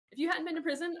you hadn't been to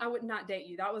prison, I would not date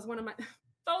you. That was one of my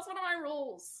that was one of my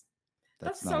rules.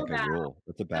 That's That's not so a good bad. rule.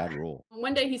 That's a bad rule.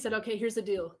 One day he said, okay, here's the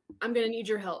deal. I'm going to need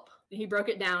your help. He broke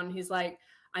it down. He's like,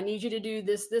 I need you to do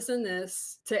this, this, and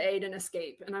this to aid an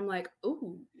escape. And I'm like,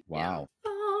 ooh, Wow.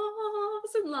 Yeah. Oh,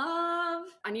 some love.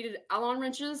 I needed Allen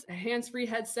wrenches, a hands-free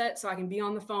headset so I can be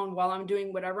on the phone while I'm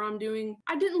doing whatever I'm doing.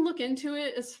 I didn't look into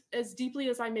it as deeply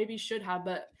as I maybe should have,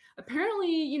 but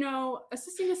apparently,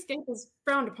 assisting escape is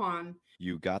frowned upon.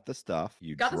 You got the stuff.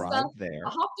 You Got the drive stuff. there. I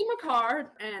hopped in my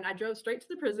car and I drove straight to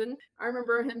the prison. I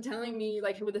remember him telling me,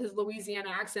 like, with his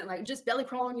Louisiana accent, like, just belly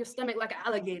crawl on your stomach like an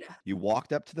alligator. You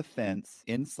walked up to the fence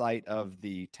in sight of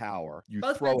the tower. You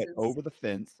Both throw fences. it over the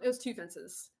fence. It was 2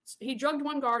 fences. He drugged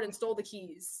one guard and stole the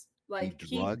keys. Like,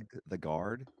 He drugged the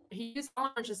guard? He used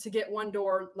Allen wrenches to get one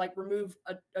door, like remove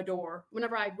a door.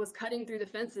 Whenever I was cutting through the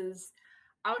fences,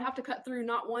 I would have to cut through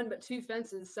not 1, but 2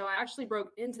 fences. So I actually broke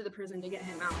into the prison to get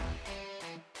him out.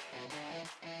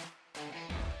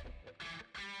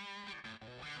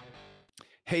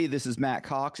 Hey, this is Matt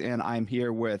Cox, and I'm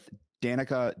here with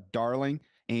Danica Darling,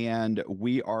 and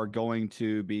we are going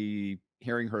to be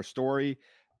hearing her story.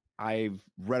 I've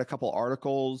read a couple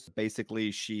articles.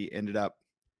 Basically, she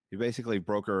basically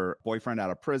broke her boyfriend out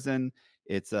of prison.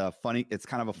 It's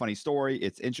kind of a funny story.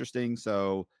 It's interesting.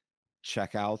 So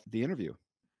check out the interview.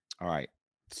 All right.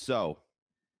 So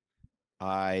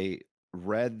I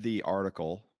read the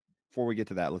article. Before we get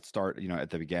to that, let's start, at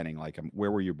the beginning. Like,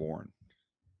 where were you born?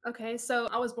 Okay, so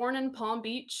I was born in Palm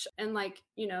Beach in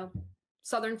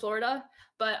southern Florida,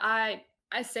 but I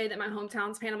say that my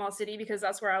hometown's Panama City because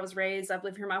that's where I was raised. I've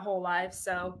lived here my whole life,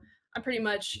 so I'm pretty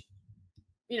much,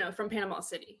 from Panama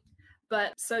City.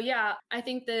 But so yeah, I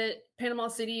think that Panama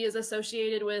City is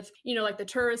associated with, like the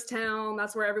tourist town.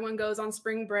 That's where everyone goes on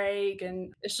spring break,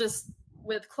 and it's just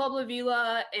with Club La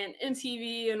Vila and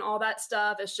MTV and all that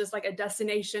stuff. It's just like a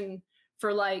destination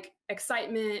for like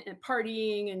excitement and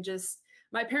partying and just.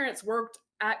 My parents worked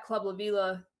at Club La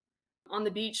Vila on the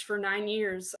beach for 9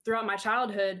 years throughout my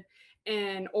childhood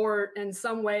or in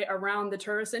some way around the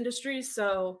tourist industry.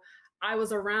 So I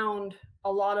was around a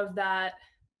lot of that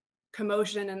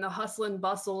commotion and the hustle and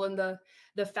bustle and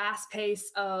the fast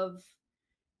pace of,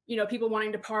 people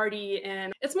wanting to party.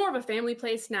 And it's more of a family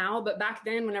place now. But back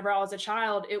then, whenever I was a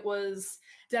child, it was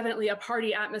definitely a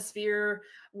party atmosphere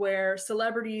where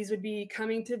celebrities would be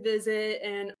coming to visit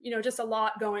and, just a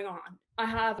lot going on. I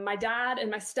have my dad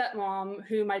and my stepmom,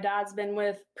 who my dad's been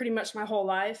with pretty much my whole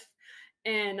life.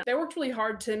 And they worked really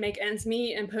hard to make ends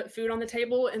meet and put food on the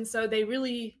table. And so they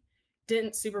really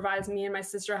didn't supervise me and my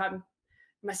sister.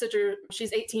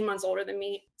 She's 18 months older than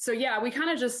me. So yeah, we kind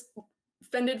of just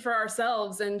fended for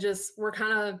ourselves and just were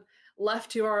kind of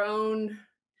left to our own,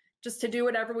 just to do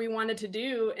whatever we wanted to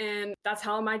do. And that's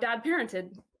how my dad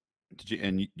parented.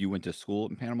 And you went to school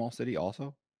in Panama City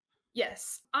also?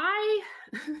 Yes. I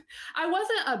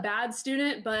wasn't a bad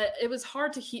student, but it was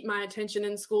hard to keep my attention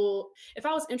in school. If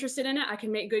I was interested in it, I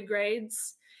could make good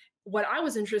grades. What I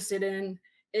was interested in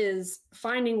is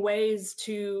finding ways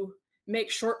to make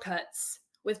shortcuts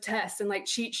with tests and like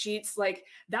cheat sheets. Like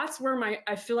that's where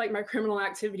I feel like my criminal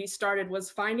activity started, was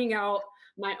finding out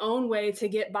my own way to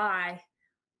get by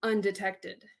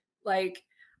undetected. Like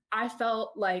I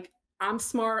felt like I'm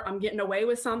smart. I'm getting away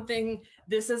with something.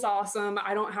 This is awesome.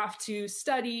 I don't have to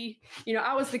study.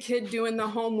 I was the kid doing the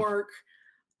homework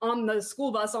on the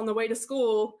school bus on the way to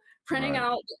school, printing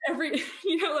out every,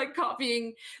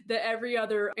 copying every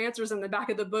other answers in the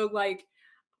back of the book. Like,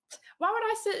 why would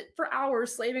I sit for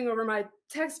hours slaving over my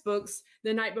textbooks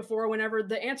the night before whenever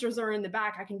the answers are in the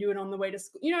back? I can do it on the way to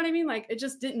school. You know what I mean? Like, it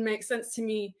just didn't make sense to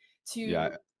me to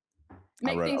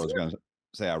make things work.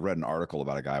 I read an article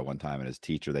about a guy one time and his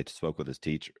teacher, they spoke with his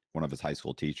teacher, one of his high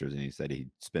school teachers, and he said he'd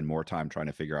spend more time trying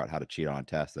to figure out how to cheat on a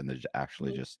test than to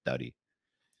actually just study.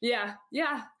 Yeah.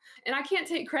 And I can't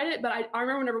take credit, but I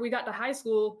remember whenever we got to high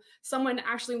school, someone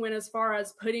actually went as far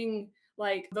as putting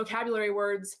like vocabulary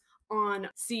words on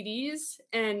CDs.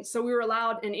 And so we were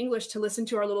allowed in English to listen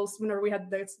to whenever we had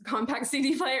the compact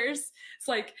CD players. It's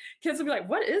like kids would be like,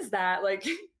 what is that? We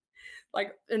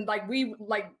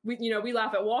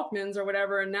laugh at Walkmans or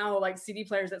whatever. And now like CD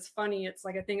players, it's funny. It's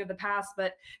like a thing of the past,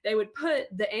 but they would put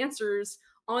the answers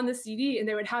on the CD and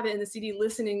they would have it in the CD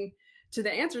listening to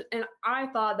the answers. And I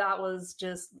thought that was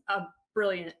just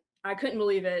brilliant. I couldn't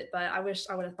believe it, but I wish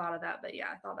I would have thought of that. But yeah,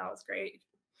 I thought that was great.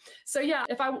 So yeah,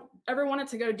 if I ever wanted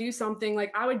to go do something,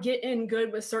 like I would get in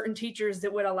good with certain teachers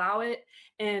that would allow it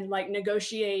and like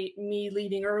negotiate me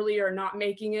leaving early or not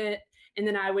making it. And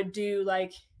then I would do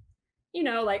like,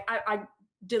 I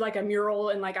did like a mural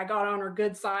and like I got on her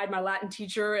good side, my Latin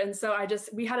teacher. And so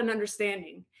we had an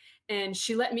understanding. and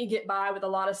she let me get by with a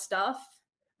lot of stuff,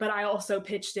 but I also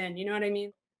pitched in, you know what I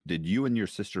mean? Did you and your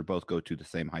sister both go to the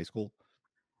same high school?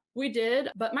 We did,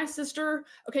 but my sister,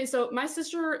 okay, so my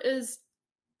sister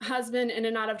has been in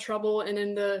and out of trouble and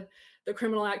in the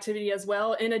criminal activity as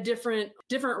well in a different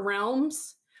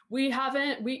realms. We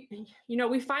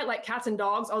fight like cats and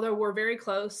dogs, although we're very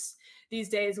close these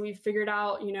days. We've figured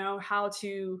out, how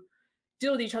to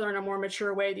deal with each other in a more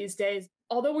mature way these days.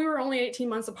 Although we were only 18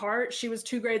 months apart, she was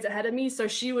 2 grades ahead of me. So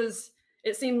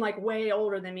it seemed like way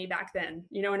older than me back then.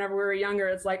 Whenever we were younger,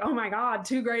 it's like, oh my God,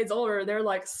 2 grades older. They're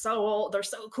like so old. They're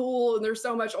so cool. And they're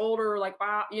so much older. Like,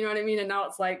 wow, you know what I mean? And now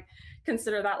it's like,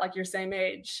 consider that like your same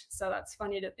age. So that's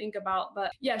funny to think about.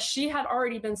 But yeah, she had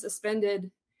already been suspended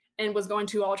and was going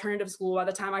to alternative school by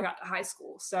the time I got to high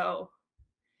school. So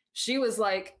she was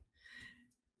like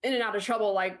in and out of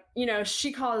trouble. Like,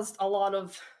 she caused a lot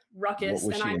of ruckus.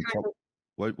 What was she in trouble?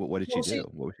 What did she do?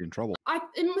 What was she in trouble?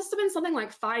 It must have been something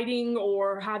like fighting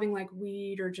or having like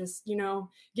weed or just,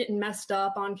 getting messed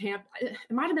up on camp. It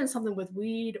might have been something with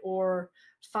weed or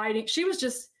fighting.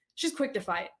 She's quick to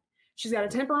fight. She's got a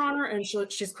temper on her and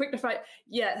she's quick to fight.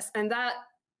 Yes. And that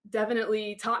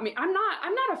definitely taught me, I'm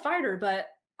not a fighter, but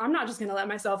I'm not just going to let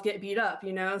myself get beat up,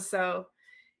 So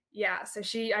yeah. So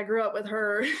I grew up with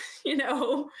her, I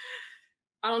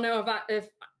don't know if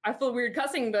I feel weird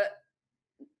cussing, but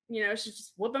she's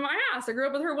just whooping my ass. I grew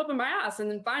up with her whooping my ass. And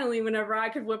then finally, whenever I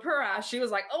could whip her ass, she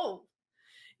was like, oh,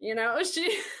 I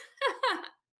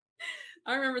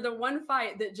remember the one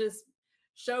fight that just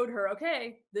showed her,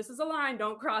 okay, this is a line,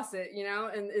 don't cross it,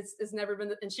 and it's never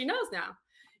been, and she knows now,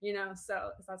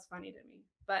 so that's funny to me.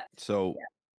 But so yeah.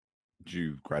 Did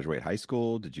you graduate high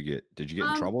school? Did you get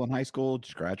in trouble in high school? Did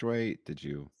you graduate?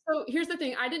 So here's the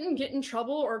thing. I didn't get in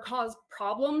trouble or cause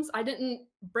problems. I didn't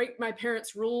break my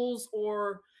parents' rules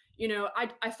or,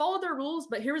 I followed their rules,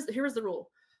 but here's the rule.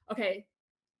 Okay.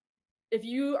 If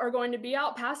you are going to be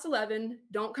out past 11,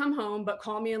 don't come home, but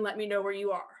call me and let me know where you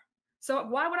are. So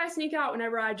why would I sneak out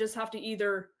whenever I just have to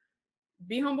either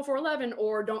be home before 11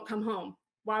 or don't come home?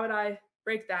 Why would I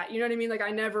break that? You know what I mean? Like I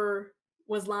never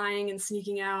was lying and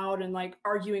sneaking out and like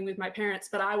arguing with my parents,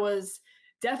 but I was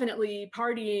definitely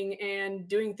partying and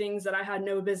doing things that I had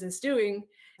no business doing.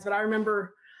 But I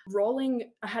remember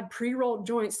I had pre-rolled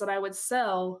joints that I would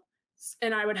sell,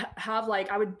 and I would have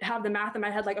the math in my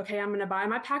head, like, okay, I'm going to buy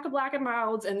my pack of Black and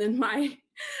Milds and then my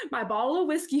bottle of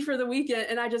whiskey for the weekend.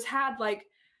 And I just had like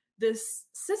this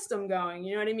system going,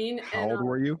 you know what I mean? How old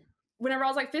were you? Whenever I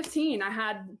was like 15,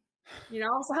 I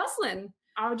was hustling.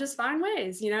 I would just find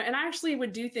ways, and I actually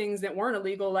would do things that weren't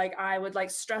illegal. Like I would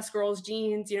like stress girls'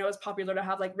 jeans, it was popular to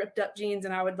have like ripped up jeans,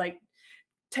 and I would like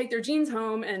take their jeans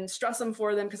home and stress them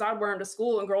for them because I'd wear them to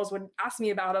school and girls would ask me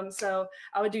about them. So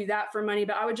I would do that for money,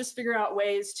 but I would just figure out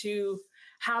ways to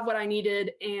have what I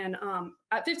needed. And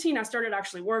at 15, I started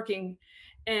actually working,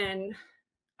 and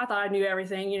I thought I knew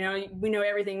everything. We know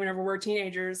everything whenever we're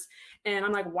teenagers. And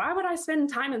I'm like, why would I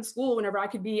spend time in school whenever I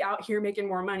could be out here making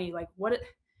more money? Like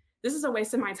this is a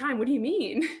waste of my time. What do you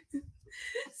mean?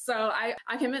 So I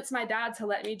convinced my dad to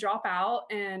let me drop out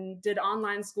and did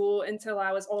online school until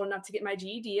I was old enough to get my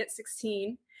GED at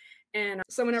 16. And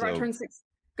so whenever I turned 6,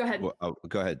 go ahead. Well,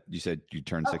 go ahead. You said you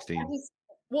turned 16.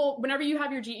 Well, whenever you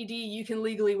have your GED, you can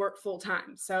legally work full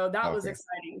time. So that was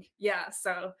exciting. Yeah.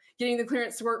 So getting the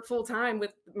clearance to work full time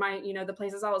with my, the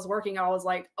places I was working, I was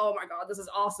like, oh my God, this is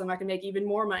awesome. I can make even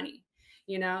more money,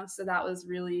 So that was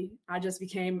I just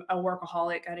became a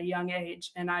workaholic at a young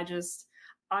age. And I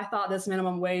thought this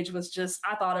minimum wage was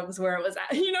I thought it was where it was at.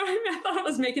 I thought I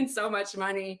was making so much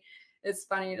money. It's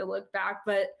funny to look back,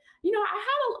 but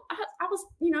I was,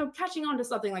 catching on to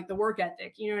something like the work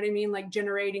ethic, you know what I mean? Like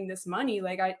generating this money.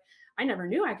 Like I never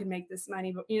knew I could make this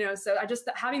money, but, so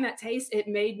having that taste, it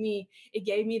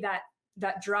gave me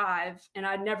that drive. And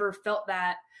I'd never felt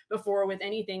that before with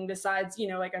anything besides,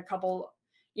 like a couple,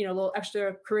 little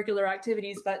extracurricular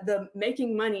activities, but the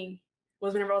making money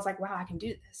was whenever I was like, wow, I can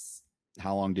do this.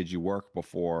 How long did you work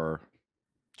before?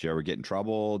 Did you ever get in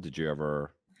trouble? Did you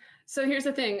ever? So here's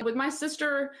the thing with my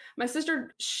sister,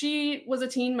 she was a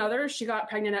teen mother. She got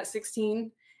pregnant at 16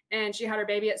 and she had her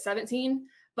baby at 17.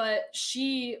 But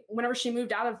whenever she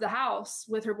moved out of the house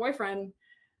with her boyfriend,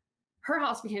 her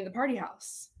house became the party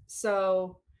house.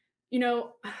 So,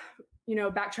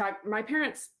 backtrack. My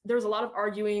parents, there was a lot of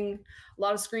arguing, a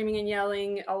lot of screaming and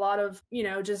yelling, a lot of,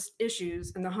 just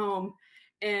issues in the home.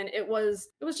 And it was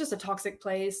just a toxic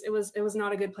place. It was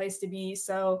not a good place to be.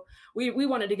 So we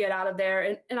wanted to get out of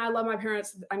there. And I love my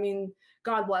parents. I mean,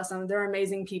 God bless them. They're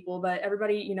amazing people, but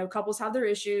everybody, couples have their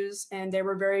issues, and they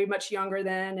were very much younger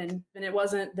then. And it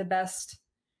wasn't the best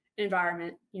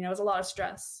environment. It was a lot of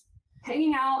stress.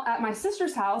 hanging out at my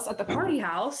sister's house at the party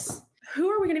house. Who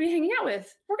are we going to be hanging out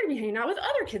with? We're going to be hanging out with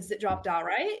other kids that dropped out,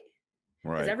 right?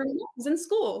 Because Right. everyone else is in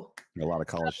school. A lot of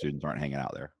college students aren't hanging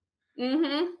out there.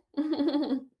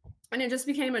 Mm-hmm. And it just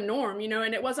became a norm,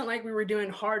 and it wasn't like we were doing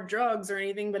hard drugs or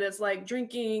anything, but it's like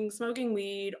drinking, smoking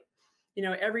weed,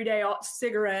 every day,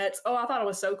 cigarettes. Oh, I thought it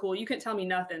was so cool. You couldn't tell me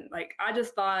nothing. Like, I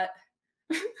just thought,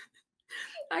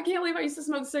 I can't believe I used to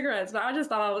smoke cigarettes, but I just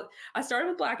thought I started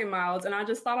with Black and Milds, and I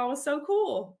just thought I was so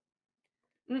cool.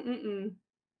 I'm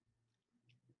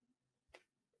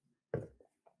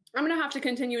going to have to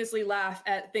continuously laugh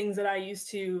at things that I used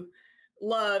to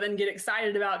love and get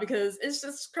excited about, because it's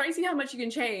just crazy how much you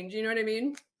can change. You know what I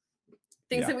mean?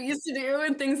 Things that we used to do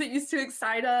and things that used to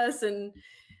excite us. And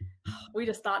we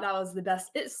just thought that was the best.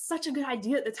 It's such a good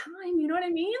idea at the time. You know what I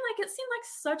mean? Like, it seemed like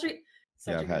such a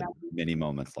I've had many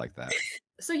moments like that.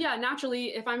 So yeah, naturally,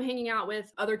 if I'm hanging out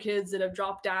with other kids that have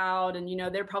dropped out and,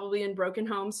 they're probably in broken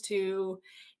homes too,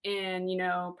 and,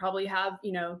 probably have,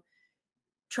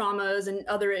 traumas and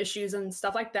other issues and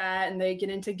stuff like that, and they get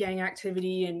into gang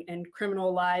activity and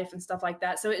criminal life and stuff like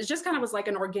that. So it just kind of was like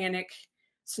an organic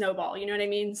snowball, you know what I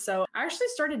mean? So I actually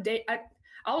started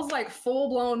I was like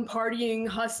full-blown partying,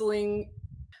 hustling.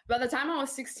 By the time I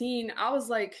was 16, I was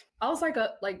like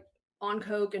on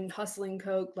coke and hustling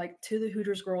coke, like to the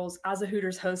Hooters girls as a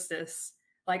Hooters hostess.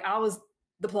 Like, I was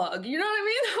the plug, you know what I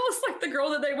mean? I was like the girl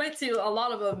that they went to, a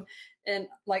lot of them, and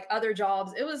like other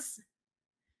jobs. It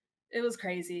was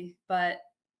crazy, but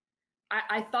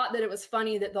I thought that it was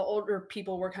funny that the older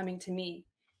people were coming to me,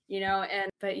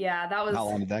 but yeah, that was. How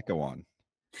long did that go on?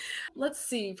 Let's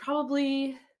see,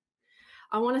 probably,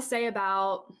 I want to say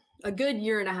about a good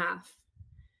year and a half,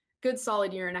 good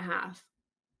solid year and a half.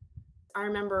 I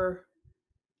remember,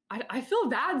 I feel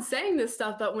bad saying this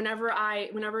stuff, but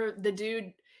whenever the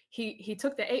dude, he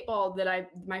took the 8-ball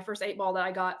my first 8-ball that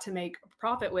I got to make a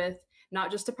profit with, not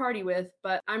just to party with,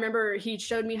 but I remember he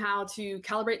showed me how to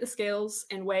calibrate the scales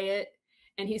and weigh it.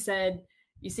 And he said,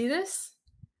 "You see this?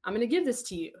 I'm going to give this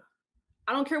to you.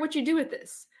 I don't care what you do with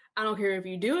this. I don't care if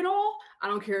you do it all. I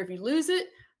don't care if you lose it.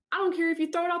 I don't care if you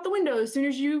throw it out the window as soon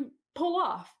as you pull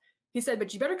off." He said,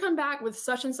 "But you better come back with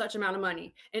such and such amount of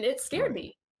money." And it scared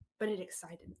me, but it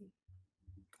excited me.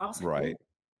 I was like, right,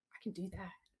 I can do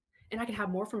that. And I can have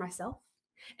more for myself.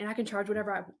 And I can charge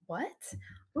whatever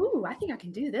ooh, I think I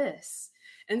can do this.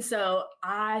 And so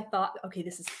I thought, okay,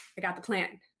 I got the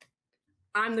plan.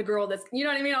 I'm the girl that's, you know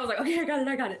what I mean? I was like, okay, I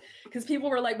got it. Because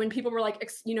when people were like,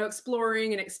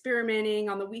 exploring and experimenting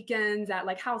on the weekends at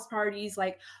like house parties,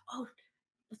 like, "Oh,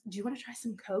 do you want to try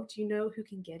some coke? Do you know who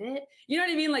can get it?" You know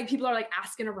what I mean? Like, people are like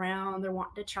asking around, they're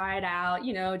wanting to try it out,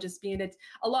 just being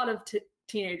a lot of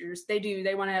teenagers.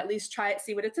 They want to at least try it,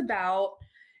 see what it's about.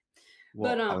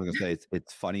 Well, but, I was gonna say,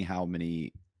 it's funny how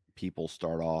many people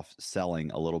start off selling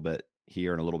a little bit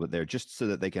here and a little bit there just so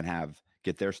that they can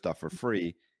get their stuff for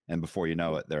free. And before you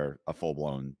know it, they're a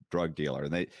full-blown drug dealer.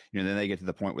 And then they get to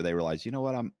the point where they realize, you know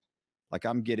what,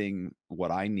 I'm getting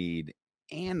what I need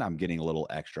and I'm getting a little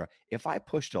extra. If I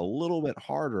pushed a little bit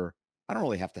harder, I don't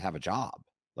really have to have a job.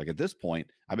 Like, at this point,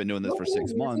 I've been doing this for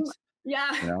 6 months.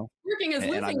 Yeah. Working is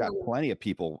and I've got plenty of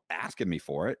people asking me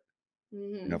for it.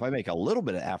 Mm-hmm. If I make a little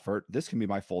bit of effort, this can be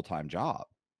my full-time job.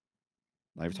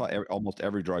 I've taught almost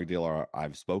every drug dealer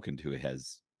I've spoken to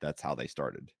that's how they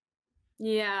started.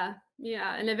 Yeah.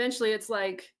 And eventually it's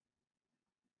like,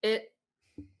 it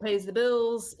pays the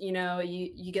bills,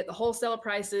 you get the wholesale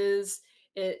prices,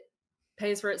 it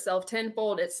pays for itself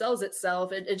tenfold, it sells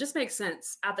itself. It just makes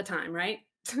sense at the time, right?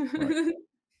 Right.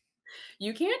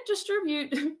 You can't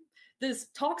distribute this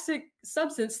toxic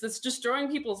substance that's destroying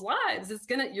people's lives.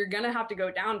 You're gonna have to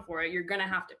go down for it. You're gonna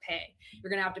have to pay.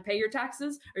 You're gonna have to pay your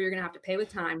taxes, or you're gonna have to pay with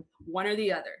time, one or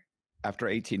the other. After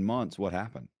 18 months, what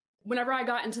happened? Whenever I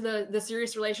got into the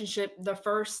serious relationship, the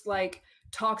first like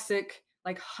toxic,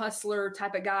 like hustler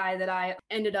type of guy that I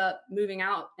ended up moving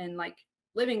out and like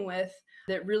living with,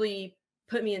 that really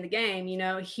put me in the game,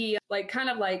 he like kind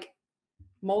of like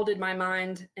molded my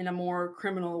mind in a more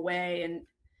criminal way. And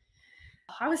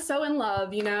I was so in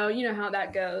love, you know how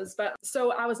that goes. But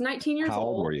so I was 19 years old. How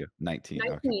old were you? 19.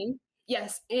 19. Okay.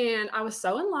 Yes. And I was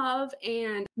so in love.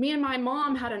 And me and my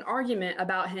mom had an argument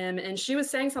about him. And she was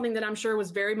saying something that I'm sure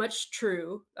was very much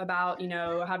true about,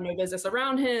 I have no business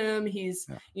around him. He's,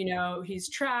 he's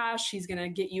trash. He's going to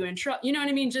get you in trouble. You know what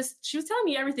I mean? She was telling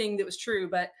me everything that was true.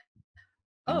 But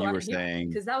you were saying,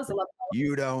 because that was a love.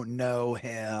 You don't know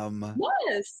him.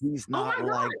 Yes. He's not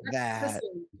like that.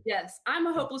 Listen, yes. I'm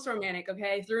a hopeless romantic,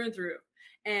 okay, through and through.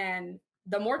 And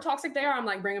the more toxic they are, I'm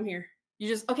like, bring them here.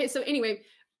 Okay. So anyway,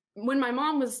 when my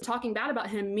mom was talking bad about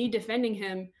him, me defending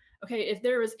him, okay, if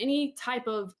there was any type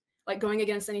of like going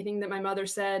against anything that my mother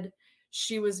said.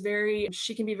 She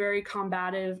can be very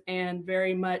combative and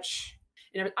very much,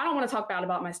 I don't want to talk bad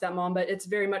about my stepmom, but it's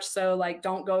very much so like,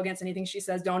 don't go against anything she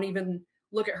says. Don't even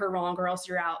look at her wrong or else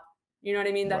you're out. You know what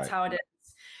I mean? That's Right. how it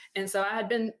is. And so I had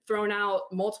been thrown out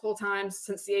multiple times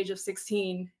since the age of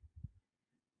 16.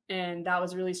 And that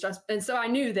was really stressful. And so I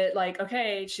knew that, like,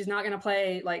 okay, she's not going to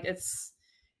play. Like,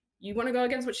 you want to go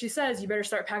against what she says, you better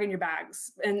start packing your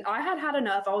bags. And I had had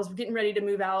enough. I was getting ready to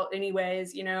move out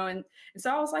anyways, and so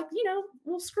I was like,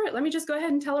 well, screw it. Let me just go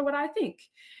ahead and tell her what I think.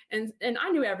 And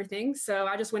I knew everything. So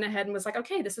I just went ahead and was like,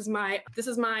 okay, this is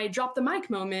my drop the mic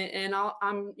moment. And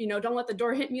I'm, don't let the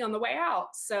door hit me on the way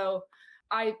out. So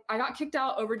I got kicked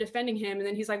out over defending him. And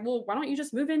then he's like, well, why don't you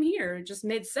just move in here? It just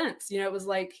made sense. It was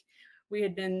like we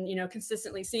had been,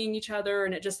 consistently seeing each other,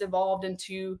 and it just evolved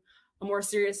into a more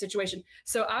serious situation.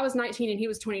 So I was 19 and he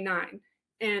was 29.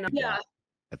 And yeah.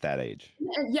 At that age.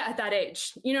 Yeah, at that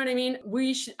age. You know what I mean?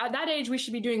 At that age, we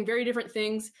should be doing very different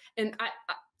things. And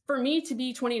for me to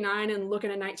be 29 and look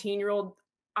at a 19-year-old,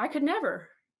 I could never.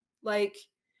 Like,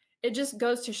 it just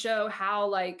goes to show how,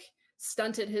 like,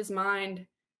 stunted his mind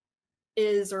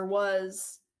is or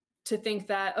was to think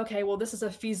that, okay, well, this is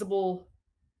a feasible,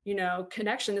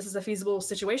 connection. This is a feasible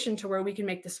situation to where we can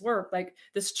make this work. Like,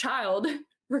 this child,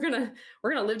 we're gonna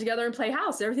live together and play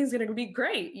house. Everything's gonna be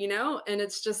great, And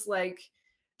it's just like,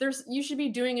 you should be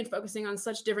doing and focusing on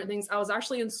such different things. I was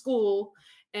actually in school,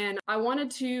 and I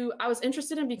was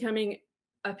interested in becoming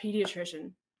a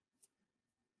pediatrician.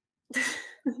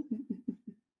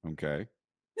 Okay.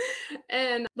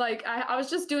 And like, I was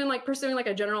just pursuing like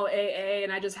a general AA,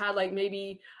 and I just had like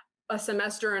maybe a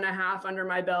semester and a half under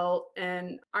my belt.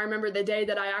 And I remember the day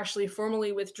that I actually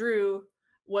formally withdrew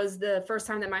was the first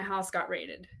time that my house got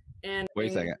raided. And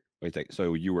wait a second.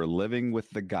 So you were living with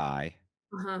the guy.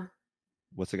 Uh-huh.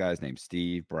 What's the guy's name?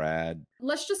 Steve, Brad?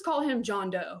 Let's just call him John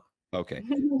Doe. Okay.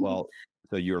 Well,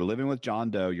 so you're living with John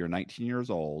Doe. You're 19 years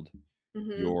old.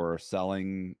 Mm-hmm. You're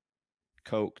selling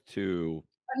coke to.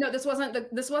 No, this wasn't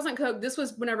coke. This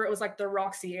was whenever it was like the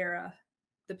Roxy era,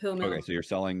 the pill mill. Okay, so you're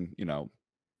selling,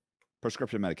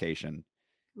 prescription medication,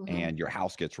 mm-hmm. and your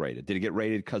house gets raided. Did it get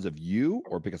raided because of you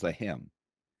or because of him?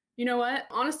 You know what?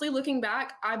 Honestly, looking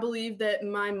back, I believe that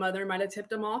my mother might have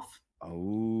tipped him off.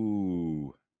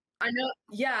 Oh. I know.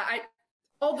 Yeah.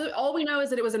 All we know is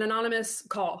that it was an anonymous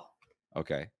call.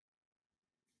 Okay.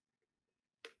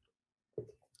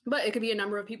 But it could be a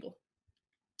number of people.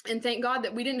 And thank God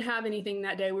that we didn't have anything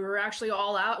that day. We were actually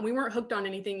all out, and we weren't hooked on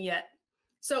anything yet.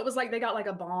 So it was like they got like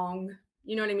a bong,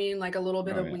 you know what I mean? Like a little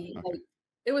bit of weed. Okay. Like,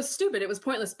 it was stupid. It was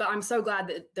pointless, but I'm so glad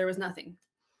that there was nothing.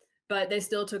 But they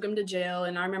still took him to jail.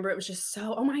 And I remember it was just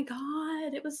so, oh my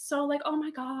God. It was so like, oh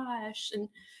my gosh. And,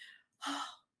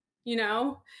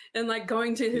 and like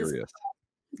going to his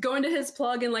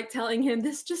plug and like telling him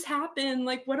this just happened.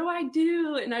 Like, what do I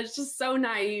do? And I was just so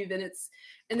naive. And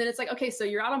then it's like, okay, so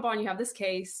you're out on bond. You have this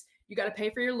case. You got to pay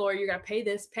for your lawyer. You got to pay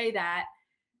this, pay that.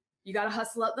 You got to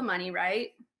hustle up the money, right?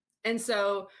 And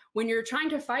so when you're trying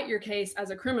to fight your case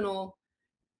as a criminal,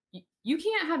 you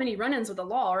can't have any run-ins with the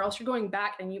law, or else you're going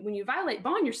back, and when you violate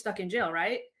bond, you're stuck in jail,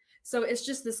 right? So it's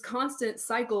just this constant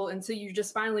cycle until you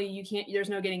just finally, there's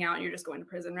no getting out, and you're just going to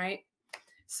prison, right?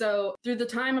 So through the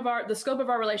scope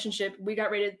of our relationship, we got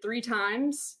raided 3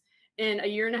 times in a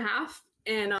year and a half.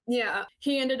 And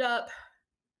he ended up,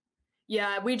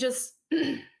 we just,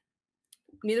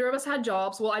 neither of us had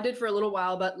jobs. Well, I did for a little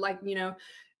while, but like,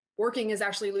 working is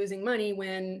actually losing money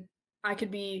when I could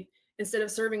be, instead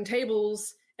of serving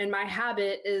tables, and my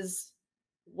habit is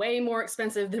way more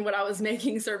expensive than what I was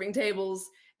making serving tables.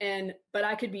 But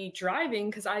I could be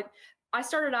driving, because I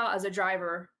started out as a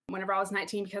driver whenever I was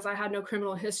 19 because I had no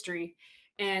criminal history.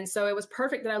 And so it was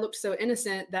perfect that I looked so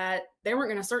innocent that they weren't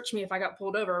going to search me if I got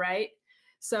pulled over, right?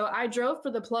 So I drove for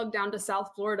the plug down to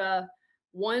South Florida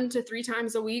 1 to 3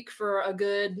 times a week for a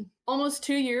good almost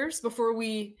 2 years before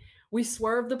we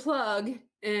swerved the plug,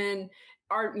 and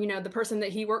the person that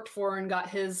he worked for and got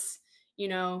his,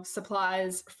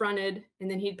 supplies fronted, and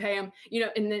then he'd pay him,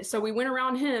 and then, so we went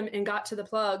around him and got to the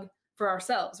plug for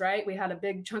ourselves, right? We had a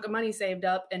big chunk of money saved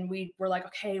up, and we were like,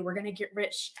 okay, we're going to get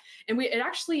rich. And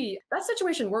that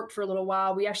situation worked for a little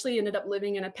while. We actually ended up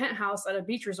living in a penthouse at a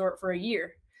beach resort for a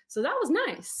year. So that was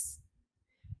nice.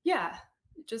 Yeah.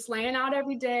 Just laying out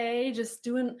every day, just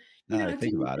doing,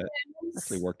 think about it.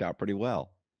 Actually worked out pretty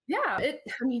well. Yeah. It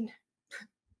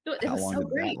was so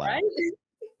great, right?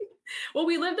 Well,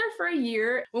 we lived there for a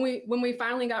year. When we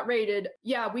finally got raided,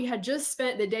 we had just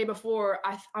spent the day before,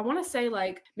 I want to say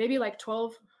like maybe like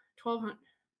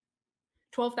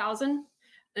 12,000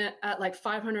 at like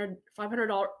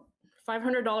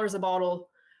 $500 a bottle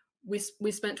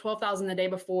we spent 12,000 the day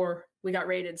before we got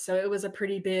raided. So it was a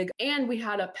pretty big, and we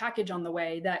had a package on the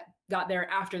way that got there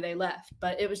after they left.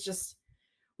 But it was just,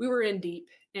 we were in deep,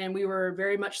 and we were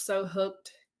very much so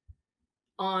hooked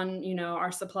on,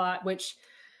 our supply, which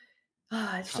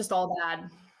it's just all bad.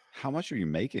 How much are you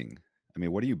making? I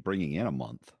mean, what are you bringing in a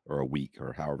month or a week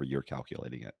or however you're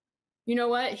calculating it? You know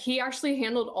what? He actually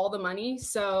handled all the money.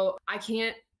 So I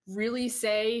can't really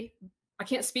say, I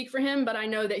can't speak for him, but I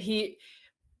know that he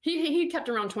kept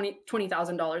around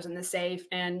 $20,000 in the safe,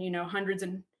 and, hundreds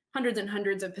and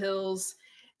hundreds of pills.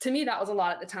 To me, that was a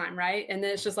lot at the time. Right. And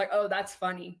then it's just like, oh, that's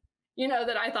funny.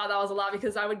 That I thought that was a lot,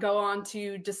 because I would go on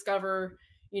to discover,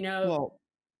 Well,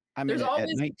 I mean, there's always,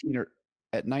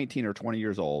 at 19 or 20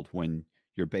 years old, when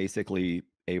you're basically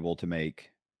able to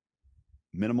make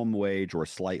minimum wage or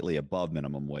slightly above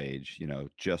minimum wage,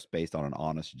 just based on an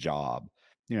honest job,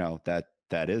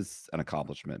 that is an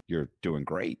accomplishment. You're doing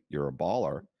great. You're a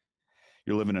baller.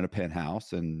 You're living in a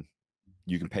penthouse, and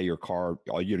you can pay your car.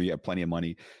 You have plenty of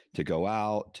money to go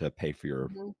out, to pay for your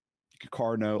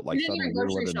car note. Like, we didn't even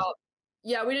grocery shop.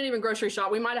 Yeah, we didn't even grocery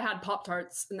shop. We might have had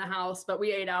Pop-Tarts in the house, but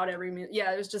we ate out every meal.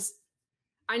 Yeah, it was just,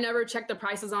 I never checked the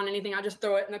prices on anything. I just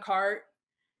throw it in the cart,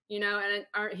 and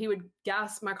he would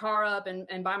gas my car up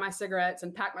and buy my cigarettes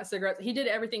and pack my cigarettes. He did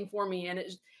everything for me, and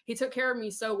he took care of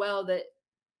me so well that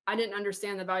I didn't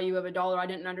understand the value of $1. I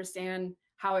didn't understand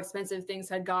how expensive things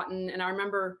had gotten. And I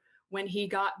remember when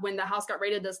the house got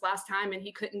raided this last time and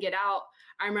he couldn't get out,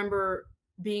 I remember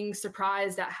being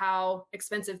surprised at how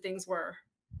expensive things were,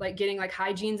 like getting like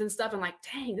hygienes and stuff. And like,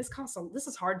 dang, this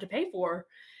is hard to pay for.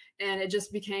 And it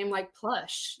just became like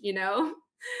plush,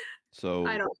 So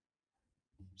I don't.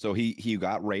 So he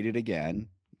got raided again.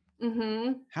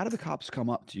 Mm-hmm. How did the cops come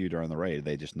up to you during the raid? Did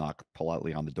they just knock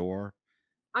politely on the door?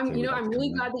 I'm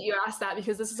really glad that you asked that,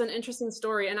 because this is an interesting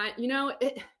story. And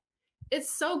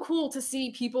it's so cool to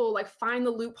see people like find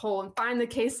the loophole and find the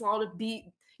case law to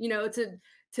beat,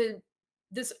 to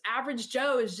this average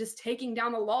Joe is just taking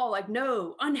down the law. Like,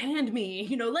 no, unhand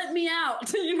me, let me out,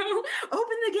 open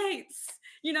the gates.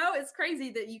 It's crazy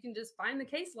that you can just find the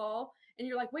case law and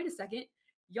you're like, wait a second,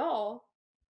 y'all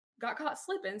got caught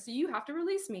slipping, so you have to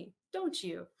release me, don't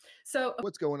you? So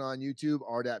what's going on, YouTube?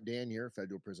 RDAP Dan here,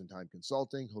 Federal Prison Time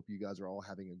Consulting. Hope you guys are all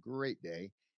having a great day.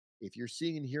 If you're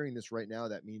seeing and hearing this right now,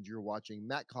 that means you're watching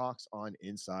Matt Cox on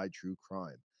Inside True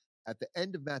Crime. At the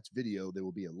end of Matt's video, there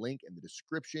will be a link in the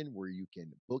description where you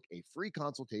can book a free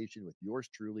consultation with yours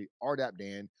truly, RDAP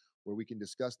Dan, where we can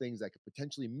discuss things that could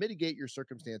potentially mitigate your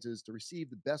circumstances to receive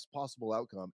the best possible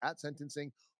outcome at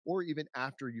sentencing, or even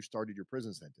after you started your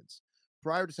prison sentence.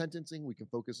 Prior to sentencing, we can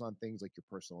focus on things like your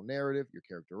personal narrative, your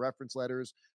character reference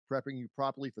letters, prepping you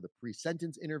properly for the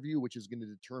pre-sentence interview, which is going to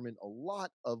determine a lot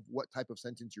of what type of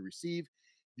sentence you receive.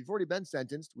 If you've already been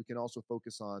sentenced, we can also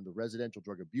focus on the residential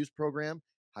drug abuse program,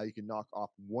 how you can knock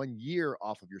off 1 year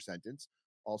off of your sentence.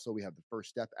 Also, we have the First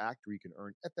Step Act, where you can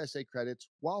earn FSA credits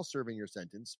while serving your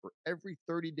sentence. For every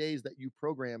 30 days that you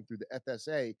program through the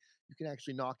FSA, you can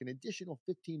actually knock an additional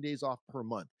 15 days off per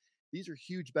month. These are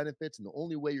huge benefits, and the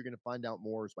only way you're going to find out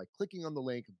more is by clicking on the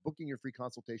link, booking your free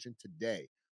consultation today.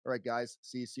 All right, guys,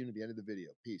 see you soon at the end of the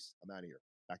video. Peace. I'm out of here.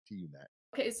 Back to you, Matt.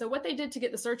 Okay, so what they did to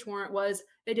get the search warrant was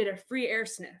they did a free air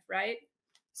sniff, right?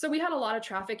 So we had a lot of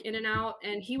traffic in and out,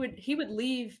 and he would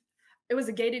leave. It was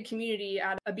a gated community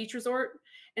at a beach resort,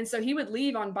 and so he would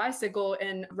leave on bicycle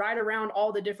and ride around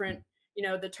all the different,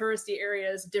 the touristy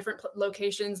areas, different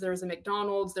locations. There was a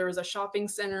McDonald's, there was a shopping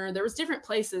center, there was different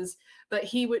places, but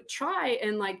he would try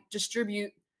and like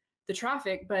distribute the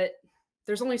traffic. But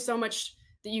there's only so much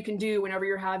that you can do whenever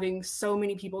you're having so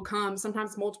many people come,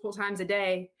 sometimes multiple times a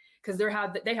day, because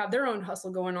they have their own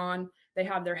hustle going on. They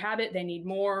have their habit. They need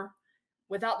more.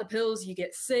 Without the pills, you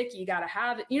get sick. You got to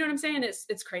have it. You know what I'm saying?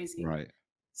 It's crazy. Right.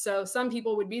 So some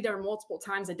people would be there multiple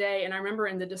times a day. And I remember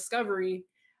in the discovery,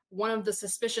 one of the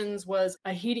suspicions was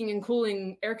a heating and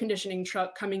cooling air conditioning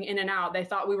truck coming in and out. They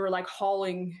thought we were like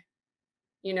hauling,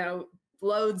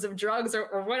 loads of drugs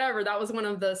or whatever. That was one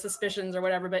of the suspicions or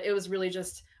whatever, but it was really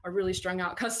just a really strung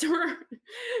out customer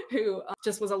who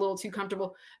just was a little too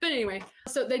comfortable. But anyway,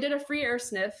 so they did a free air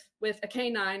sniff with a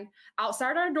canine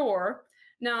outside our door.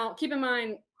 Now, keep in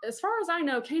mind, as far as I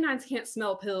know, canines can't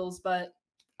smell pills, but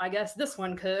I guess this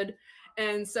one could.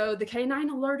 And so the canine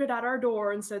alerted at our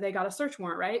door, and so they got a search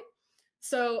warrant, right?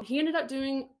 So he ended up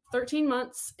doing 13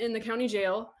 months in the county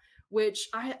jail, which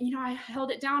I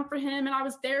held it down for him, and I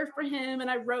was there for him, and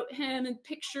I wrote him and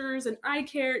pictures and eye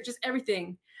care, just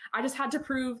everything. I just had to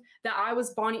prove that I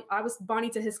was Bonnie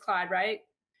to his Clyde, right?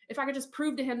 If I could just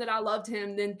prove to him that I loved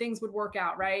him, then things would work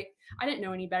out, right? I didn't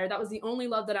know any better. That was the only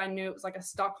love that I knew. It was like a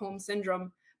Stockholm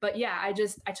syndrome. But yeah, I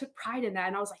took pride in that.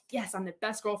 And I was like, yes, I'm the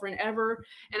best girlfriend ever.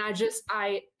 And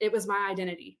it was my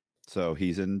identity. So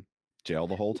he's in jail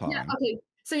the whole Yeah. time. Okay.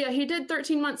 So yeah, he did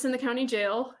 13 months in the county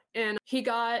jail, and he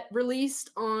got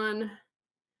released on,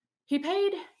 he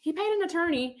paid an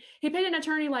attorney. He paid an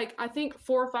attorney like I think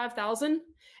 4 or 5,000.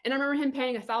 And I remember him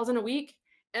paying 1,000 a week.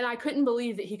 And I couldn't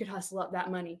believe that he could hustle up that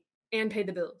money and pay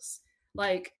the bills.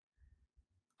 Like,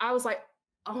 I was like,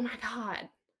 oh my God.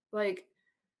 Like,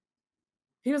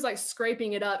 he was like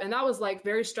scraping it up. And that was like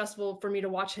very stressful for me to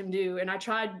watch him do. And I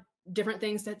tried different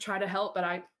things to try to help, but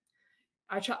I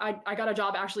got a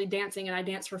job actually dancing, and I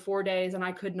danced for 4 days, and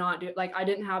I could not do it. Like, I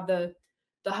didn't have the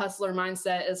hustler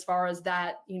mindset as far as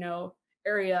that,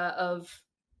 area of,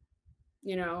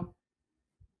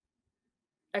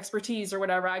 expertise or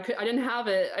whatever. I didn't have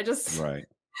it. Right.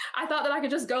 I thought that I could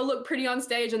just go look pretty on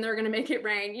stage and they're going to make it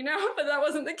rain, but that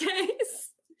wasn't the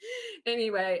case.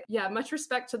 Anyway, yeah, much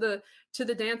respect to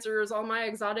the dancers, all my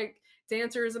exotic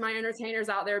dancers and my entertainers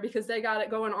out there, because they got it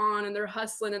going on and they're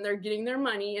hustling and they're getting their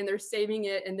money and they're saving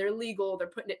it and they're legal. They're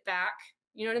putting it back.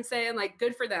 You know what I'm saying? Like,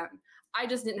 good for them. I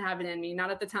just didn't have it in me,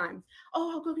 not at the time.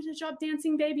 Oh, I'll go get a job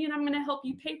dancing, baby, and I'm going to help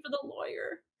you pay for the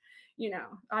lawyer.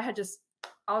 I had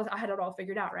it all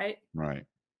figured out, right? Right.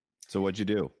 So what'd you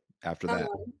do after that?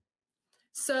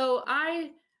 So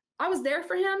I was there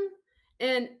for him,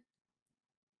 and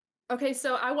okay,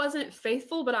 so I wasn't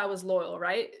faithful, but I was loyal,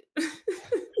 right?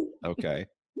 Okay.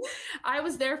 I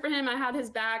was there for him. I had his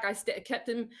back. I kept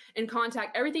him in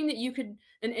contact. Everything that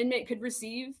an inmate could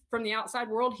receive from the outside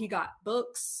world, he got: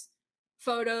 books,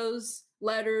 photos,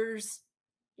 letters,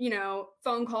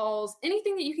 phone calls,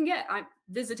 anything that you can get,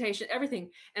 visitation, everything.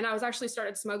 And I was actually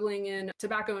started smuggling in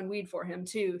tobacco and weed for him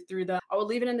too, I would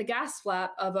leave it in the gas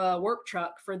flap of a work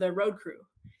truck for the road crew,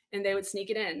 and they would sneak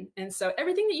it in. And so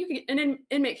everything that an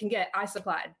inmate can get, I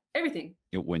supplied everything.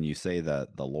 When you say the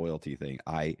loyalty thing,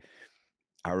 I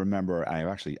remember,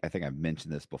 I think I've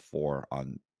mentioned this before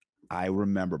I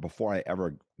remember before I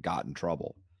ever got in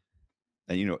trouble.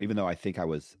 And, even though I think I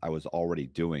was already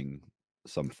doing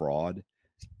some fraud,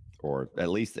 or at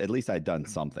least I'd done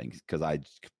something, because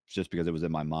it was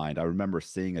in my mind. I remember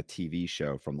seeing a TV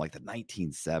show from like the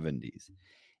 1970s,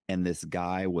 and this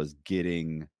guy was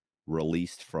getting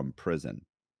released from prison.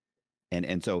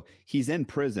 And so he's in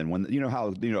prison when,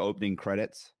 how, opening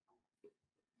credits.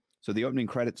 So the opening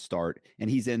credits start, and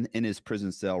he's in his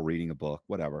prison cell reading a book,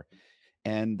 whatever.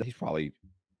 And he's probably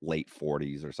late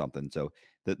 40s or something. So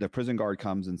the prison guard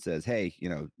comes and says, hey,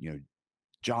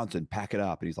 Johnson, pack it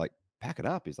up. And he's like, pack it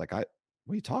up. He's like, what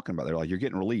are you talking about? They're like, you're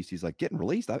getting released. He's like, getting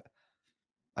released?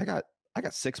 I got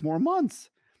 6 more months.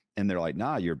 And they're like,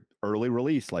 nah, you're early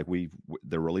release. Like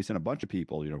they're releasing a bunch of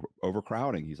people,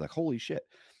 overcrowding. He's like, holy shit.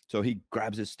 So he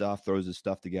grabs his stuff, throws his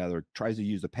stuff together, tries to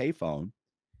use a payphone.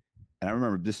 And I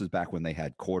remember this is back when they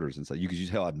had quarters and stuff. You could use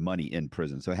had money in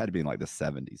prison. So it had to be in like the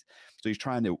 70s. So he's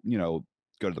trying to,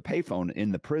 go to the payphone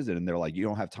in the prison, and they're like, you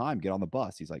don't have time, get on the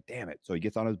bus. He's like, damn it. So he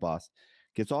gets on his bus,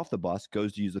 gets off the bus,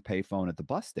 goes to use the payphone at the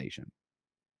bus station.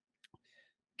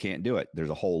 Can't do it.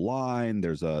 There's a whole line.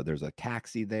 There's a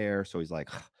taxi there. So he's like,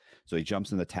 so he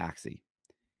jumps in the taxi,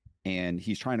 and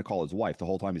he's trying to call his wife the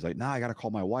whole time. He's like, nah, I got to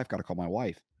call my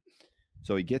wife.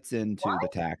 So he gets into the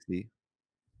taxi.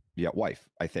 Yeah, wife,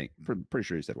 I think. Pretty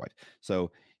sure he said wife. So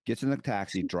gets in the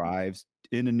taxi, drives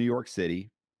into New York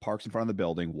City, parks in front of the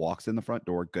building, walks in the front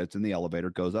door, gets in the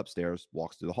elevator, goes upstairs,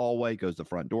 walks through the hallway, goes to the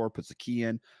front door, puts the key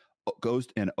in, goes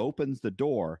and opens the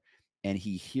door, and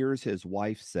he hears his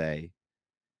wife say,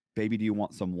 baby, do you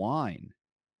want some wine?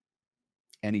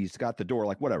 And he's got the door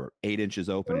like 8 inches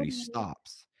open, and he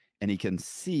stops, and he can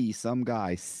see some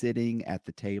guy sitting at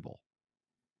the table.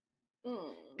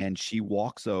 And she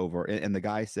walks over, and the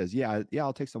guy says, yeah,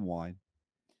 I'll take some wine.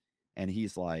 And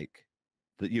he's like,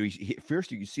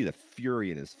 first you see the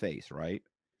fury in his face, right?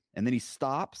 And then he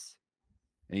stops,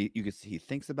 and he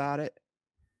thinks about it,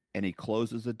 and he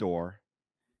closes the door,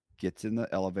 gets in the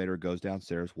elevator, goes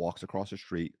downstairs, walks across the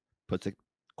street, puts a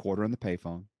quarter in the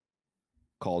payphone,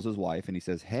 calls his wife, and he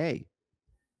says, hey.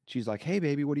 She's like, hey,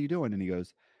 baby, what are you doing? And he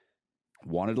goes,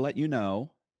 wanted to let you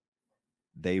know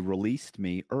they released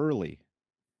me early.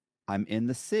 I'm in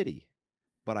the city,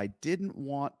 but I didn't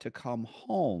want to come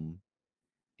home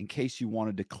in case you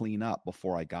wanted to clean up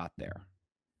before I got there.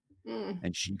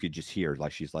 And you could just hear,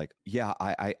 like, she's like, yeah,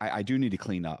 I do need to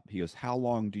clean up. He goes, how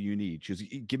long do you need? She goes,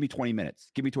 give me 20 minutes.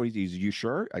 Give me 20. He's, you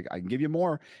sure? I can give you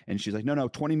more. And she's like, no,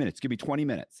 20 minutes. Give me 20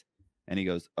 minutes. And he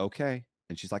goes, okay.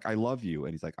 And she's like, I love you.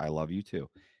 And he's like, I love you too.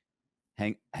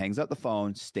 Hangs up the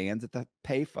phone, stands at the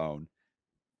payphone.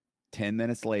 10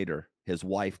 minutes later, his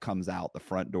wife comes out the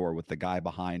front door with the guy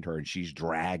behind her, and she's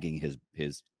dragging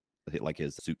his like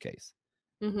his suitcase.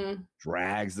 Mm-hmm.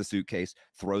 Drags the suitcase,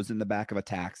 throws in the back of a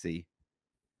taxi.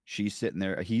 She's sitting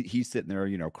there. He's sitting there,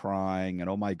 you know, crying and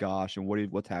oh my gosh, and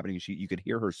what's happening? You could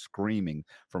hear her screaming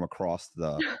from across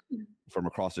the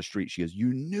street. She goes,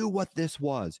 "You knew what this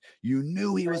was. You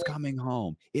knew he was coming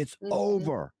home. It's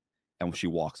over." And she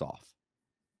walks off.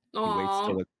 Aww. He waits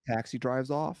till the taxi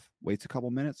drives off. Waits a couple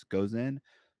minutes. Goes in.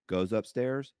 Goes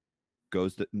upstairs.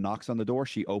 Knocks on the door.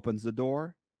 She opens the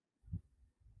door.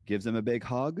 Gives him a big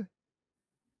hug.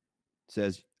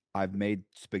 Says, "I've made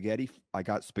spaghetti. I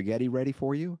got spaghetti ready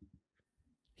for you."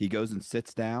 He goes and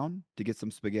sits down to get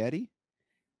some spaghetti.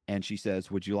 And she says,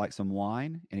 "Would you like some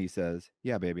wine?" And he says,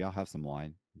 "Yeah, baby, I'll have some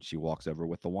wine." And she walks over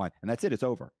with the wine. And that's it. It's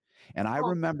over. And I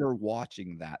remember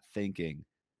watching that thinking,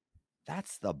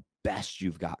 that's the best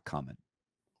you've got coming.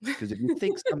 Because if you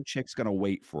think some chick's going to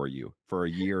wait for you for a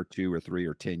year or 2 or 3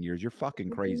 or 10 years, you're fucking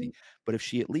crazy. But if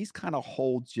she at least kind of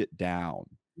holds it down,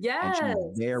 and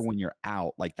she's there when you're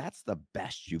out, like that's the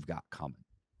best you've got coming.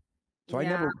 So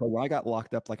when I got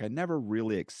locked up, like I never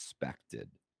really expected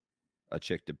a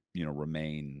chick to, you know,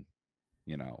 remain,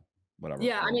 you know, whatever.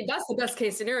 Yeah, I mean, that's the best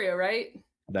case scenario, right?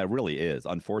 That really is.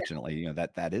 Unfortunately, you know,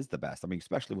 that is the best. I mean,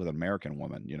 especially with an American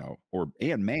woman, you know,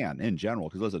 and man in general.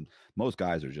 Because listen, most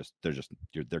guys are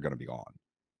they're going to be gone.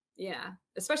 Yeah,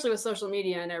 especially with social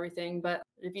media and everything. But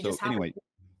if you anyway,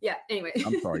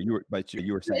 I'm sorry. You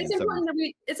were saying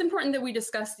it's important that we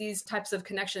discuss these types of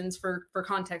connections for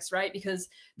context, right? Because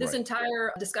this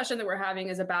entire discussion that we're having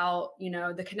is about, you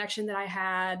know, the connection that I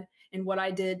had and what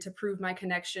I did to prove my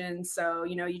connection. So,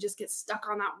 you know, you just get stuck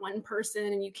on that one person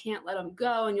and you can't let them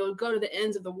go, and you'll go to the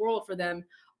ends of the world for them.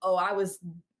 Oh, I was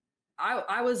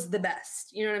the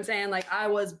best. You know what I'm saying? Like I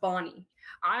was Bonnie.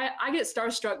 I get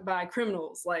starstruck by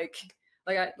criminals.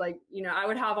 You know, I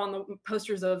would have on the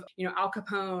posters of, you know, Al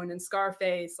Capone and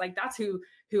Scarface. Like that's who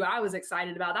I was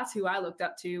excited about. That's who I looked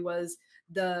up to, was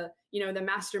the, you know, the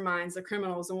masterminds, the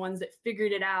criminals, the ones that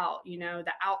figured it out, you know,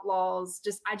 the outlaws.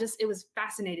 It was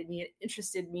fascinated me. It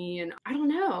interested me. And I don't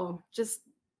know, just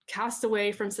cast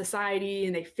away from society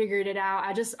and they figured it out.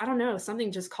 I don't know, something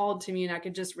just called to me and I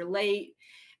could just relate.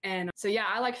 And so, yeah,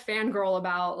 I like fangirl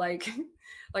about like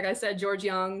I said, George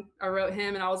Young. I wrote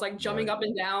him and I was like jumping up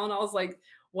and down. I was like,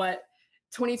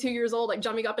 22 years old, like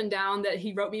jumping up and down that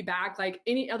he wrote me back. Like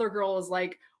any other girl is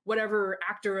like, whatever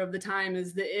actor of the time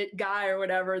is the it guy or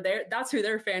whatever, that's who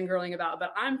they're fangirling about.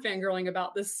 But I'm fangirling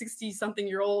about this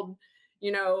 60-something-year-old,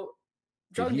 you know,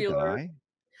 drug dealer. Die?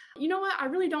 You know what? I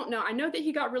really don't know. I know that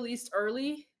he got released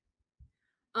early.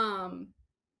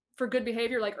 For good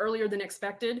behavior, like earlier than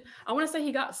expected. I want to say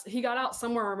he got out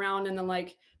somewhere around in the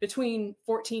like between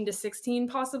 14 to 16,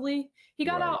 possibly. He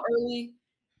got out early,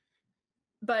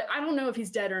 but I don't know if he's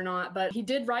dead or not. But he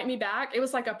did write me back. It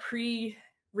was like a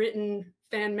pre-written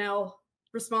fan mail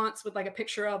response with like a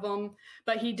picture of him,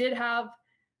 but he did have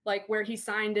like where he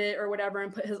signed it or whatever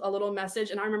and put a little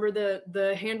message. And I remember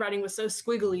the handwriting was so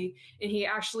squiggly, and he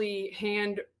actually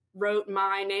hand wrote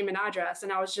my name and address.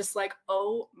 And I was just like,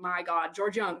 oh my God,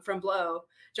 George Young from Blow,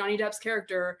 Johnny Depp's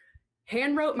character,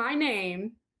 hand wrote my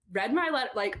name, read my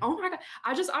letter. Like, oh my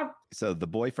God. So the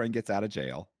boyfriend gets out of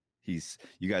jail. You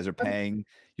guys are paying,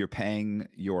 you're paying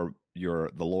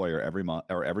the lawyer every month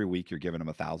or every week. You're giving him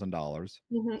 $1,000.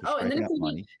 Oh, and then it's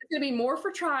going to be more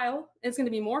for trial. It's going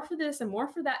to be more for this and more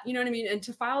for that. You know what I mean? And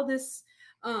to file this,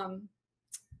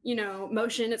 you know,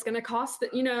 motion, it's going to cost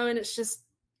that, you know, and it's just,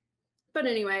 but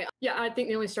anyway, yeah, I think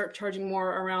they only start charging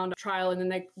more around trial, and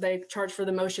then they charge for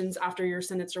the motions after your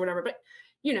sentence or whatever. But,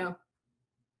 you know,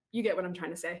 you get what I'm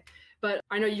trying to say. But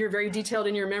I know you're very detailed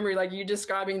in your memory, like you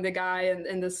describing the guy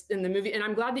in the movie. And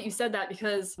I'm glad that you said that,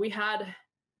 because we had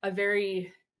a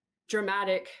very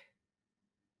dramatic,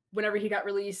 whenever he got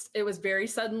released, it was very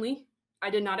suddenly. I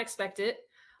did not expect it.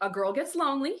 A girl gets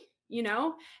lonely, you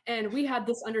know, and we had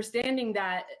this understanding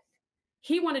that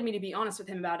he wanted me to be honest with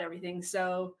him about everything.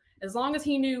 So as long as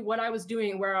he knew what I was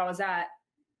doing and where I was at,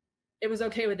 it was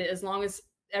okay with it. As long as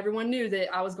everyone knew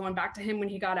that I was going back to him when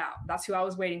he got out. That's who I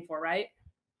was waiting for, right?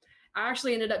 I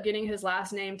actually ended up getting his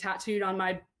last name tattooed on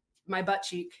my butt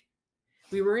cheek.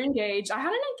 We were engaged. I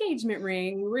had an engagement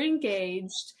ring. We were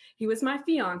engaged. He was my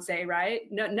fiance, right?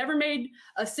 No, never made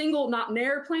a single,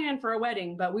 ne'er plan for a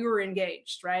wedding, but we were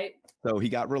engaged, right? So he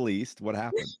got released. What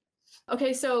happened?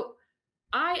 Okay, so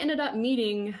I ended up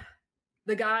meeting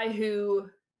the guy who,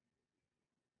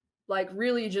 like,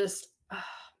 really just,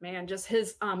 just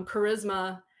his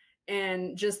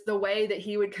and just the way that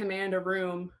he would command a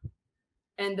room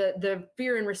and the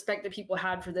fear and respect that people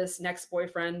had for this next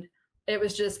boyfriend. It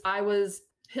was just, I was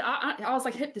I was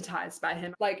like hypnotized by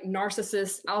him, like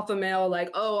narcissist, alpha male, like,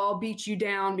 oh, I'll beat you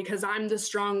down because I'm the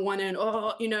strong one. And,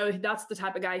 oh, that's the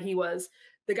type of guy he was.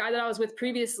 The guy that I was with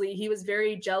previously, he was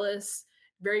very jealous,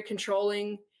 very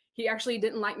controlling. He actually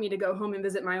didn't like me to go home and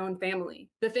visit my own family.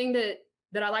 The thing that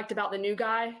I liked about the new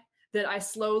guy, that I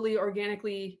slowly,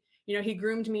 organically, he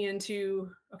groomed me into,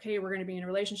 okay, we're going to be in a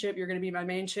relationship. You're going to be my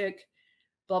main chick,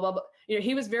 blah, blah, blah.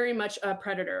 He was very much a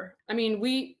predator. I mean,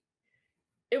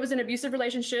 it was an abusive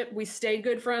relationship. We stayed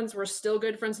good friends. We're still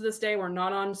good friends to this day. We're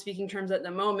not on speaking terms at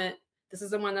the moment. This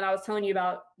is the one that I was telling you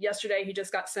about yesterday. He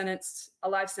just got sentenced, a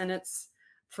life sentence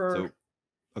for.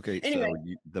 So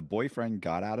the boyfriend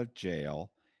got out of jail.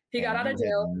 He got out of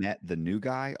jail. Met the new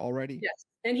guy already? Yes.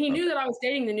 And he knew that I was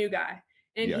dating the new guy.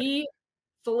 And he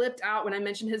flipped out when I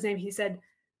mentioned his name. He said,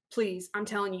 please, I'm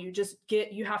telling you,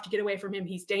 you have to get away from him.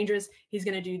 He's dangerous. He's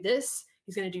going to do this.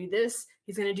 He's going to do this.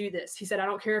 He's going to do this. He said, I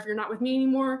don't care if you're not with me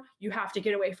anymore. You have to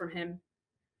get away from him.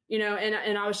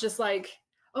 And I was just like,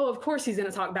 oh, of course he's going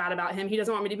to talk bad about him. He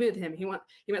doesn't want me to be with him. He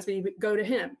wants me to go to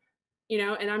him,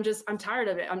 and I'm tired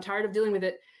of it. I'm tired of dealing with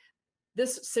it.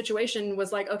 This situation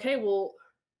was like, okay, well,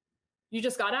 you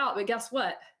just got out, but guess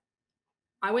what?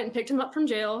 I went and picked him up from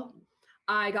jail.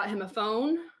 I got him a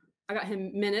phone. I got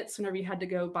him minutes whenever you had to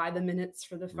go buy the minutes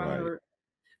for the phone or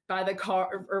buy the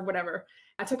car or whatever.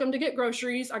 I took him to get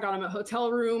groceries. I got him a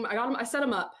hotel room. I set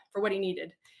him up for what he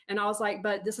needed. And I was like,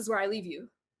 but this is where I leave you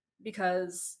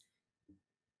because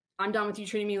I'm done with you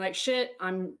treating me like shit.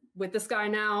 I'm with this guy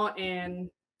now and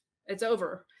it's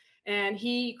over. And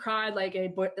he cried like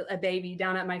a baby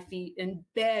down at my feet and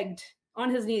begged on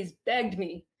his knees, begged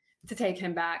me to take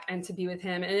him back and to be with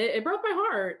him. And it broke my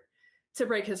heart to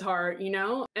break his heart,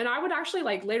 And I would actually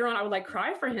later on, I would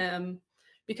cry for him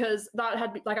because that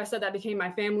had, like I said, that became my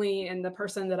family and the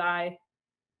person that I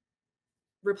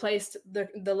replaced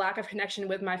the lack of connection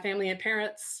with my family and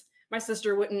parents. My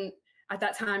sister wouldn't, at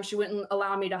that time, she wouldn't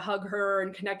allow me to hug her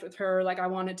and connect with her like I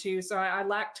wanted to. So I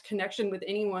lacked connection with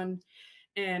anyone.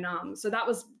 And so that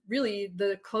was really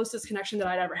the closest connection that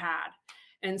I'd ever had.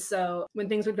 And so when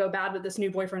things would go bad with this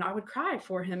new boyfriend, I would cry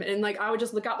for him. And I would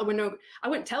just look out the window. I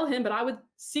wouldn't tell him, but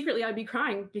I'd be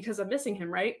crying because I'm missing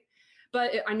him, right?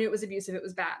 But I knew it was abusive. It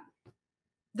was bad.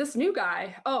 This new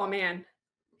guy, oh man,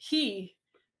 his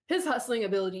hustling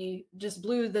ability just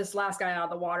blew this last guy out of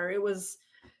the water. It was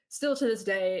still to this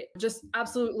day, just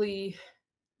absolutely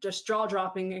just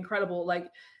jaw-dropping, incredible.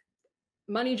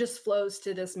 Money just flows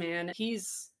to this man.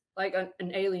 He's like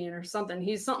an alien or something.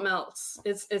 He's something else.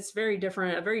 It's very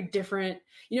different, a very different,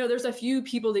 there's a few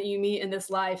people that you meet in this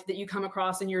life that you come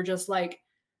across and you're just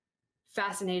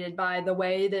fascinated by the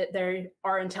way that they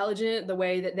are intelligent, the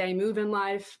way that they move in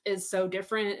life is so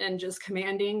different and just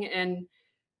commanding. And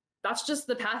that's just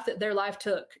the path that their life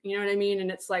took. You know what I mean?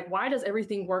 And it's why does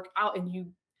everything work out and you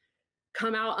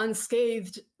come out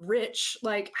unscathed, rich?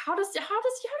 How do you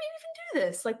even do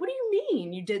this? What do you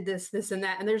mean you did this, and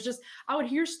that? And I would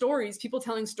hear stories, people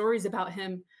telling stories about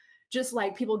him, just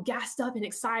people gassed up and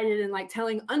excited and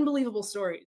telling unbelievable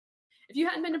stories. If you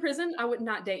hadn't been to prison, I would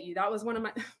not date you. That was one of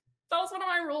my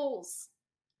rules.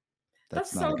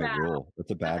 That's not so a good rule.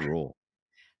 That's a bad rule.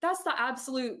 That's the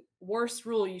absolute worst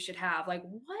rule you should have. What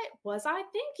was I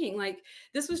thinking?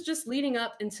 This was just leading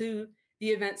up into the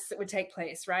events that would take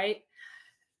place, right?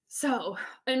 So,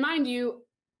 and mind you,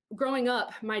 growing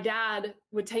up, my dad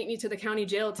would take me to the county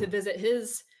jail to visit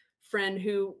his friend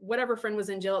whatever friend was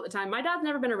in jail at the time. My dad's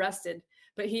never been arrested,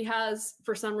 but he has,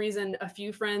 for some reason, a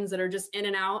few friends that are just in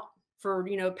and out for,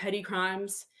 petty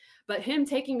crimes. But him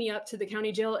taking me up to the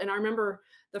county jail, and I remember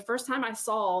the first time I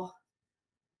saw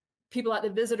people at the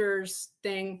visitors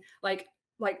thing,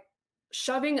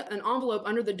 shoving an envelope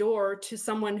under the door to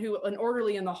an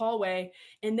orderly in the hallway,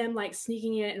 and them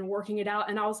sneaking it and working it out.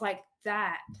 And I was like,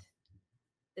 that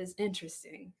is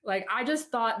interesting. I just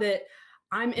thought that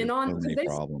I'm in on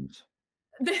problems.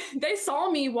 They saw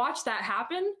me watch that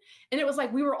happen, and it was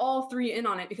we were all three in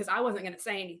on it because I wasn't going to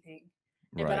say anything.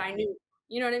 Right. But I knew,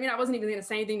 you know what I mean? I wasn't even going to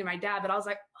say anything to my dad, but I was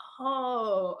like,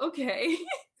 oh, okay.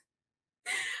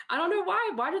 I don't know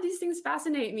why. Why do these things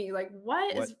fascinate me?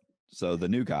 What? So the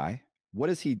new guy, what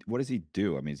does he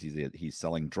do? I mean, he's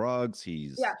selling drugs.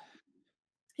 He's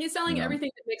selling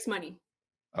everything that makes money.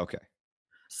 Okay.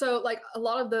 So a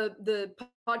lot of the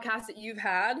podcasts that you've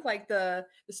had, the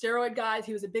steroid guys,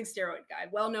 he was a big steroid guy,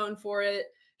 well known for it.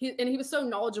 He was so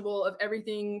knowledgeable of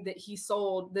everything that he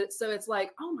sold so it's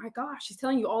oh my gosh, he's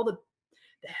telling you all the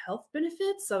health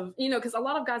benefits of, because a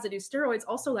lot of guys that do steroids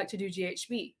also like to do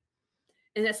GHB.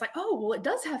 And it's oh, well, it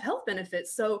does have health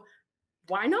benefits. So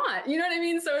why not? You know what I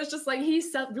mean? So it's just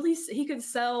he could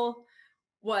sell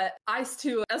what, ice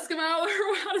to Eskimo,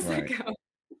 or how does that go?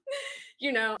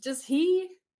 just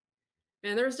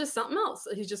man, there's just something else.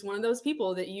 He's just one of those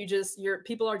people that your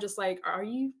people are just like, are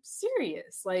you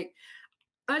serious? Like,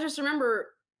 I just remember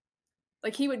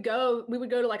like we would go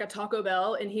to like a Taco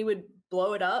Bell and he would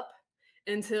blow it up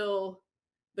until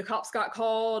the cops got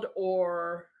called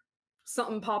or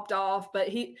something popped off. But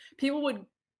people would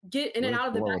get in and out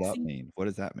of the Blow it back up seat. mean? What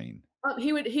does that mean?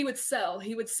 He would sell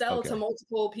Okay. to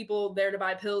multiple people there to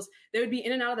buy pills. They would be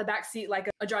in and out of the back seat like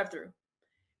a drive-through.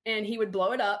 And he would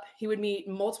blow it up. He would meet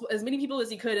as many people as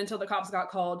he could until the cops got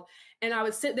called. And I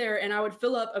would sit there and I would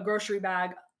fill up a grocery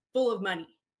bag full of money,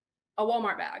 a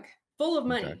Walmart bag full of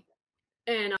money. Okay.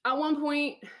 And at one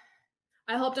point,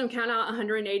 I helped him count out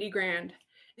 180 grand.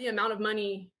 The amount of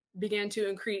money began to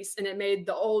increase and it made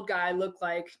the old guy look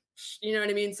like, you know what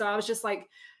I mean? So I was just like,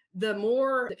 the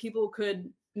more that people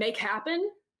could make happen,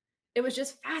 it was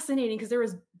just fascinating because there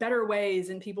was better ways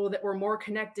and people that were more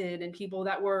connected and people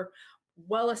that were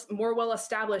more well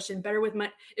established and better with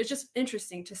money. It's just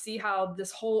interesting to see how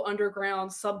this whole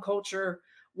underground subculture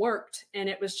worked, and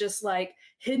it was just like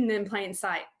hidden in plain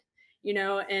sight,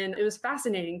 and it was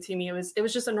fascinating to me. It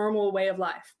was just a normal way of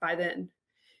life by then.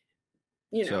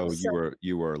 So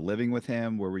you were living with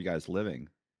him. Where were you guys living?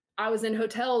 I was in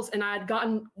hotels and I had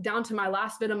gotten down to my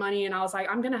last bit of money and I was like,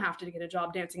 I'm going to have to get a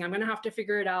job dancing. I'm going to have to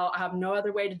figure it out. I have no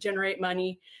other way to generate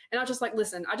money. And I was just like,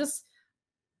 listen, I just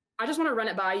want to run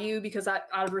it by you because out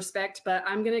of respect, but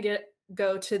I'm going to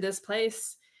go to this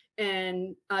place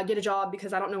and get a job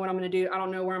because I don't know what I'm going to do. I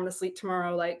don't know where I'm going to sleep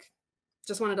tomorrow. Like,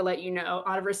 just wanted to let you know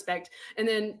out of respect. And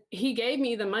then he gave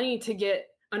me the money to get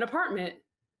an apartment.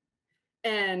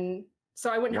 And so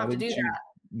I wouldn't have to do that.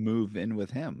 Move in with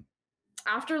him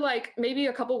after like maybe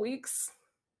a couple weeks,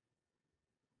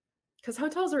 because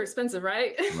hotels are expensive,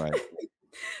 right? Right.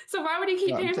 So why would he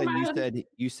keep paying for my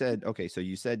you said okay, so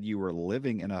you said you were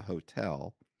living in a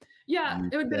hotel. Yeah, you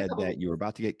it would be that you were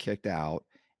about to get kicked out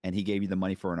and he gave you the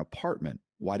money for an apartment.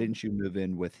 Why didn't you move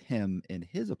in with him in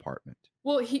his apartment?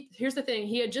 Well, here's the thing.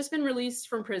 He had just been released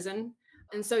from prison,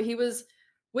 and so he was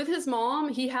with his mom.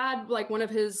 He had like one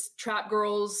of his trap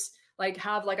girls like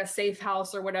have like a safe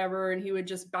house or whatever, and he would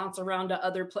just bounce around to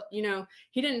other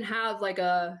he didn't have like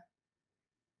a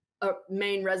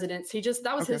main residence.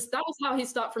 That was how he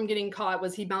stopped from getting caught.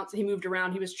 Was he moved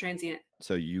around. He was transient.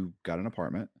 So you got an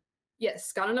apartment?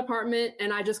 Yes, got an apartment,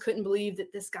 and I just couldn't believe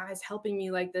that this guy's helping me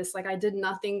like this. Like I did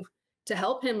nothing to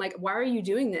help him. Like, why are you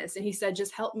doing this? And he said,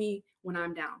 just help me when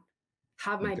I'm down.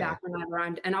 Have my back whenever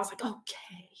I'm. And I was like,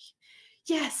 okay.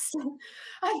 Yes,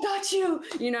 I've got you.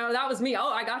 That was me. Oh,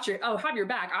 I got you. Oh, have your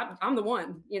back. I'm the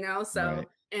one, so, right.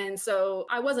 And so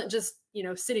I wasn't just,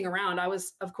 sitting around. I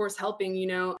was, of course, helping,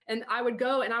 and I would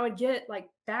go and I would get like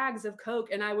bags of Coke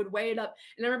and I would weigh it up.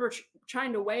 And I remember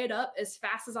trying to weigh it up as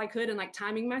fast as I could and like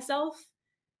timing myself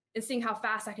and seeing how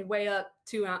fast I could weigh up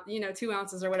 2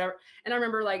 ounces or whatever. And I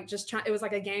remember like it was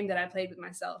like a game that I played with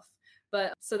myself.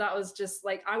 But so that was just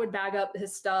like, I would bag up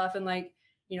his stuff and like,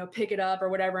 pick it up or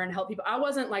whatever and help people. I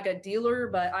wasn't like a dealer,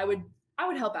 but I would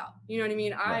help out. You know what I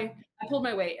mean? Right. I pulled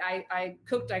my weight. I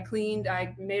cooked, I cleaned,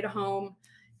 I made a home,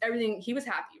 everything. He was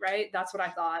happy, right? That's what I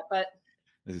thought. But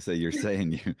as I say, you're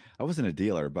saying I wasn't a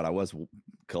dealer, but I was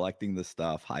collecting the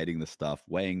stuff, hiding the stuff,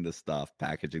 weighing the stuff,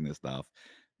 packaging the stuff.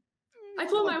 I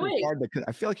pulled my weight.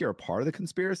 I feel like you're a part of the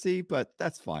conspiracy, but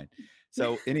that's fine.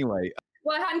 So anyway.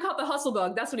 Well, I hadn't caught the hustle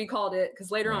bug. That's what he called it.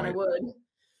 Because later on I would.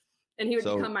 And he would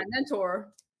become my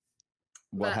mentor.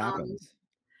 What happens?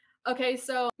 Okay,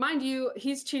 so mind you,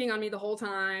 he's cheating on me the whole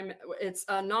time. It's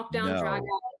a knockdown, drag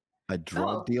out. A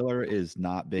drug dealer is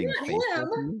not being faithful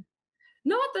to you?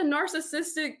 Not the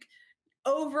narcissistic,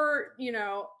 overt,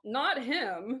 not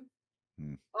him.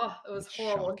 Oh, it was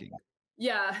horrible. Shocking.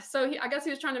 Yeah, so I guess he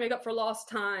was trying to make up for lost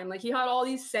time. Like he had all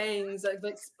these sayings,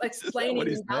 like explaining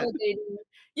and validating.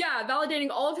 Yeah, validating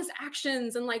all of his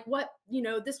actions and like what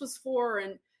this was for,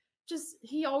 and just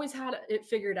he always had it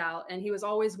figured out, and he was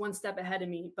always one step ahead of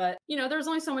me. But there's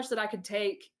only so much that I could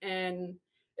take, and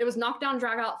it was knockdown,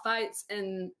 drag out fights,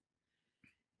 and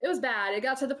it was bad. It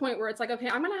got to the point where it's like, okay,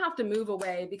 I'm gonna have to move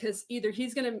away because either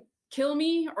he's gonna kill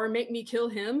me or make me kill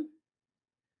him.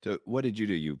 So what did you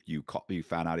do? You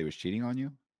found out he was cheating on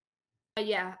you?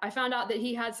 Yeah, I found out that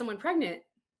he had someone pregnant.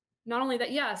 Not only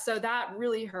that, yeah, so that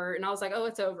really hurt. And I was like, oh,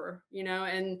 it's over,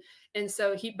 and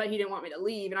so he didn't want me to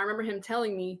leave. And I remember him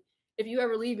telling me, if you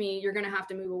ever leave me, you're going to have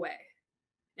to move away.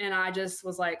 And I just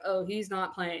was like, oh, he's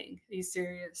not playing. He's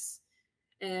serious.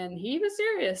 And he was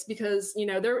serious because,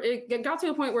 it got to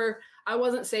a point where I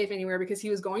wasn't safe anywhere because he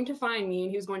was going to find me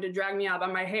and he was going to drag me out by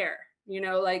my hair,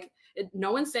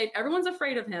 no one's safe. Everyone's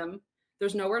afraid of him.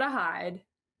 There's nowhere to hide.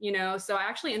 you know? So I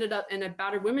actually ended up in a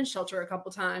battered women's shelter a couple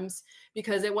times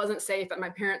because it wasn't safe at my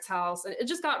parents' house. And it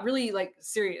just got really like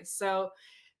serious. So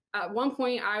at one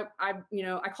point I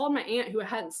called my aunt who I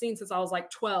hadn't seen since I was like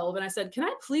 12. And I said, can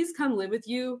I please come live with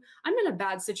you? I'm in a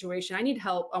bad situation. I need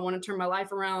help. I want to turn my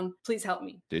life around. Please help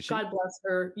me. Did she? God bless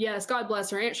her. Yes, God bless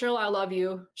her. Aunt Cheryl, I love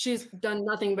you. She's done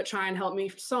nothing but try and help me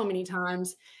so many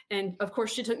times. And of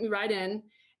course she took me right in,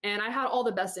 and I had all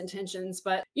the best intentions,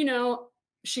 but you know,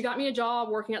 she got me a job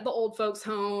working at the old folks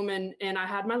home, and I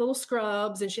had my little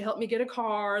scrubs, and she helped me get a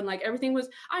car, and like everything was,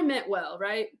 I meant well,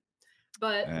 right?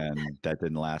 But And that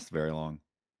didn't last very long.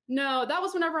 no, that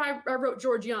was whenever I wrote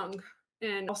George Young,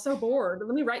 and I was so bored.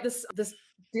 Let me write this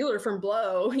dealer from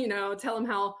Blow, you know, tell him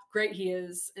how great he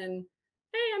is. And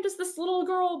hey, I'm just this little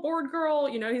girl, bored girl.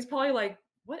 You know, he's probably like,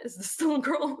 what is this little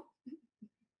girl?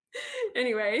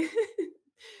 Anyway,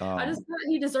 I just thought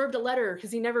he deserved a letter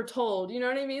because he never told. You know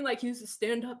what I mean? Like, he was a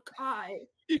stand-up guy.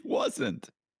 He wasn't.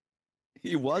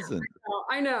 He wasn't.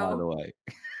 I know. By the way.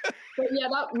 But yeah,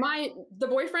 the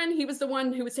boyfriend, he was the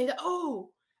one who would say that,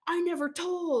 oh, I never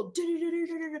told.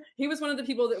 He was one of the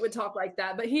people that would talk like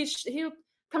that. But he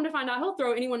come to find out, he'll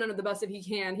throw anyone under the bus if he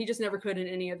can. He just never could in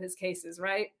any of his cases,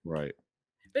 right? Right.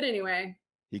 But anyway.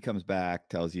 He comes back,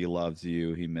 tells you he loves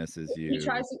you, he misses you.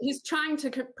 He's trying to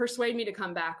persuade me to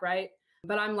come back, right?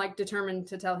 But I'm like determined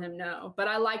to tell him no. But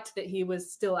I liked that he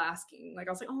was still asking. Like,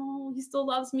 I was like, oh, he still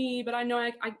loves me, but I know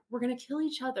we're gonna kill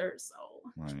each other. So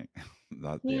right.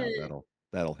 Yeah,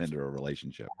 that'll hinder a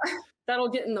relationship. That'll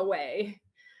get in the way.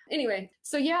 Anyway,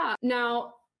 so yeah,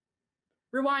 now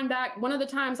rewind back. One of the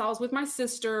times I was with my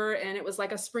sister, and it was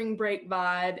like a spring break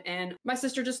vibe, and my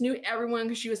sister just knew everyone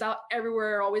because she was out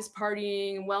everywhere, always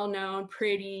partying, well-known,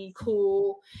 pretty,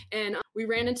 cool. And we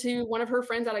ran into one of her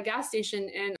friends at a gas station,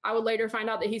 and I would later find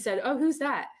out that he said, oh, who's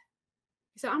that?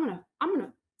 He said, I'm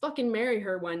gonna fucking marry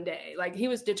her one day. Like, he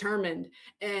was determined.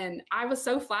 And I was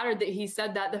so flattered that he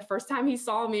said that the first time he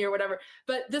saw me or whatever.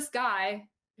 But this guy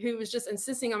who was just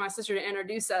insisting on my sister to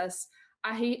introduce us,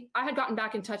 I had gotten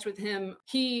back in touch with him.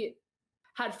 He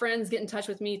had friends get in touch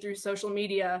with me through social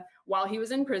media while he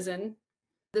was in prison.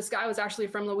 This guy was actually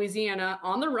from Louisiana,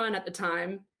 on the run at the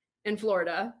time, in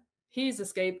Florida. He's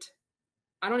escaped,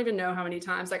 I don't even know how many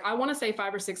times. Like, I want to say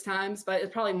 5 or 6 times, but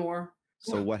it's probably more.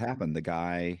 So what happened? The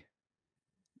guy.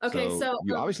 Okay, so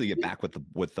you obviously get back with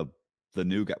the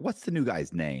new guy. What's the new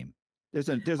guy's name? There's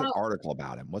an article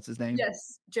about him. What's his name?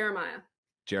 Yes, Jeremiah.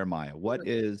 Jeremiah. What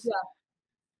is? Yeah.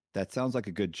 That sounds like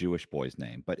a good Jewish boy's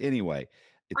name. But anyway,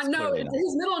 I know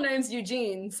his middle name's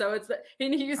Eugene, so he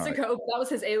used to go. That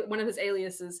was one of his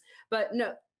aliases. But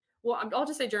no, well, I'll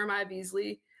just say Jeremiah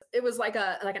Beasley. It was like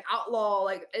an outlaw.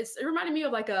 Like, it reminded me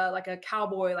of like a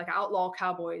cowboy, like an outlaw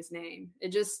cowboy's name.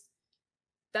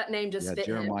 That name just fit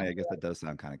Jeremiah, him. I guess that does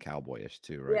sound kind of cowboyish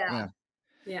too, right?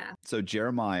 Yeah. So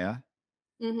Jeremiah.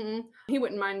 Mm-hmm. He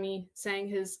wouldn't mind me saying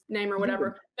his name or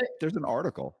whatever. But there's an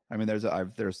article. I mean, there's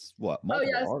what? Oh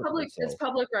yeah, it's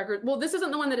public record. Well, this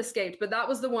isn't the one that escaped, but that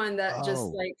was the one that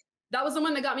that was the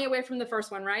one that got me away from the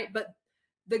first one, right? But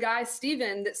the guy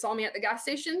Steven that saw me at the gas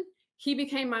station, he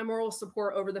became my moral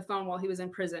support over the phone while he was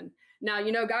in prison. Now,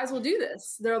 you know, guys will do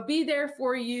this. They'll be there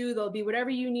for you. They'll be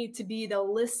whatever you need to be.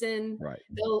 They'll listen. Right.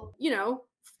 They'll, you know.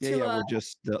 We're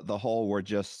just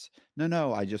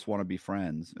no, I just want to be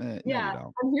friends. Yeah,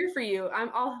 no, I'm here for you.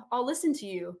 I'll listen to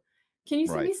you. Can you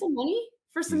send me some money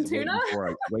for some tuna?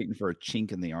 Waiting for a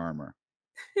chink in the armor.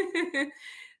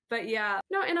 But yeah,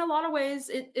 no, in a lot of ways,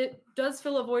 it does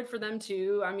fill a void for them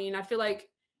too. I mean, I feel like,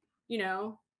 you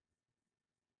know,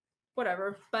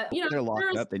 whatever. But you know, they're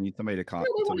locked up. They need somebody to talk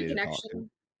to.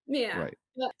 Yeah. Right.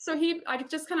 So I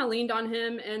just kind of leaned on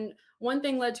him, and one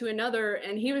thing led to another,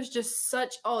 and he was just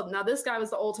now this guy was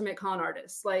the ultimate con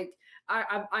artist. Like,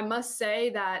 I must say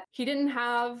that he didn't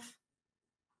have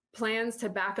plans to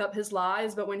back up his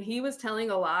lies, but when he was telling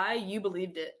a lie, you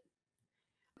believed it.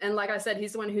 And like I said,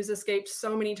 he's the one who's escaped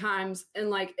so many times, and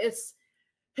like, it's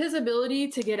his ability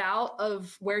to get out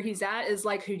of where he's at is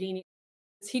like Houdini.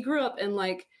 He grew up in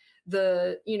like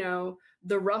the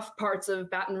rough parts of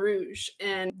Baton Rouge,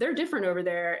 and they're different over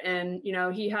there. And, you know,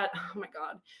 he had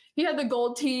the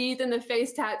gold teeth and the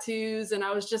face tattoos. And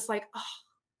I was just like, oh,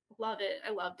 love it.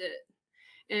 I loved it.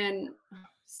 And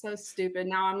so stupid.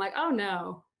 Now I'm like, oh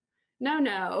no,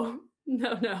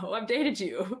 I've dated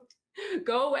you.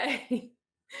 Go away.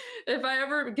 If I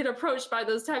ever get approached by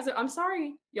those types I'm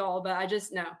sorry, y'all, but I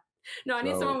just, no, I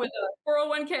need someone with a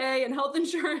 401k and health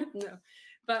insurance. No.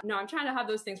 But no, I'm trying to have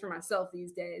those things for myself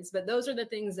these days. But those are the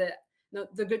things that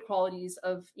the good qualities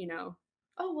of, you know,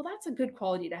 oh, well, that's a good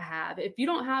quality to have. If you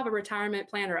don't have a retirement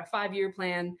plan or a 5-year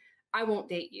plan, I won't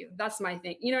date you. That's my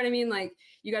thing. You know what I mean? Like,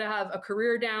 you got to have a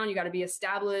career down, you got to be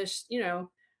established.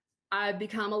 I've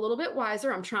become a little bit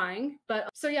wiser. I'm trying. But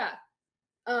so, yeah,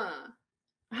 I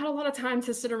had a lot of time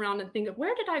to sit around and think of,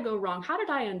 where did I go wrong? How did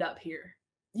I end up here?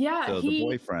 Yeah, So the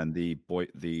boyfriend, the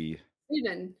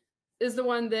Steven is the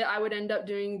one that I would end up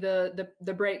doing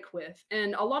the break with.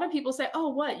 And a lot of people say, oh,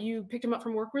 what, you picked him up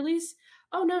from work release?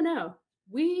 Oh, no.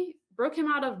 We broke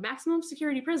him out of maximum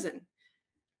security prison.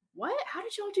 What? How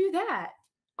did y'all do that?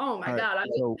 Oh my God.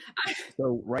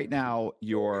 So right now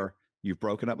you've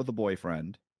broken up with a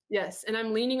boyfriend. Yes. And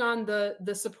I'm leaning on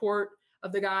the support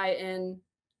of the guy in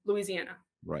Louisiana.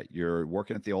 Right. You're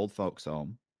working at the old folks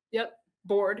home. Yep.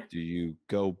 Bored. Do you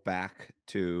go back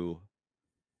to?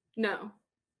 No.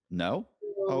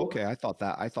 Oh, okay. I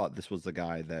thought this was the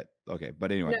guy that, okay.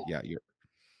 But anyway, yeah,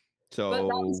 so. But that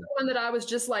was the one that I was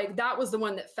just like, that was the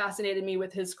one that fascinated me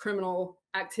with his criminal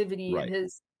activity and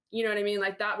his, you know what I mean?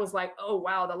 Like, that was like, oh,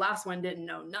 wow, the last one didn't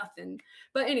know nothing.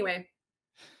 But anyway,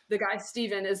 the guy,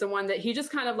 Steven, is the one that he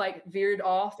just kind of like veered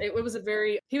off. He was a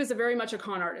very much a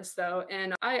con artist though.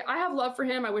 And I have love for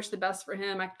him. I wish the best for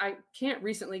him. I can't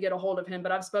recently get a hold of him,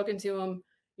 but I've spoken to him,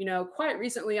 quite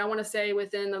recently. I want to say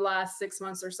within the last 6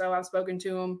 months or so, I've spoken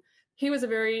to him. He was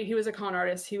a con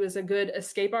artist. He was a good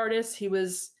escape artist. He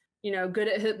was, good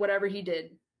at whatever he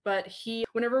did. But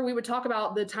whenever we would talk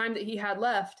about the time that he had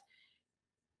left,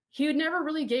 he would never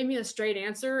really gave me a straight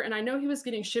answer. And I know he was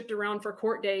getting shipped around for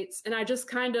court dates. And I just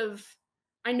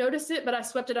I noticed it, but I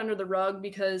swept it under the rug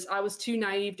because I was too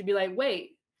naive to be like,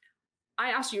 wait,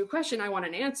 I asked you a question. I want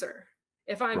an answer.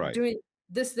 If I'm doing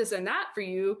this, and that for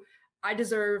you, I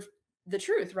deserve the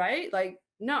truth, right? Like,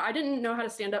 no, I didn't know how to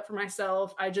stand up for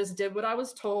myself. I just did what I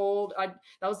was told.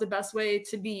 That was the best way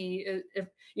to be. If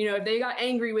they got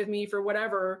angry with me for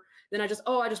whatever, then I just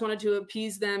wanted to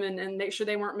appease them and make sure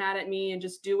they weren't mad at me and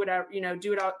just do whatever,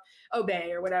 do it out,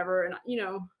 obey or whatever. And,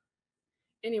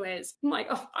 anyways, I'm like,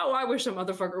 oh, I wish a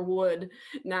motherfucker would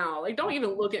now. Like, don't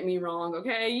even look at me wrong,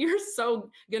 okay? You're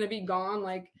so gonna be gone.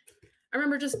 Like, I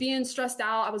remember just being stressed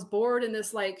out. I was bored in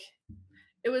this, like,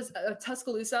 it was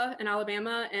Tuscaloosa in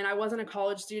Alabama, and I wasn't a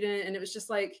college student. And it was just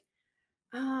like,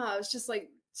 it was just like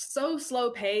so slow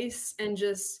pace. And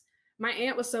just, my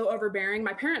aunt was so overbearing.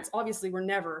 My parents obviously were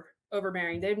never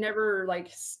overbearing. They've never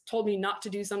like told me not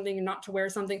to do something and not to wear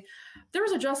something. There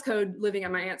was a dress code living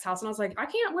at my aunt's house, and I was like, I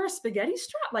can't wear a spaghetti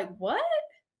strap. Like, what?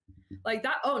 Like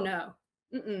that? Oh no.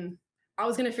 I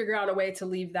was going to figure out a way to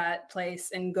leave that place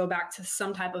and go back to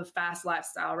some type of fast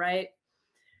lifestyle. Right.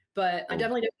 But I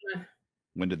definitely didn't.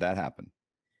 When did that happen?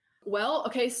 Well,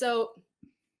 okay. So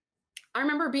I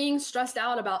remember being stressed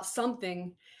out about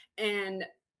something, and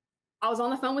I was on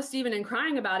the phone with Steven and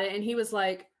crying about it. And he was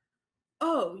like,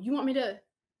 oh, you want me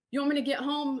to get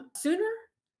home sooner?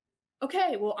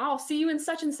 Okay, well, I'll see you in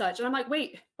such and such. And I'm like,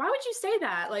 wait, why would you say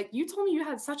that? Like, you told me you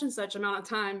had such and such amount of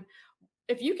time.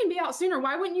 If you can be out sooner,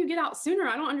 why wouldn't you get out sooner?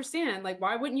 I don't understand. Like,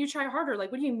 why wouldn't you try harder?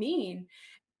 Like, what do you mean?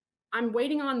 I'm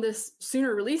waiting on this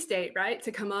sooner release date, right,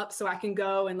 to come up so I can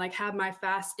go and like have my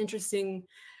fast, interesting,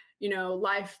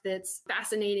 life that's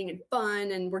fascinating and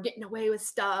fun, and we're getting away with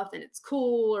stuff and it's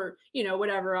cool, or,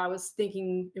 whatever I was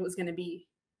thinking it was going to be.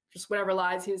 Just whatever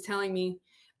lies he was telling me,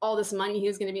 all this money he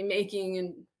was going to be making.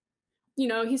 And,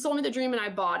 he sold me the dream and I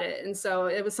bought it. And so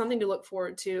it was something to look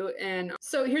forward to. And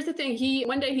so here's the thing.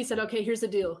 One day he said, okay, here's the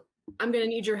deal. I'm going to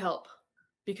need your help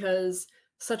because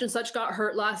such and such got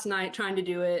hurt last night trying to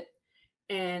do it.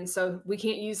 And so we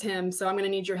can't use him. So I'm going to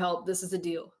need your help. This is the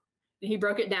deal. And he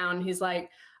broke it down. He's like,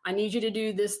 I need you to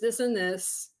do this, this, and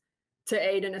this to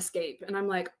aid an escape. And I'm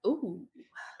like, ooh.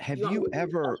 Have you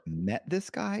ever met this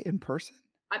guy in person?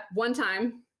 One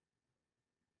time.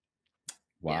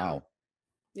 Wow.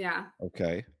 Yeah.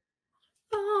 Okay.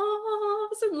 Oh,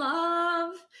 some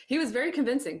love. He was very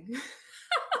convincing.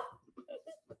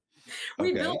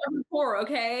 We built a rapport,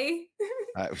 okay?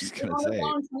 I was going to say.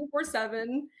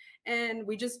 24/7, and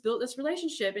we just built this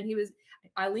relationship. And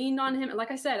I leaned on him. And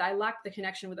like I said, I lacked the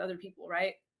connection with other people,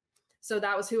 right? So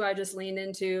that was who I just leaned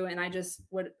into and I just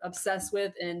would obsess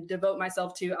with and devote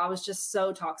myself to. I was just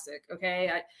so toxic,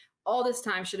 okay? All this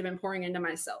time should have been pouring into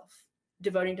myself,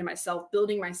 devoting to myself,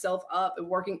 building myself up and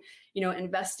working,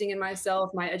 investing in myself,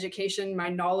 my education, my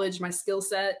knowledge, my skill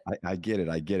set. I get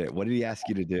it. What did he ask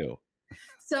you to do?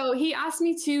 So he asked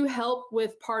me to help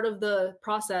with part of the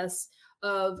process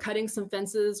of cutting some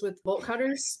fences with bolt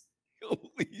cutters.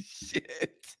 Holy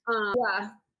shit. Yeah.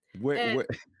 Where,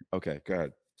 okay, go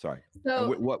ahead. Sorry.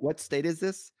 So what state is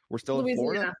this? We're still Louisiana.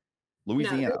 in Florida?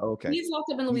 Louisiana. No, okay. He's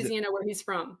locked up in Louisiana where he's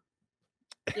from.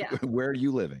 Yeah. Where are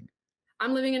you living?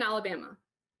 I'm living in Alabama.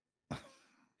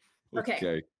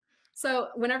 Okay. So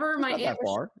whenever It's my not aunt that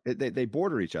was, far. They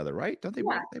border each other, right? Don't they?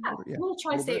 yeah, They yeah, border. Yeah, little a little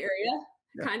tri-state bit. area,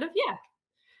 Yeah. kind of, yeah.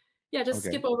 Yeah, just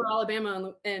Okay. skip over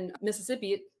Alabama and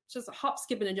Mississippi. It's just a hop,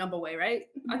 skip, and a jump away, right?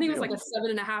 I think it was Deal. like a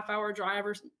 7.5 hour drive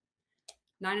or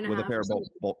 9.5 With a pair or of something.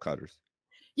 bolt cutters.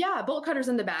 Yeah, bolt cutters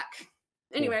in the back.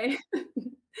 Anyway,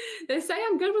 they say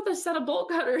I'm good with a set of bolt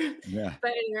cutters. Yeah.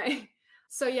 But anyway,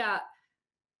 so yeah,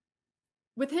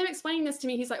 with him explaining this to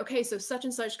me, he's like, okay, so such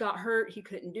and such got hurt. He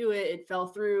couldn't do it. It fell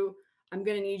through. I'm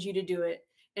going to need you to do it.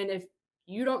 And if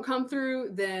you don't come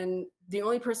through, then the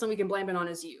only person we can blame it on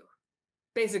is you.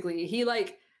 Basically, he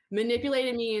like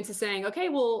manipulated me into saying, okay,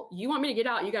 well, you want me to get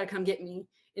out, you got to come get me.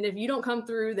 And if you don't come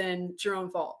through, then it's your own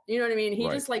fault. You know what I mean? He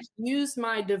just like used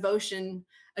my devotion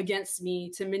against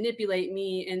me to manipulate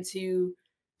me into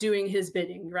doing his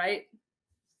bidding, right?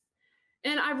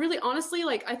 And I really honestly,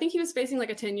 like, I think he was facing like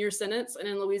a 10-year sentence. And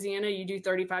in Louisiana, you do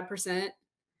 35%.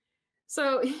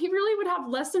 So he really would have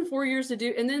less than 4 years to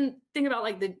do. And then think about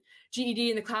like the GED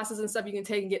and the classes and stuff you can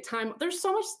take and get time. There's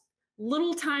so much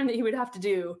little time that he would have to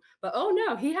do. But oh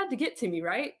no, he had to get to me,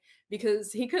 right?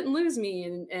 Because he couldn't lose me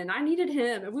and I needed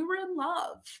him and we were in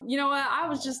love. You know what? I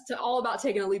was just all about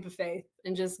taking a leap of faith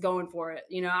and just going for it.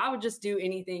 You know, I would just do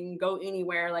anything, go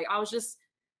anywhere. Like I was just.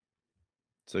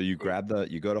 So you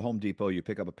you go to Home Depot, you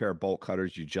pick up a pair of bolt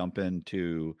cutters, you jump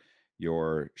into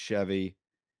your Chevy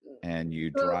and you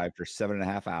drive for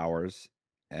 7.5 hours.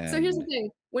 So here's the thing.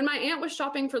 When my aunt was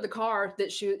shopping for the car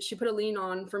that she put a lien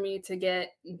on for me to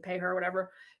get and pay her or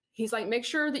whatever, he's like, make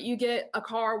sure that you get a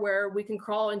car where we can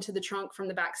crawl into the trunk from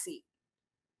the back seat.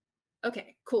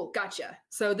 Okay, cool. Gotcha.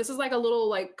 So this is like a little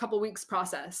like couple weeks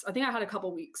process. I think I had a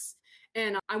couple weeks.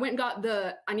 And I went and got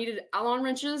I needed Allen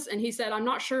wrenches. And he said, I'm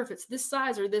not sure if it's this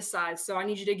size or this size. So I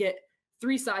need you to get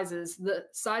 3 sizes. The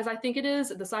size I think it is,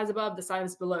 the size above, the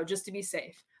size below, just to be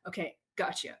safe. Okay,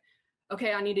 gotcha.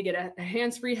 Okay, I need to get a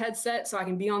hands-free headset so I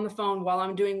can be on the phone while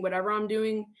I'm doing whatever I'm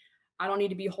doing. I don't need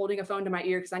to be holding a phone to my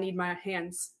ear because I need my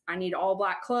hands. I need all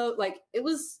black clothes. Like it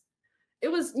was,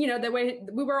 you know, the way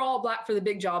we were all black for the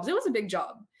big jobs. It was a big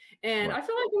job. And I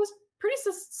feel like it was pretty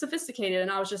sophisticated. And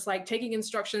I was just like taking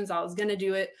instructions. I was going to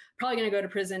do it, probably going to go to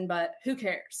prison, but who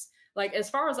cares? Like, as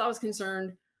far as I was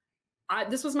concerned,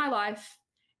 this was my life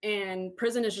and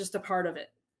prison is just a part of it.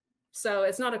 So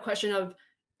it's not a question of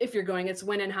if you're going, it's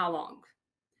when and how long.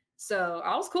 So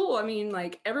I was cool. I mean,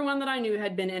 like everyone that I knew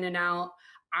had been in and out.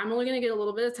 I'm only going to get a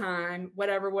little bit of time,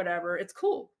 whatever. It's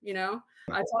cool. You know,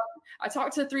 I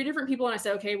talked to 3 different people and I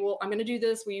said, okay, well, I'm going to do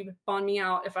this. Will you bond me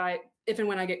out if and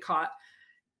when I get caught?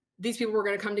 These people were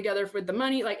going to come together with the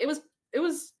money. Like it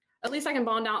was, at least I can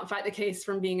bond out and fight the case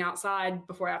from being outside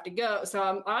before I have to go.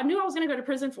 So I knew I was going to go to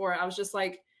prison for it. I was just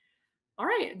like, all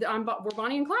right, we're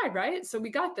Bonnie and Clyde, right? So we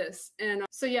got this. And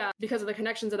so, yeah, because of the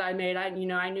connections that I made, I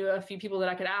knew a few people that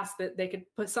I could ask that they could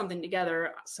put something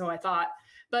together. So I thought,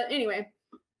 but anyway,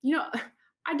 you know,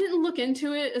 I didn't look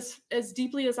into it as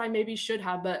deeply as I maybe should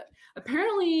have, but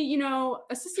apparently, you know,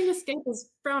 assisting escape is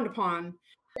frowned upon,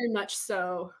 very much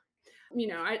so. You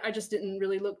know, I just didn't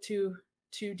really look too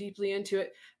deeply into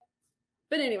it.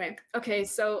 But anyway, okay,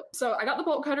 so I got the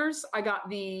bolt cutters, I got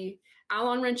the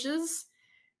Allen wrenches,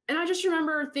 and I just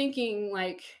remember thinking,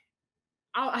 like,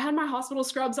 I had my hospital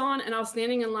scrubs on, and I was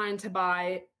standing in line to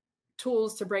buy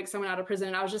tools to break someone out of prison.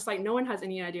 And I was just like, no one has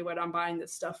any idea what I'm buying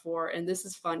this stuff for, and this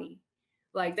is funny.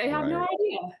 Like, they have no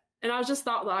idea. And I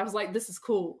was like, this is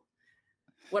cool.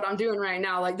 What I'm doing right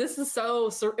now, like this is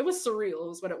it was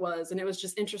surreal is what it was. And it was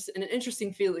just an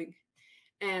interesting feeling.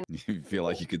 And you feel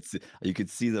like you could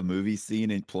see the movie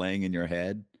scene playing in your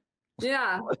head.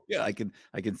 Yeah. Yeah, I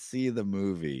can see the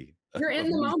movie. You're in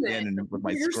the moment. With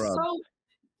my scrub.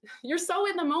 You're so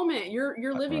in the moment.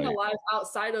 You're living a life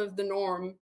outside of the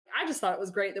norm. I just thought it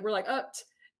was great that we're like,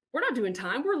 we're not doing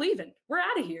time. We're leaving. We're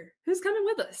out of here. Who's coming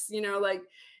with us? You know, like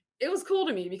it was cool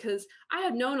to me because I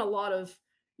had known a lot of,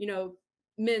 you know,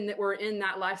 men that were in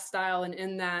that lifestyle and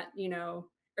in that, you know,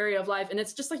 area of life. And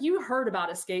it's just like, you heard about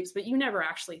escapes, but you never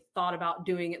actually thought about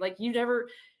doing it. Like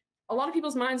a lot of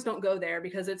people's minds don't go there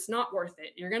because it's not worth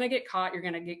it. You're going to get caught. You're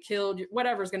going to get killed.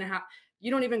 Whatever's going to happen.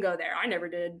 You don't even go there. I never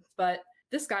did, but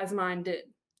this guy's mind did.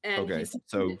 And okay.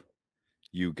 So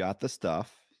you got the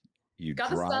stuff. You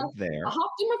drive there. I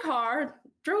hopped in my car,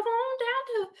 drove on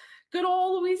down to good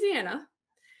old Louisiana,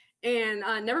 and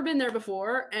I'd never been there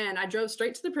before. And I drove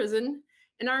straight to the prison.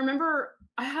 And I remember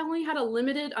I only had a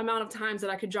limited amount of times that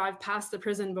I could drive past the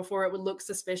prison before it would look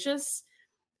suspicious.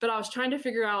 But I was trying to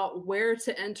figure out where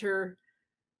to enter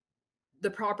the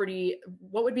property,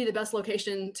 what would be the best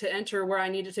location to enter where I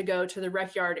needed to go to the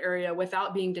rec yard area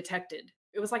without being detected.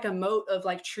 It was like a moat of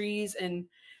like trees and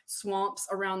swamps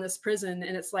around this prison.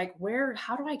 And it's like,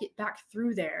 how do I get back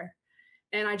through there?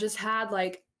 And I just had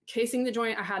like casing the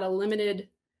joint. I had a limited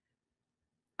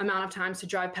amount of times to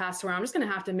drive past where I'm just going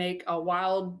to have to make a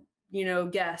wild,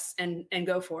 guess and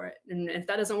go for it. And if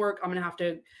that doesn't work, I'm going to have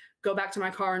to go back to my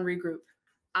car and regroup.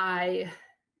 I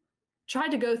tried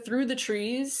to go through the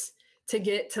trees to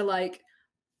get to like,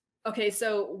 okay,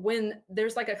 so when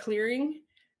there's like a clearing,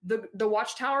 the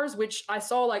watchtowers, which I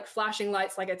saw like flashing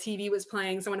lights, like a TV was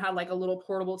playing, someone had like a little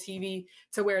portable TV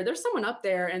to where there's someone up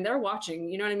there and they're watching,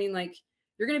 you know what I mean? Like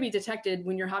you're going to be detected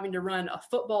when you're having to run a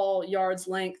football yard's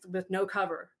length with no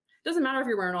cover. Doesn't matter if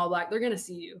you're wearing all black, they're going to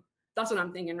see you. That's what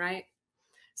I'm thinking, right?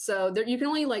 So there, you can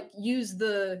only like use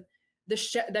the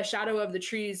shadow of the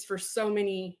trees for so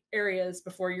many areas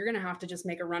before you're going to have to just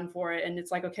make a run for it. And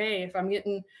it's like, okay,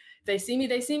 if they see me,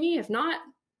 they see me. If not,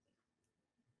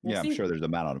 I'm sure there's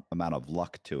amount of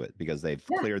luck to it because they've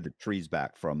cleared the trees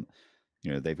back from,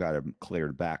 they've got them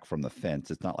cleared back from the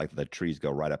fence. It's not like the trees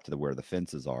go right up to where the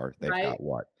fences are. They've got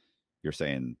what you're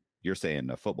saying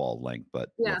a football length, but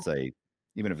let's say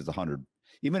even if it's 100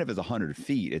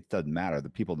 feet, it doesn't matter. The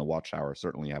people in the watchtower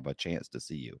certainly have a chance to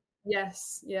see you.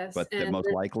 Yes. But they're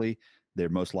most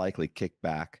likely kicked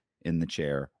back in the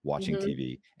chair watching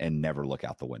TV and never look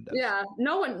out the window. Yeah,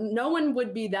 no one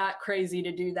would be that crazy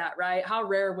to do that, right? How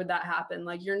rare would that happen?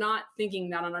 Like you're not thinking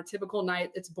that on a typical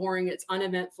night. It's boring, it's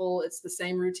uneventful, it's the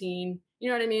same routine. You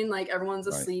know what I mean? Like everyone's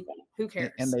asleep. Right. Who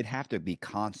cares? And they'd have to be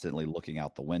constantly looking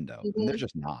out the window. And they're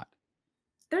just not.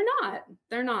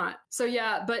 They're not. So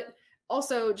yeah, but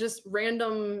also just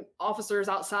random officers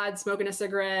outside smoking a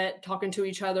cigarette, talking to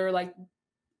each other. Like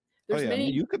there's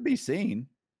many. You could be seen.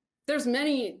 There's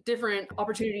many different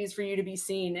opportunities for you to be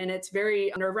seen, and it's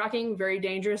very nerve-wracking, very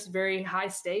dangerous, very high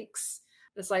stakes.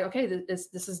 It's like, okay, this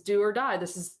is do or die.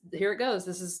 Here it goes.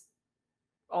 This is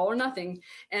all or nothing.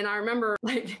 And I remember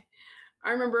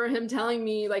him telling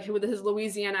me like with his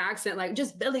Louisiana accent, like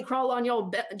just belly crawl on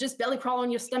your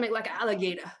stomach like an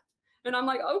alligator. And I'm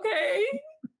like, okay.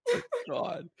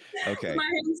 God. Okay.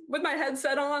 With my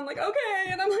headset on, like,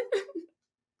 okay. And I'm like,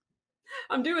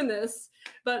 I'm doing this.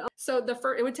 But so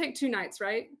it would take 2 nights,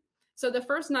 right? So the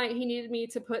first night he needed me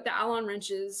to put the Allen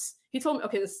wrenches. He told me,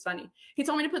 okay, this is funny. He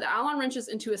told me to put the Allen wrenches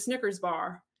into a Snickers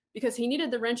bar because he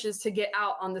needed the wrenches to get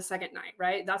out on the second night,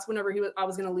 right? That's whenever I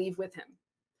was going to leave with him.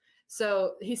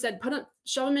 So he said,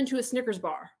 shove him into a Snickers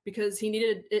bar because he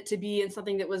needed it to be in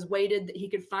something that was weighted that he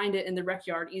could find it in the rec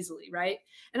yard easily, right?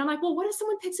 And I'm like, well, what if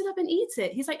someone picks it up and eats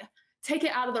it? He's like, take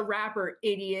it out of the wrapper,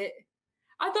 idiot.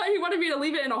 I thought he wanted me to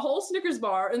leave it in a whole Snickers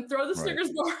bar and throw the Snickers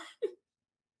bar.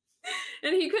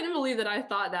 And he couldn't believe that I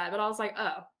thought that, but I was like,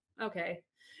 oh, okay.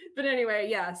 But anyway,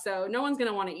 yeah, so no one's going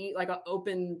to want to eat like an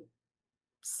open,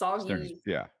 soggy. Snickers,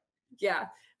 yeah. Yeah.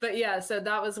 But yeah, so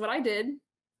that was what I did.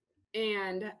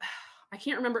 And I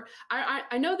can't remember.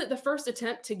 I know that the first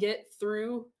attempt to get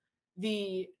through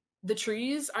the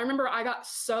trees, I remember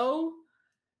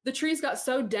the trees got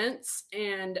so dense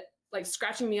and like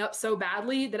scratching me up so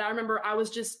badly that I remember I was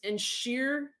just in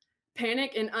sheer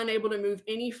panic and unable to move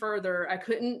any further.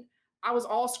 I was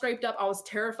all scraped up. I was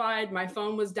terrified. My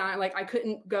phone was dying. Like I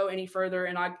couldn't go any further.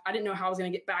 And I didn't know how I was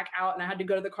going to get back out. And I had to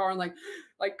go to the car and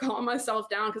like calm myself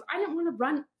down because I didn't want to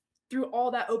run through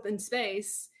all that open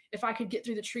space if I could get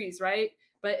through the trees, right?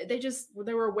 But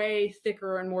they were way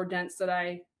thicker and more dense that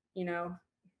I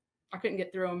couldn't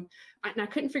get through them. And I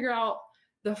couldn't figure out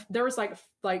there was like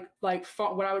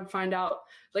what I would find out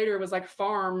later was like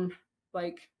farm,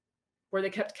 like where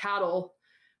they kept cattle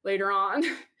later on.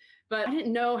 But I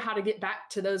didn't know how to get back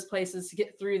to those places to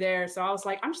get through there. So I was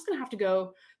like, I'm just going to have to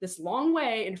go this long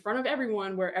way in front of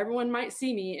everyone where everyone might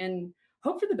see me and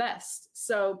hope for the best.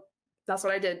 So that's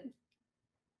what I did.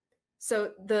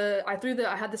 So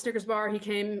I had the Snickers bar. He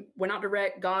came, went out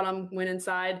direct, got him, went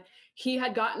inside. He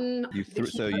had gotten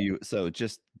so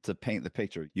just to paint the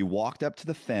picture, you walked up to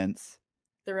the fence,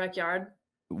 the rec yard,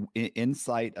 in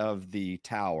sight of the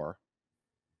tower.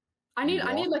 I need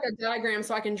like a diagram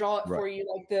so I can draw it for you,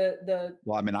 like the.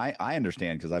 Well, I mean, I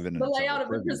understand because I've been in the layout of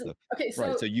the prison. Okay,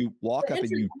 so so you walk up and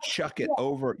you chuck it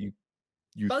over.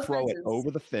 You throw it over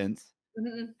the fence.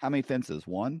 Mm-hmm. How many fences?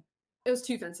 One. It was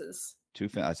 2 fences.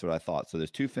 That's what I thought. So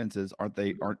there's 2 fences.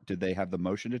 Did they have the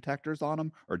motion detectors on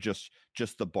them or just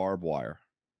the barbed wire?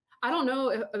 I don't know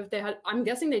if they had. I'm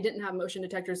guessing they didn't have motion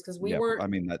detectors because we weren't. I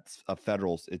mean, that's a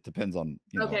federal. It depends on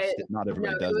okay. Not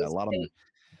everybody does that.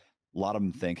 A lot of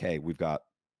them think, hey, we've got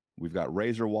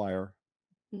razor wire,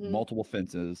 multiple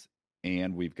fences,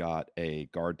 and we've got a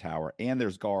guard tower, and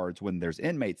there's guards. When there's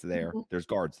inmates there, there's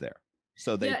guards there,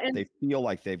 so they feel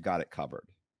like they've got it covered.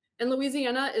 And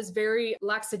Louisiana is very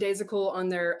lackadaisical on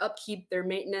their upkeep, their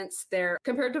maintenance.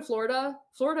 Compared to Florida,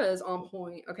 Florida is on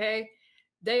point. Okay,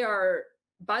 they are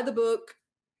by the book.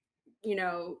 you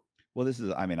know. Well,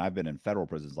 I mean, I've been in federal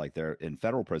prisons. Like in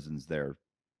federal prisons,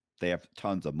 they have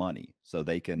tons of money, so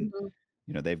they can, Mhm.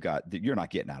 you're not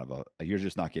getting out of you're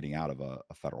just not getting out of a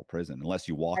federal prison unless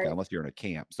you walk out, Right. unless you're in a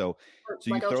camp. So Or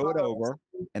you like El throw it Chapo or over,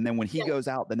 something. and then when he Yeah. goes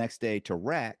out the next day to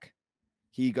rec,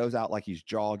 he goes out like he's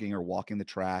jogging or walking the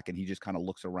track, and he just kind of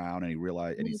looks around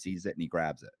and he sees it and he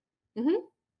grabs it. Mhm.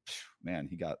 Man,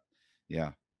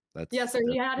 yeah, Yeah, so he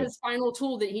that's had good. his final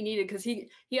tool that he needed because he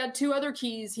had two other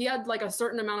keys. He had like a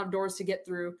certain amount of doors to get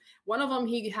through. One of them,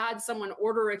 he had someone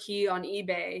order a key on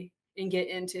eBay and get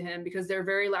into him because they're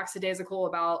very lackadaisical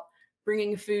about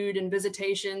bringing food and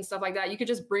visitation, stuff like that. You could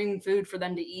just bring food for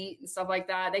them to eat and stuff like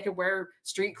that. They could wear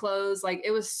street clothes. Like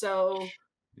it was so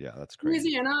Yeah, that's crazy.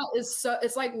 Louisiana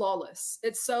it's like lawless.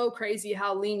 It's so crazy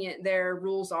how lenient their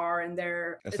rules are and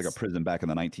It's like a prison back in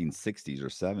the 1960s or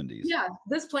 70s. yeah,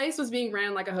 this place was being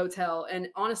ran like a hotel. And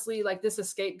honestly, like this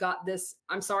escape got this.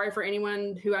 I'm sorry for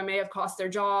anyone who I may have cost their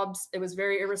jobs. It was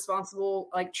very irresponsible.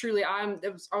 Like truly, I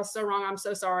was so wrong. I'm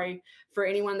so sorry for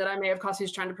anyone that I may have cost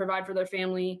who's trying to provide for their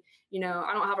family. You know,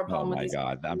 I don't have a Oh problem with my these.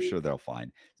 God, I'm sure they'll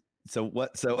find. So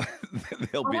what? So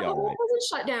they'll be The all whole right. prison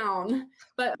shut down.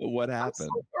 But What I'm happened?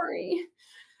 so sorry.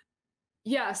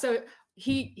 Yeah, so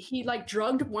he like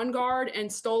drugged one guard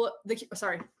and stole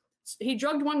he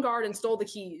drugged one guard and stole the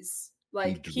keys.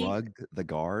 Like He drugged the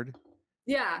guard?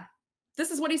 yeah, this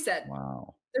is what he said.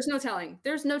 Wow. There's no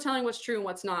telling what's true and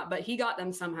what's not, but he got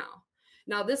them somehow.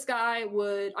 Now this guy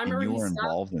would I And remember you he were stabbed,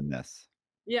 involved in this.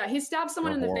 yeah, he stabbed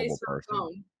someone You're a in the face horrible for a person.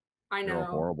 phone. I You're a know.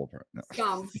 horrible person. No.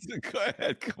 Some. Go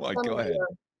ahead. Come on, Some go of ahead. you.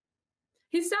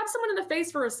 He stabbed someone in the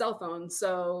face for a cell phone,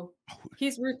 so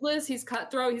he's ruthless, he's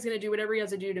cutthroat, he's gonna do whatever he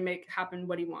has to do to make happen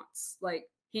what he wants. Like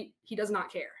he does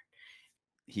not care.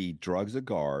 He drugs a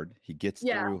guard. He gets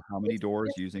Yeah. through how many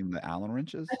doors using the Allen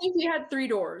wrenches? I think he had 3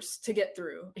 doors to get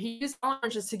through. He used Allen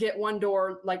wrenches to get one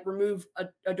door, like remove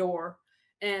a door.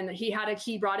 And he had a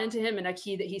key brought into him and a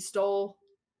key that he stole.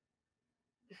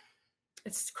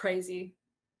 It's crazy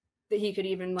that he could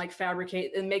even like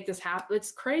fabricate and make this happen.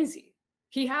 It's crazy.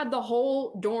 He had the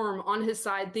whole dorm on his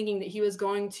side thinking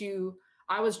that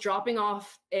I was dropping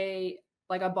off a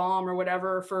bomb or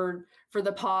whatever for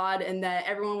the pod and that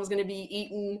everyone was going to be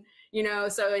eaten, you know,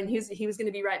 so and he was going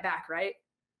to be right back, right?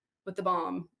 With the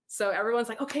bomb. So everyone's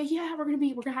like, okay, yeah, we're gonna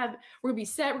be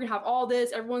set, we're gonna have all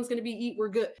this, everyone's gonna be eat, we're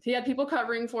good. He had people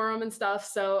covering for him and stuff.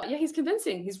 So yeah, he's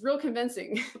convincing. He's real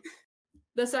convincing.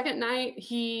 The second night,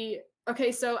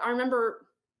 so I remember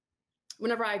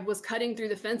whenever I was cutting through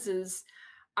the fences,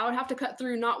 I would have to cut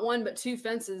through not one but 2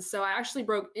 fences. So I actually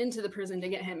broke into the prison to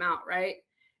get him out, right?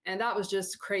 And that was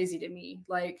just crazy to me.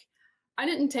 Like I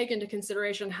didn't take into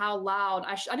consideration how loud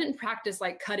I didn't practice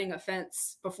like cutting a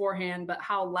fence beforehand, but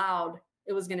how loud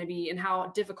it was going to be and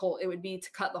how difficult it would be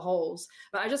to cut the holes.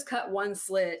 But I just cut one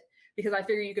slit because I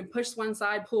figure you can push one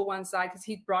side, pull one side, because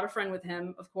he brought a friend with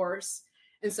him, of course.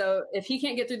 And so if he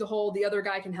can't get through the hole, the other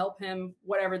guy can help him,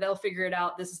 whatever, they'll figure it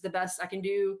out. This is the best I can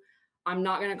do. I'm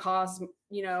not going to cause,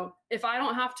 you know, if I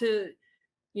don't have to,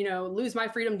 you know, lose my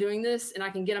freedom doing this and I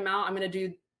can get him out, I'm going to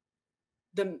do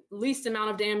the least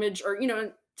amount of damage or, you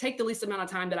know, take the least amount of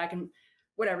time that I can,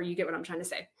 whatever, you get what I'm trying to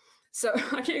say. So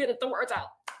I can't get the words out.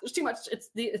 There's too much.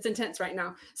 It's intense right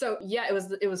now. So yeah, it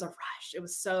was a rush. It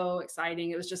was so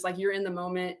exciting. It was just like, you're in the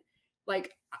moment.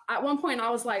 Like at one point I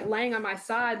was like laying on my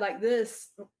side like this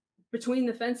between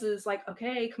the fences, like,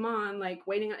 okay, come on, like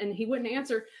waiting. And he wouldn't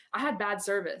answer. I had bad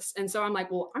service. And so I'm like,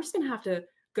 well, I'm just going to have to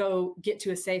go get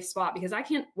to a safe spot because I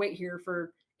can't wait here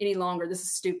for any longer. This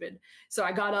is stupid. So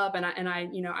I got up and I,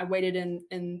 you know, I waited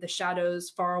in the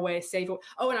shadows far away, safe.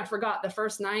 Oh, and I forgot the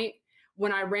first night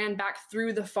when I ran back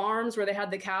through the farms where they had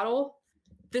the cattle.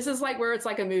 This is like where it's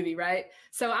like a movie, right?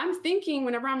 So I'm thinking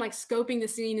whenever I'm like scoping the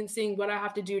scene and seeing what I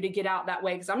have to do to get out that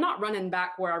way, because I'm not running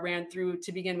back where I ran through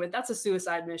to begin with. That's a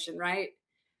suicide mission, right?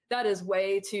 That is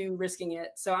way too risking it.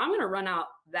 So I'm going to run out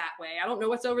that way. I don't know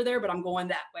what's over there, but I'm going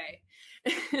that way.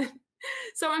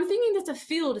 So I'm thinking it's a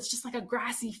field. It's just like a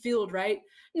grassy field, right?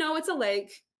 No, it's a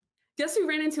lake. Guess who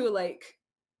ran into a lake?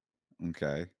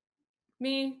 Okay.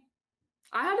 Me.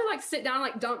 I had to like sit down,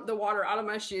 like dump the water out of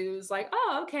my shoes. Like,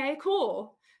 oh, okay,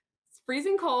 cool. It's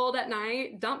freezing cold at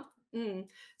night.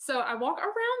 So I walk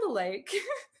around the lake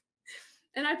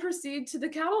and I proceed to the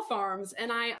cattle farms.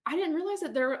 And I didn't realize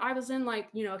that I was in like,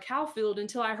 you know, a cow field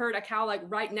until I heard a cow like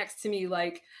right next to me,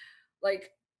 like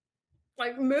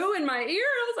moo in my ear.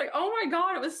 I was like, oh my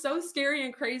God, it was so scary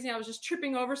and crazy. I was just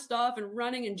tripping over stuff and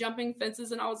running and jumping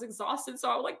fences and I was exhausted. So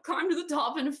I would like climb to the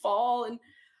top and fall and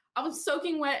I was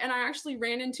soaking wet and I actually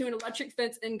ran into an electric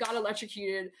fence and got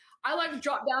electrocuted. I like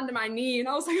dropped down to my knee and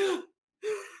I was like,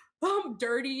 I'm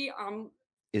dirty. I'm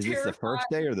Is this the terrified. first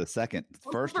day or the second? That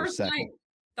was First the or first second? night.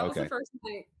 That was Okay. the first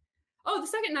night. Oh, the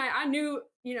second night, I knew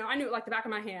it like the back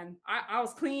of my hand. I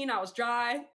was clean. I was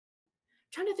dry.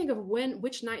 Trying to think of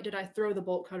which night did I throw the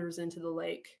bolt cutters into the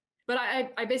lake? But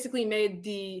I basically made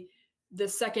the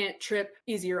second trip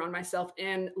easier on myself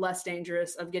and less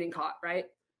dangerous of getting caught, right?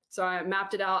 So I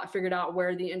mapped it out. I figured out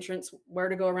where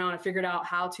to go around. I figured out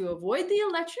how to avoid the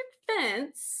electric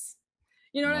fence.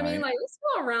 You know what I mean? Right. Like, let's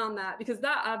go around that, because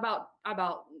that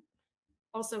about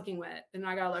all soaking wet, and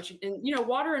I got electric, and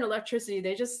water and electricity,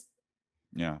 they just,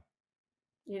 Yeah.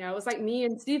 it was like me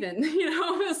and Steven,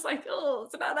 it's like, oh,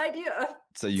 it's a bad idea.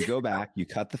 So you go back, you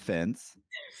cut the fence,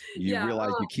 you Yeah,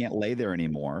 realize you can't lay there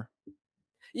anymore. And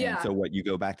Yeah. so what, you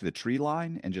go back to the tree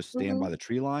line and just stand by the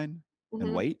tree line and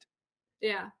Mhm. wait?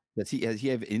 Yeah. Has he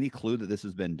have any clue that this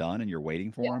has been done and you're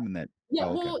waiting for him and that? Yeah.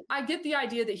 Oh, okay. Well, I get the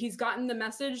idea that he's gotten the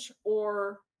message,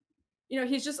 or,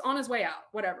 he's just on his way out,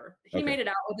 whatever. He Okay. made it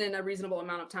out within a reasonable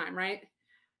amount of time, right?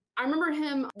 I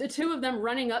remember the two of them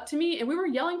running up to me, and we were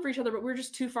yelling for each other, but we were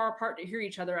just too far apart to hear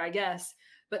each other, I guess.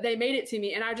 But they made it to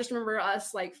me, and I just remember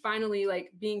us like finally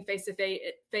like being face to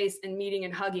face and meeting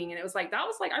and hugging, and it was like, that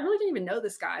was like, I really didn't even know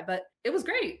this guy, but it was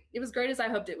great. It was great as I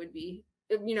hoped it would be.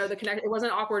 The connect. It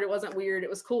wasn't awkward. It wasn't weird. It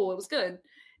was cool. It was good,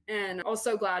 and I was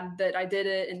so glad that I did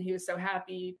it, and he was so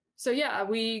happy. So yeah,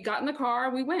 we got in the car,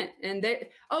 we went, and they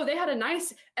had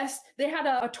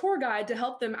a tour guide to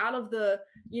help them out of the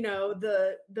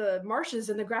marshes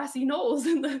and the grassy knolls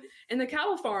and the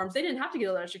cattle farms. They didn't have to get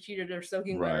electrocuted or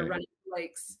soaking wet or Right. running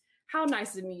lakes. How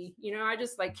nice of me. I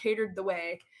just like catered the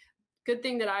way. Good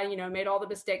thing that I, made all the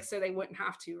mistakes so they wouldn't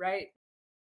have to, right?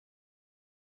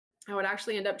 I would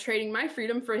actually end up trading my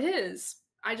freedom for his.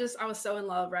 I was so in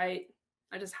love, right?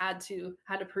 I just had to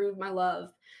prove my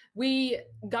love. We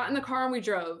got in the car and we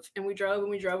drove and we drove and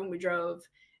we drove and we drove,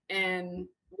 and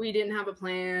we didn't have a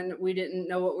plan. We didn't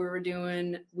know what we were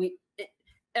doing.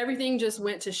 Everything just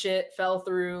went to shit, fell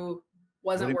through,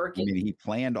 wasn't working. I mean, he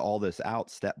planned all this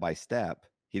out step by step.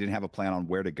 He didn't have a plan on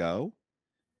where to go.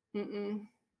 Mm-mm.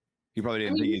 He probably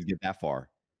didn't think he'd get that far.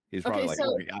 He's probably like,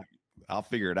 so- I'll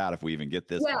figure it out if we even get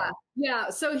this far. Yeah.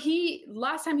 So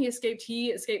last time he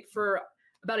escaped for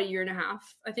about a year and a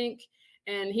half, I think.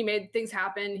 And he made things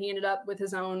happen. He ended up with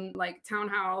his own like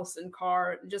townhouse and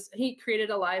car. He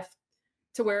created a life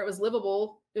to where it was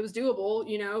livable. It was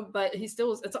doable, but he still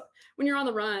was. When you're on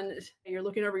the run, you're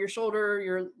looking over your shoulder,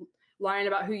 you're lying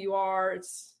about who you are.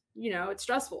 It's, it's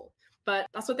stressful, but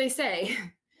that's what they say.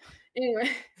 Anyway,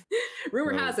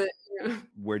 rumor has it.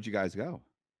 Where'd you guys go?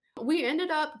 We ended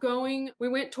up we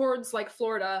went towards like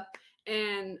Florida,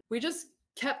 and we just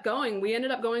kept going. We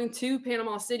ended up going to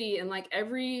Panama City, and like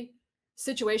every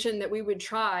situation that we would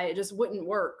try, it just wouldn't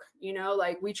work.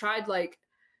 Like we tried like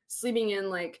sleeping in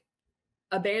like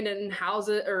abandoned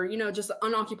houses, or, just an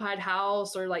unoccupied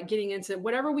house, or like getting into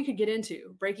whatever we could get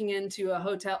into, breaking into a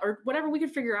hotel or whatever we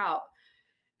could figure out.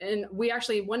 And we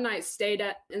actually one night stayed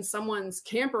in someone's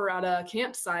camper at a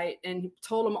campsite, and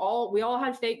told them we all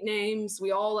had fake names.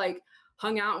 We all like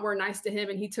hung out and were nice to him,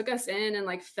 and he took us in and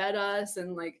like fed us.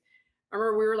 And like, I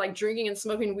remember we were like drinking and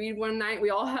smoking weed one night. We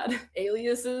all had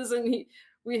aliases, and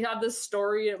we had this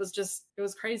story. It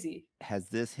was crazy. Has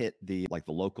this hit the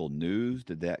local news?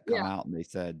 Did that come out and they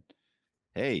said,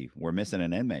 hey, we're missing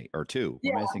an inmate or two?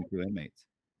 We're missing 2 inmates.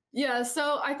 Yeah.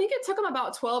 So I think it took them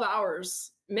about 12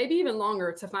 hours, maybe even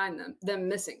longer, to find them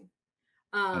missing.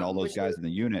 And all those guys in the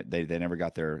unit, they never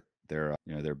got their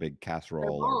big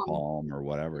casserole or palm or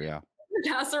whatever. Yeah.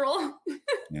 Casserole.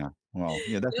 Yeah. Well,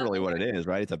 that's really what it is,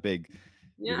 right? It's a big,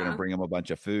 you're going to Yeah. bring them a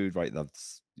bunch of food, right?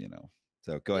 That's,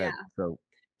 so go ahead. So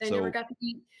They never got to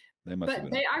eat. they must have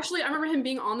But been. I remember him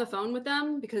being on the phone with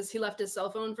them because he left his cell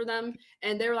phone for them.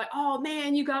 And they were like, oh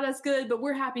man, you got us good, but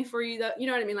we're happy for you. You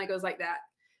know what I mean? Like, it was like that.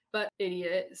 But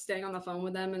idiot, staying on the phone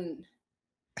with them. And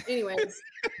anyways,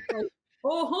 like,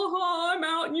 oh, I'm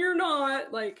out and you're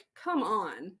not. Like, come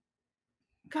on.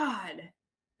 God,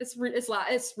 it's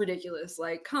ridiculous.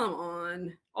 Like, come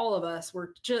on. All of us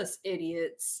were just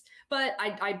idiots. But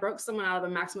I broke someone out of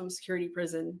a maximum security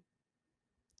prison.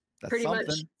 That's Pretty something.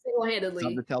 much single-handedly.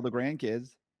 Something to tell the grandkids.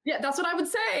 Yeah, that's what I would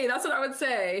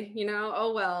say.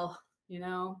 Oh well,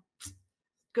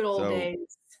 good old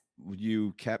days.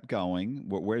 You kept going.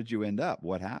 Where did you end up?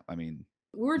 What happened? I mean,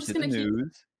 We were just going to keep.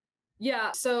 News.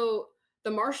 Yeah, so the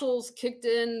marshals kicked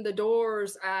in the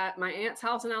doors at my aunt's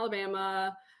house in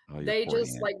Alabama. Oh, They poor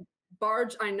just aunt. like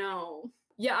barged. I know.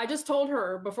 Yeah, I just told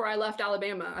her before I left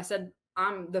Alabama. I said,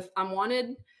 I'm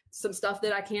wanted. Some stuff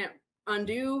that I can't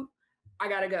undo. I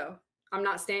gotta go. I'm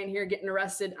not staying here getting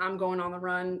arrested. I'm going on the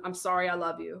run. I'm sorry. I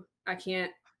love you. I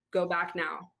can't go back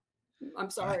now. I'm I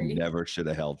sorry. never should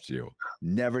have helped you.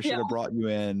 Never should Yeah. have brought you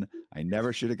in. I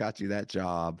never should have got you that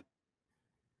job.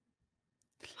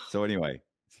 So anyway,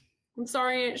 I'm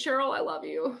sorry, Aunt Cheryl. I love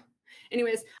you.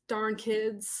 Anyways, darn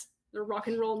kids, their rock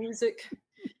and roll music.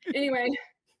 Anyway,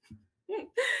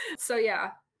 so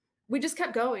yeah, we just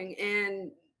kept going,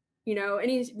 and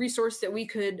any resource that we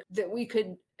could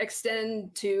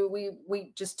extend to,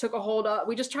 we just took a hold of.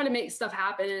 We just tried to make stuff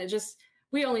happen, and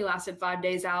we only lasted 5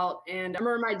 days out. And I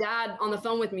remember my dad on the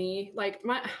phone with me, like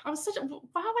I was why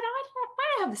would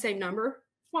I have the same number?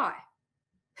 Why?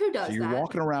 Who does so you're that?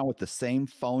 walking around with the same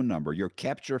phone number. You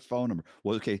kept your phone number.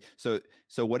 Well, okay. So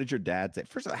what did your dad say?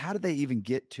 First of all, how did they even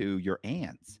get to your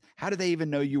aunts? How did they even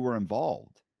know you were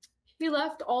involved? He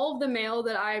left all of the mail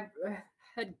that I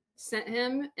had sent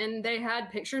him, and they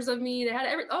had pictures of me. They had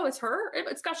it's her.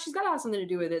 She's got to have something to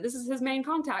do with it. This is his main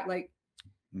contact. Like,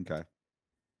 okay.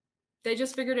 They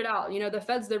just figured it out. The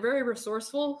feds, they're very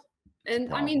resourceful.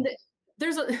 And I mean,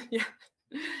 there's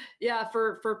yeah,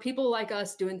 for people like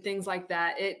us doing things like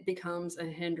that, it becomes a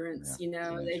hindrance.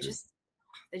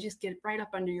 They just get right up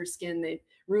under your skin. They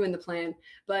ruin the plan.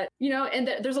 But, and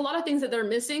there's a lot of things that they're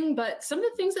missing, but some of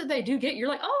the things that they do get, you're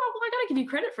like, oh, well, I got to give you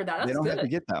credit for that. That's they don't good. have to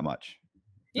get that much.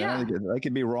 They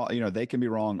can be wrong. They can be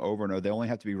wrong over and over. They only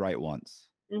have to be right once.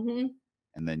 Mm-hmm.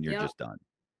 And then you're just done.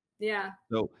 Yeah.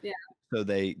 So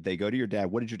they go to your dad.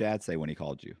 What did your dad say when he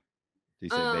called you?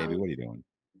 Did he say, baby, what are you doing?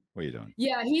 What are you doing?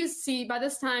 Yeah, by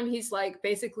this time he's like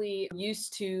basically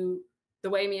used to the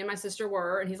way me and my sister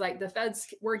were. And he's like, the feds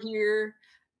were here.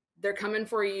 They're coming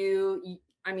for you.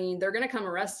 I mean, they're going to come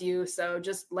arrest you. So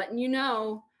just letting you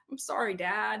know, I'm sorry,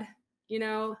 Dad.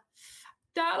 Dad,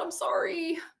 I'm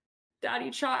sorry.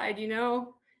 Daddy tried,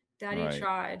 Daddy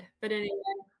tried. But anyway,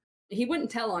 he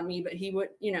wouldn't tell on me, but he would,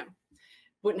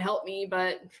 wouldn't help me.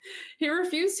 But he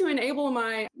refused to enable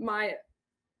my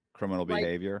criminal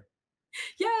behavior.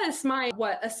 Yes,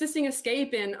 assisting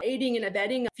escape and aiding and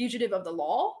abetting a fugitive of the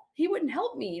law. He wouldn't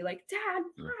help me. Like, Dad,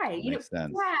 why? Makes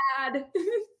sense. Dad.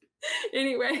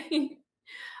 Anyway,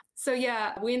 so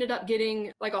yeah, we ended up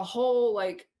getting like a whole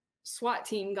SWAT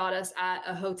team got us at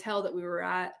a hotel that we were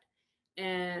at,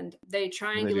 and they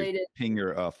triangulated. They ping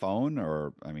your phone,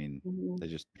 or they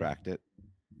just tracked it.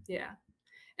 Yeah,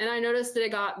 and I noticed that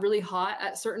it got really hot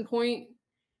at a certain point,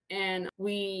 and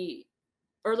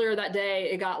earlier that day,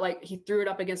 it got he threw it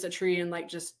up against a tree and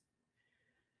just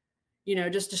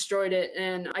destroyed it.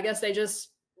 And I guess they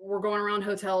just were going around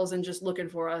hotels and just looking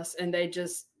for us. And they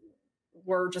just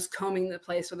were just combing the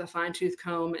place with a fine tooth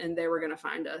comb, and they were going to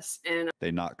find us. And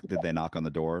did they knock on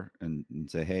the door and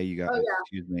say, hey, you got,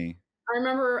 excuse me? I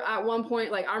remember at one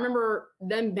point, I remember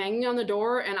them banging on the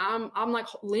door, and I'm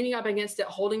leaning up against it,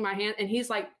 holding my hand. And he's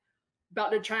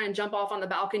about to try and jump off on the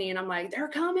balcony, and I'm like, they're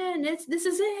coming, this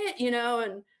is it,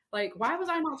 and why was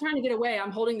I not trying to get away?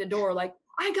 I'm holding the door,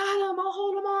 I got him, I'll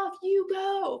hold him off, you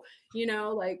go,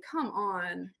 come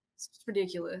on, it's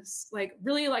ridiculous.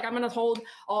 Really, I'm gonna hold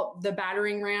all the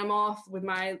battering ram off with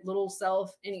my little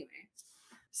self anyway.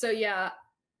 So yeah,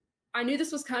 I knew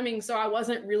this was coming, so I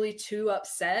wasn't really too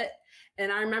upset.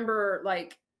 And I remember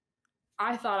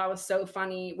I thought I was so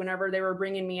funny whenever they were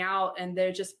bringing me out, and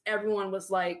everyone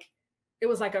was it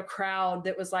was like a crowd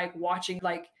that was watching,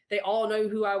 they all know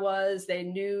who I was. They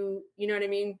knew, you know what I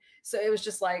mean? So it was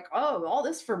just oh, all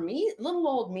this for me, little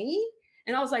old me.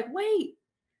 And I was like, wait,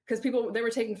 because they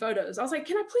were taking photos. I was like,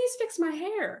 can I please fix my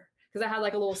hair? Because I had a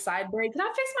little side braid. Can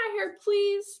I fix my hair,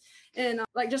 please? And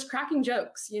just cracking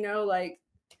jokes, it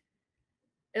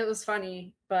was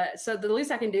funny. But so the least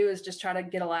I can do is just try to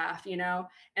get a laugh,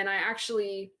 And I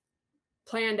actually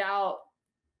planned out,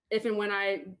 if and when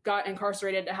I got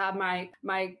incarcerated, to have my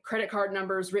credit card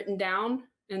numbers written down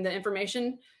and the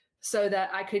information, so that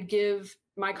I could give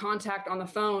my contact on the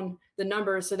phone the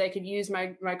numbers so they could use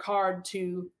my card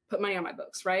to put money on my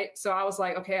books, right? So I was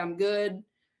like, okay, I'm good.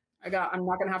 I'm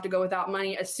not gonna have to go without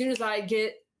money. As soon as I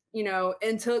get, I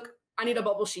need a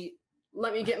bubble sheet.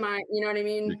 Let me get my, you know what I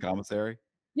mean? Your commissary?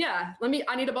 Yeah, I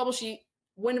need a bubble sheet.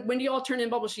 When do y'all turn in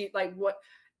bubble sheet? What?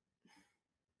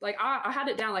 I had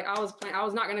it down. I was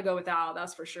not going to go without,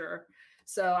 that's for sure.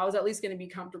 So I was at least going to be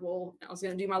comfortable. I was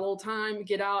going to do my little time,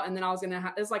 get out. And then I was going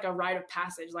to it's like a rite of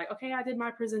passage. Okay, I did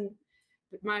my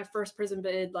first prison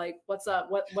bid. What's up?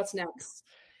 What's next?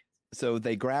 So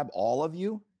they grab all of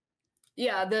you?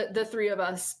 Yeah, the three of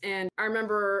us. And I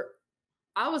remember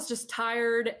I was just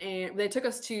tired, and they took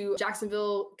us to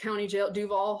Jacksonville County Jail,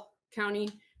 Duval County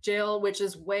Jail, which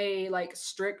is way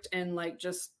strict and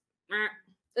just,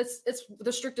 it's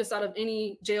the strictest out of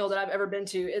any jail that I've ever been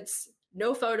to. It's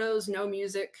no photos, no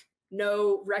music,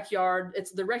 no rec yard.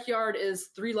 The rec yard is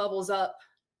 3 levels up,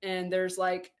 and there's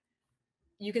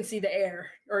you can see the air,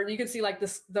 or you can see like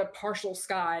the partial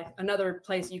sky. Another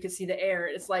place you could see the air.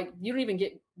 It's like you don't even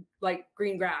get like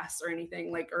green grass or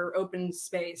anything, like, or open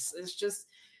space. It's just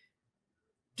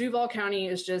Duval County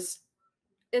is just,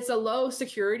 it's a low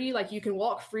security. Like you can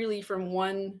walk freely from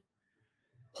one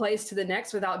place to the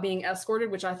next without being escorted,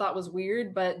 which I thought was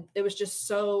weird, but it was just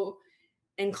so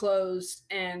enclosed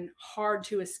and hard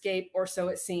to escape, or so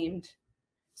it seemed.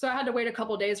 So I had to wait a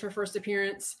couple days for first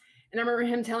appearance. And I remember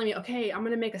him telling me, okay, I'm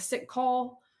going to make a sick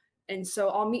call. And so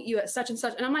I'll meet you at such and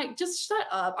such. And I'm like, just shut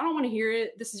up. I don't want to hear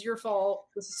it. This is your fault.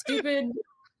 This is stupid.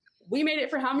 We made it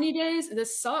for how many days?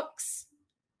 This sucks.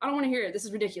 I don't want to hear it. This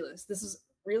is ridiculous. This is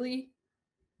really,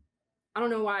 I don't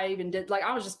know why I even did. Like,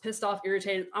 I was just pissed off,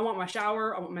 irritated. I want my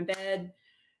shower. I want my bed.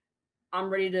 I'm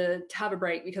ready to have a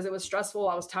break because it was stressful.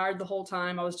 I was tired the whole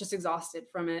time. I was just exhausted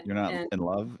from it. You're not in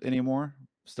love anymore?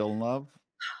 Still in love?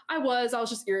 I was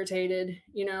just irritated,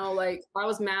 you know, like I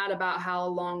was mad about how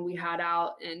long we had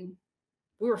out and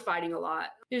we were fighting a lot.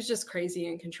 It was just crazy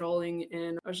and controlling,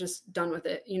 and I was just done with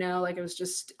it, you know, like it was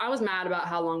just, I was mad about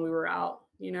how long we were out,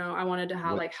 you know, I wanted to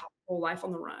have like a whole life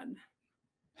on the run.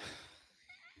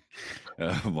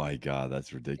 Oh my God,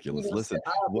 that's ridiculous. Listen,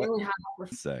 what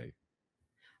do say?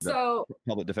 So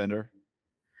public defender?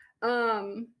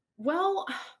 Well,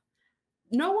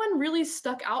 no one really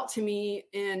stuck out to me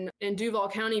in Duval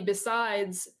County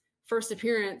besides first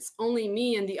appearance. Only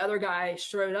me and the other guy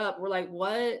showed up. We're like,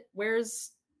 what?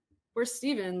 Where's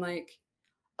Steven? Like,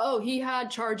 oh, he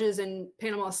had charges in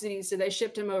Panama City, so they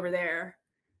shipped him over there.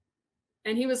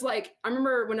 And he was like, I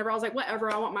remember whenever I was like,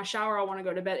 whatever, I want my shower, I want to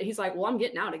go to bed. He's like, well, I'm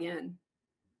getting out again.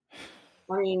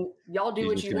 I mean, y'all do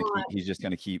what you want. He's just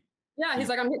going to keep. Yeah, he's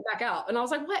like, I'm getting back out. And I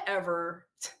was like, whatever.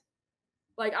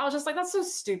 Like, I was just like, that's so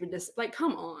stupid. Like,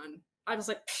 come on. I was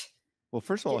like, psh. Well,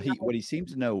 first of all, what he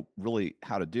seems to know really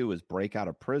how to do is break out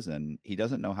of prison. He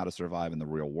doesn't know how to survive in the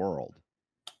real world.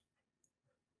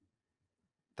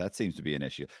 That seems to be an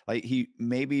issue. Like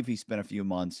maybe if he spent a few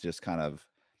months just kind of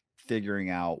figuring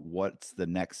out what's the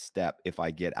next step if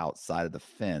I get outside of the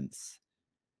fence,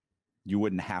 you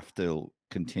wouldn't have to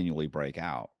continually break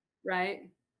out. Right.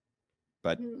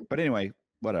 But anyway,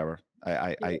 whatever.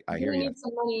 I hear you. Need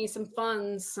some money, some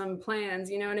funds, some plans.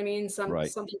 You know what I mean? Something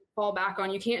to fall back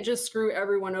on. You can't just screw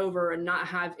everyone over and not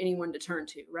have anyone to turn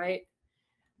to, right?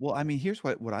 Well, I mean, here's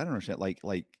what I don't understand. Like,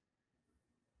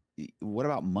 what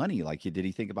about money? Like, did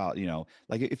he think about, you know,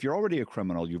 like if you're already a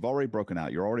criminal, you've already broken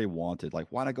out, you're already wanted. Like,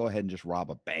 why not go ahead and just rob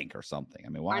a bank or something? I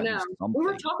mean, why? I know. We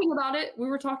were talking about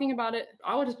it.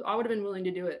 I would have been willing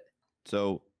to do it.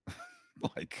 So,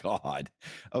 my God.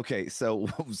 Okay, so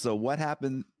what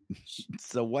happened?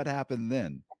 So what happened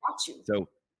then? I got you. So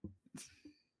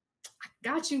I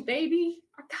got you, baby.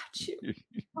 I got you.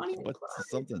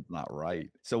 Something's not right.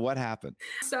 So what happened?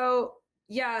 So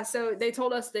they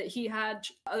told us that he had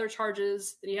other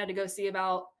charges that he had to go see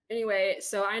about. Anyway,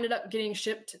 so I ended up getting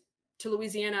shipped to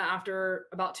Louisiana after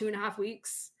about 2.5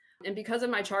 weeks. And because of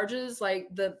my charges,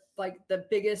 like the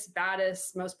biggest,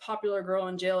 baddest, most popular girl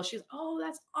in jail, she's, oh,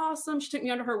 that's awesome. She took me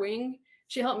under her wing.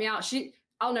 She helped me out.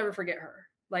 I'll never forget her.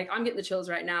 Like, I'm getting the chills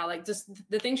right now. Like, just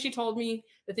the things she told me,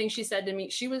 the things she said to me.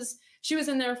 She was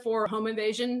in there for home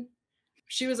invasion.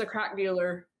 She was a crack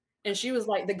dealer, and she was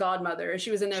like the godmother. She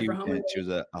was in there for home invasion. She was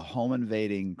a home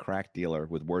invading crack dealer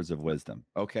with words of wisdom.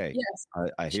 Okay.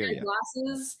 Yes. I hear you.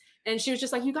 Glasses, and she was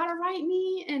just like, you got to write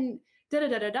me, and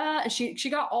da-da-da-da-da. And she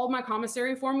got all my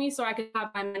commissary for me so I could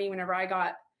have my money whenever I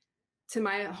got to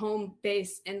my home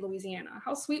base in Louisiana.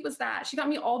 How sweet was that? She got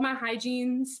me all my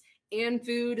hygienes and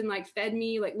food and like fed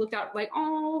me, like looked out like,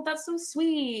 oh, that's so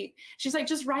sweet. She's like,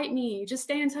 just write me, just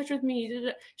stay in touch with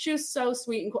me. She was so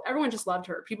sweet and cool. Everyone just loved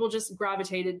her. People just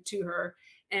gravitated to her,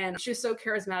 and she was so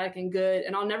charismatic and good.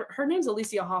 And her name's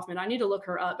Alicia Hoffman. I need to look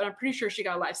her up, but I'm pretty sure she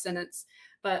got a life sentence,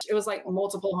 but it was like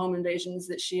multiple home invasions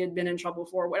that she had been in trouble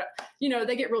for. What, you know,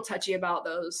 they get real touchy about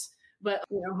those, but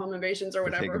you know, home invasions or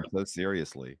whatever. Take them so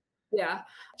seriously. Yeah.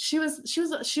 She was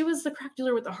the crack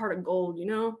dealer with the heart of gold, you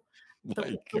know?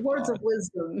 The words of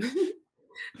wisdom.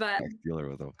 But crack dealer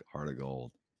with a heart of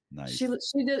gold. Nice.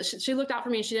 She looked out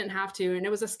for me. She didn't have to, and it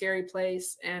was a scary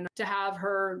place. And to have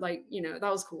her, like, you know,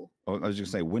 that was cool. I was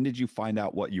just saying, when did you find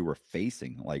out what you were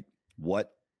facing? Like,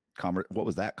 what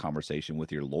was that conversation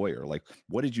with your lawyer? Like,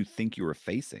 what did you think you were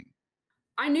facing?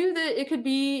 I knew that it could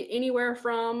be anywhere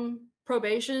from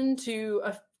probation to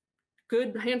a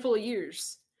good handful of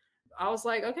years. I was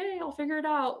like, okay, I'll figure it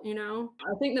out. You know,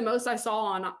 I think the most I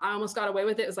almost got away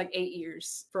with it was like 8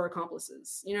 years for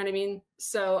accomplices. You know what I mean?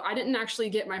 So I didn't actually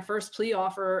get my first plea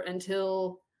offer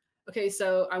until, okay,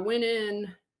 so I went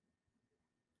in,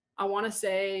 I want to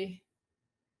say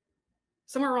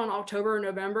somewhere around October or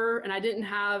November, and I didn't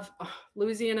have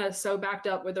Louisiana is so backed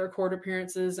up with their court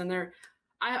appearances and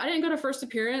I didn't go to first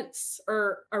appearance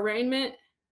or arraignment.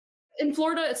 In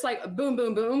Florida, it's like boom,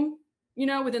 boom, boom. You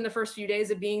know, within the first few days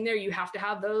of being there, you have to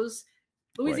have those.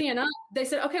 Louisiana, they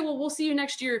said, okay, well, we'll see you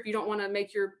next year if you don't want to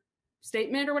make your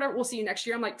statement or whatever. We'll see you next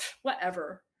year. I'm like,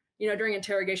 whatever. You know, during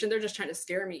interrogation, they're just trying to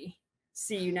scare me.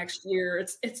 See you next year.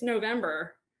 It's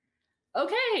November.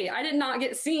 Okay, I did not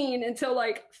get seen until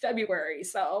like February.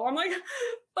 So I'm like,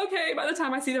 okay, by the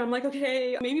time I see them, I'm like,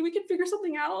 okay, maybe we can figure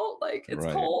something out. Like it's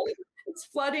cold, it's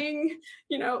flooding,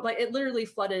 you know, like it literally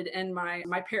flooded in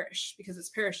my parish because its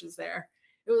parish is there.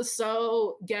 It was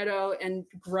so ghetto and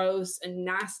gross and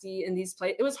nasty in these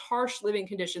places. It was harsh living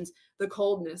conditions. The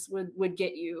coldness would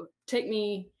get you. Take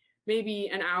me maybe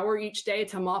an hour each day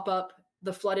to mop up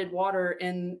the flooded water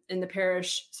in the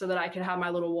parish so that I could have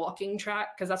my little walking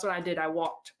track. Cause that's what I did. I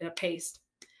walked and paced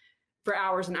for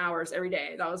hours and hours every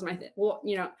day. That was my thing. Well,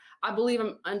 you know, I believe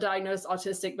I'm undiagnosed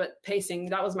autistic, but pacing,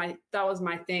 that was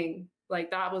my thing. Like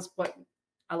that was what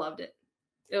I loved it.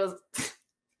 It was,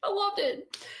 I loved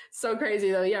it. So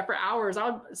crazy though. Yeah. For hours,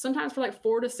 sometimes for like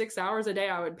 4 to 6 hours a day,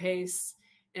 I would pace,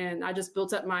 and I just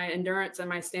built up my endurance and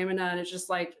my stamina. And it's just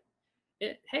like,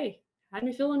 had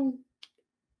me feeling,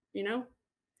 you know.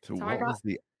 So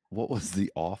what was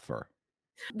the offer?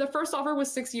 The first offer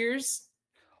was 6 years.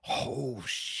 Oh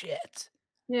shit.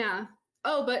 Yeah.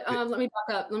 Oh, but let me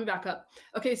back up.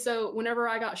 Okay, so whenever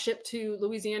I got shipped to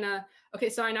Louisiana, okay,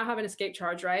 so I now have an escape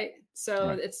charge, right? So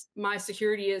it's my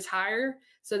security is higher,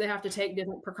 so they have to take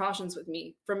different precautions with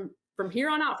me from here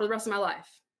on out for the rest of my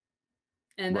life.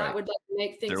 And that would like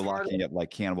make things harder. They're locking up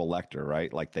like Hannibal Lecter,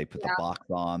 right? Like they put the box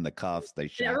on, the cuffs, they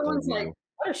shackle everyone's like,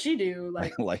 what does she do?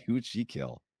 Like who'd she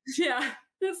kill? Yeah.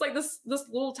 It's like this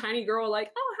little tiny girl,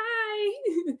 like, oh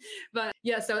hi. But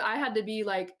yeah, so I had to be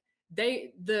like,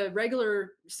 the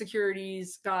regular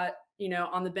securities got, you know,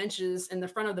 on the benches in the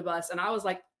front of the bus, and I was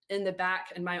like in the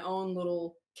back in my own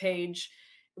little cage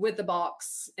with the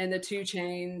box and the 2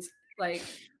 chains. Like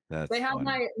they had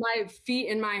my feet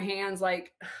in my hands,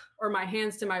 like, or my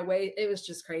hands to my waist. It was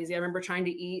just crazy. I remember trying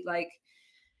to eat, like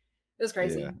it was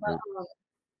crazy. Yeah. But,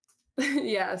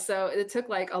 yeah, so it took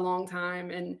like a long time,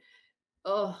 and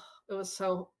it was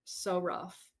so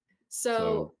rough.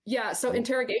 So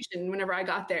interrogation, whenever I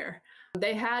got there,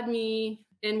 they had me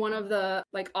in one of the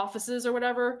like offices or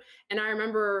whatever. And I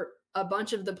remember a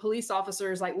bunch of the police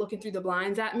officers like looking through the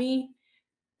blinds at me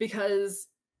because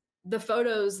the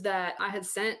photos that I had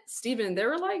sent Steven, they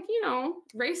were like, you know,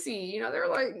 racy, you know, they were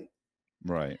like,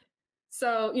 right.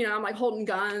 So, you know, I'm like holding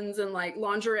guns and like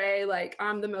lingerie, like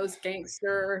I'm the most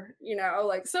gangster, you know,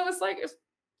 like, so it's like,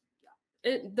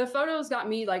 the photos got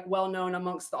me like well known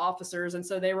amongst the officers, and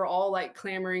so they were all like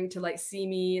clamoring to like see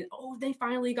me. Oh, they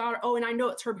finally got her. Oh, and I know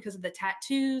it's her because of the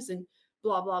tattoos and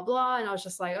blah blah blah. And I was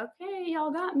just like, okay,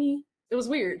 y'all got me. It was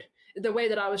weird the way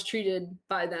that I was treated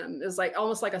by them. It was like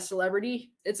almost like a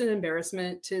celebrity. It's an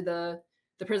embarrassment to the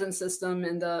prison system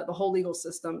and the whole legal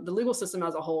system. The legal system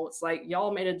as a whole. It's like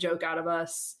y'all made a joke out of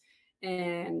us,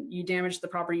 and you damaged the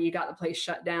property, you got the place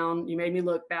shut down, you made me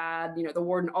look bad, you know, the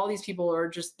warden, all these people are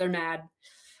just, they're mad.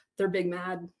 They're big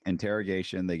mad.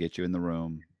 Interrogation, they get you in the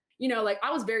room. You know, like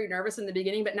I was very nervous in the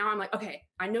beginning, but now I'm like, okay,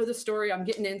 I know the story, I'm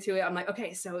getting into it. I'm like,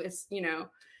 okay, so it's, you know,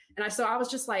 and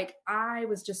I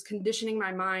was just conditioning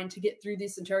my mind to get through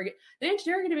this interrogation. They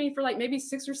interrogated me for like maybe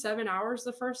 6 or 7 hours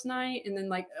the first night, and then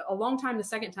like a long time the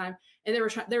second time. And they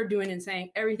were doing and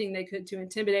saying everything they could to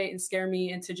intimidate and scare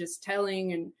me into just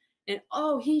telling and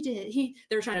oh, they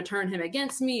were trying to turn him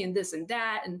against me and this and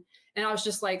that. And I was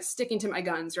just like sticking to my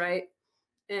guns. Right.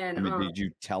 And I mean, did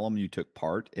you tell them you took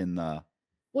part in the,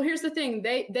 well, here's the thing.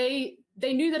 They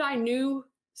knew that I knew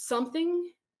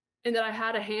something and that I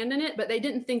had a hand in it, but they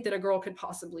didn't think that a girl could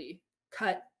possibly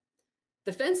cut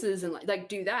the fences and like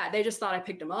do that. They just thought I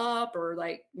picked him up or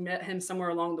like met him somewhere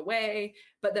along the way,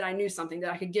 but that I knew something,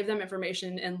 that I could give them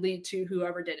information and lead to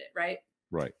whoever did it. Right.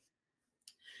 Right.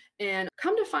 And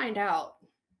come to find out,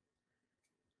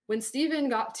 when Steven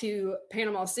got to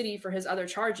Panama City for his other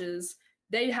charges,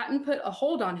 they hadn't put a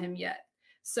hold on him yet.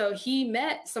 So he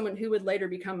met someone who would later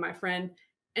become my friend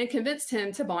and convinced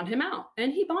him to bond him out.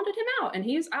 And he bonded him out, and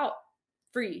he is out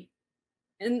free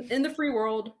in the free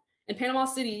world in Panama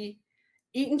City,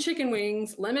 eating chicken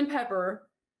wings, lemon pepper.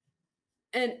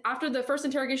 And after the first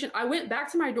interrogation, I went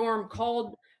back to my dorm,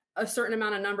 called a certain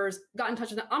amount of numbers, got in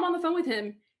touch with him. I'm on the phone with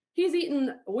him. He's eating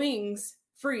wings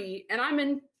free, and I'm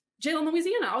in jail in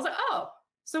Louisiana. I was like, oh,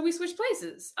 so we switched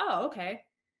places. Oh, okay.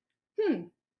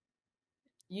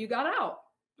 You got out.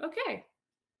 Okay.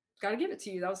 Got to give it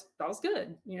to you. That was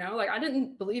good. You know, like I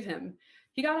didn't believe him.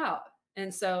 He got out.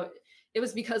 And so it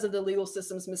was because of the legal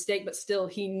system's mistake, but still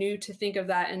he knew to think of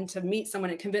that and to meet someone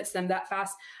and convince them that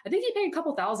fast. I think he paid a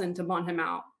couple thousand to bond him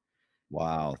out.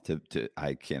 Wow.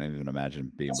 I can't even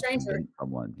imagine being able to convince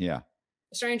someone. Yeah.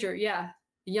 A stranger. Yeah.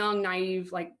 Young,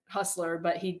 naive, like hustler,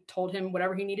 but he told him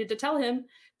whatever he needed to tell him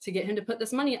to get him to put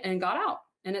this money and got out.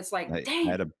 And it's like, dang.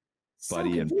 I had a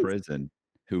buddy in prison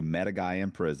who met a guy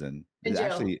in prison.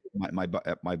 Actually,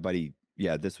 my buddy,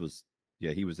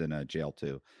 he was in a jail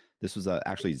too. This was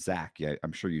actually Zach. Yeah,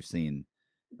 I'm sure you've seen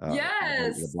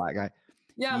the black guy.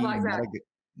 Yeah, Black Zach.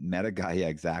 Met a guy. Yeah,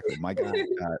 exactly. My guy,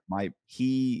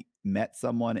 he met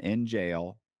someone in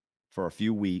jail for a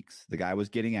few weeks. The guy was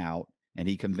getting out, and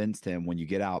he convinced him, when you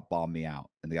get out, bomb me out.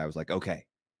 And the guy was like, okay.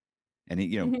 And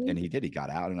he, and he did. He got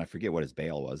out, and I forget what his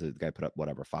bail was. The guy put up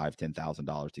whatever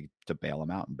 $5,000-$10,000 to bail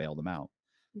him out, and bailed him out.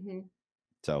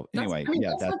 So anyway,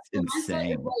 that's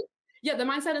insane. The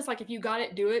mindset is like, if you got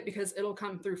it, do it, because it'll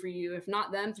come through for you. If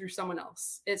not them, through someone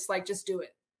else. It's like, just do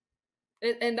it.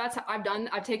 And that's how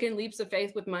I've taken leaps of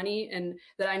faith with money, and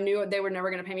that I knew they were never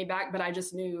going to pay me back, but I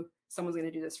just knew someone's going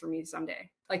to do this for me someday.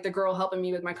 Like the girl helping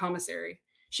me with my commissary.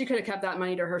 She could have kept that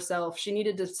money to herself. She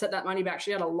needed to set that money back.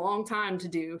 She had a long time to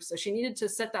do. So she needed to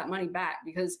set that money back,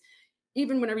 because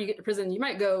even whenever you get to prison, you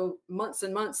might go months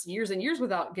and months, years and years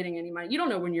without getting any money. You don't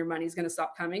know when your money's going to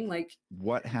stop coming. Like,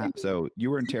 what happened? So you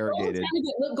were interrogated. Trying to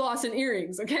get lip gloss and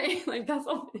earrings. Okay. Like, that's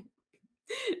all.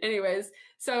 Anyways.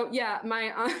 So yeah,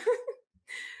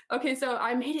 okay. So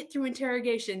I made it through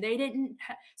interrogation. They didn't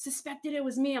suspected it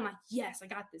was me. I'm like, yes, I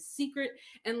got this secret.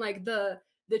 And like the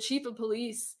chief of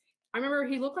police, I remember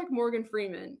he looked like Morgan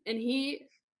Freeman, and he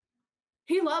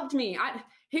loved me.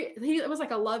 It was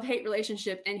like a love-hate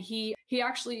relationship. And he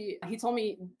told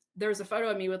me there was a photo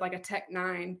of me with like a Tech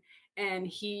 9, and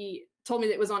he told me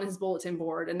that it was on his bulletin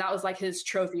board, and that was like his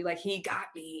trophy. Like, he got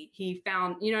me. He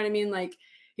found, you know what I mean? Like,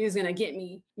 he was gonna get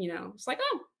me. It's like,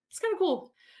 oh, it's kind of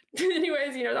cool.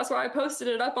 Anyways, that's why I posted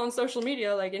it up on social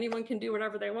media. Like, anyone can do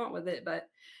whatever they want with it, but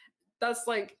that's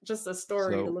like just a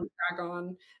story to look back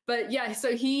on. But yeah, so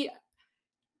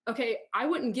I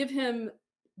wouldn't give him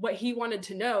what he wanted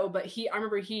to know, but I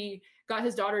remember he got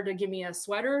his daughter to give me a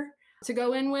sweater to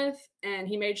go in with, and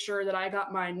he made sure that I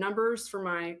got my numbers for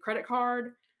my credit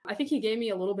card. I think he gave me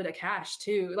a little bit of cash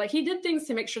too. Like, he did things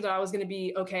to make sure that I was going to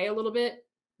be okay a little bit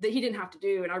that he didn't have to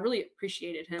do. And I really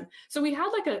appreciated him. So we had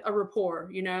like a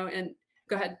rapport, and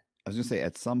go ahead. I was going to say,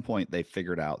 at some point they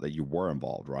figured out that you were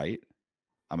involved, right?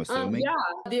 I'm assuming. Yeah.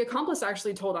 The accomplice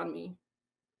actually told on me.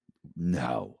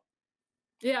 No.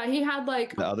 Yeah. He had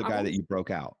like the other guy that you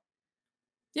broke out.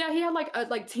 Yeah. He had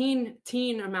like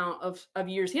teen amount of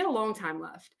years. He had a long time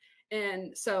left.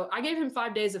 And so I gave him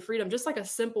 5 days of freedom. Just like a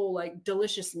simple, like,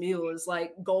 delicious meal is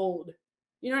like gold.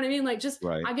 You know what I mean? Like, just,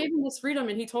 right. I gave him this freedom,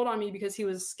 and he told on me because he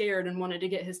was scared and wanted to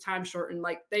get his time shortened.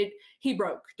 Like, he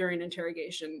broke during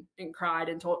interrogation and cried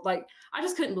and told, like, I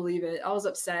just couldn't believe it. I was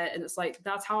upset. And it's like,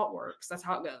 that's how it works. That's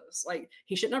how it goes. Like,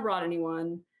 he shouldn't have brought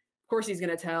anyone. Of course he's going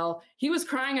to tell. He was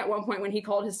crying at one point when he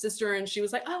called his sister, and she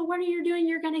was like, oh, what are you doing?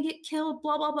 You're going to get killed,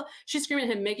 blah, blah, blah. She's screaming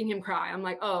at him, making him cry. I'm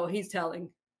like, oh, he's telling.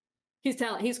 He's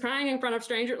crying in front of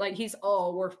strangers. Like,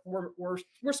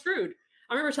 we're screwed.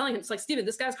 I remember telling him, it's like, Steven,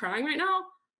 this guy's crying right now.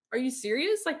 Are you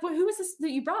serious? Like, who is this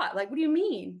that you brought? Like, what do you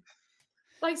mean?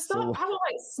 Like, stop. I would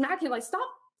like smack him. Like, stop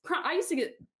crying. I used to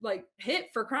get like hit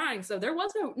for crying. So there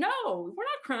was no, we're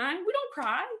not crying. We don't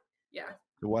cry. Yeah.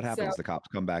 So what happens? The cops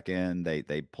come back in,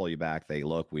 they pull you back. They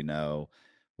look, we know,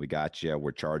 we got you.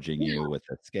 We're charging you with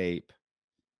escape.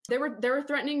 They were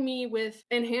threatening me with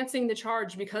enhancing the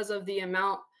charge because of the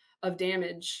amount of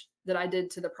damage that I did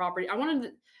to the property. I want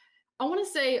to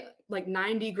say like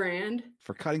 90 grand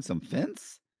for cutting some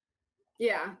fence.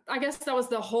 Yeah, I guess that was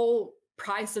the whole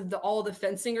price of all the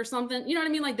fencing or something. You know what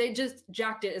I mean? Like, they just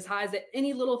jacked it as high as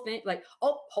any little thing. Like,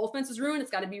 oh, whole fence is ruined. It's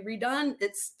got to be redone.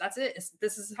 That's it.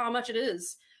 This is how much it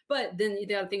is. But then you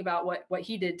got to think about what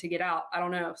he did to get out. I don't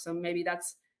know. So maybe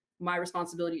that's my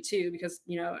responsibility too, because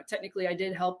technically I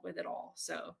did help with it all.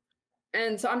 So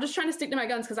I'm just trying to stick to my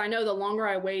guns, because I know the longer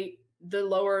I wait, the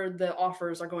lower the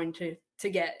offers are going to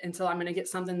get, until I'm going to get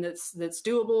something that's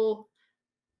doable.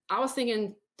 I was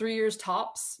thinking 3 years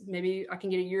tops. Maybe I can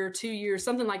get a year or 2 years,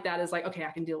 something like that. Is like, okay,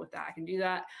 I can deal with that. I can do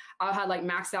that. I had like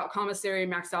maxed out commissary,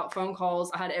 maxed out phone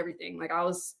calls. I had everything. Like, I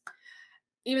was,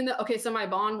 so my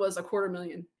bond was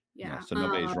 $250,000. Yeah. So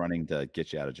nobody's running to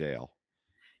get you out of jail.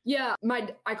 Yeah.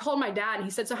 I called my dad, and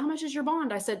he said, so how much is your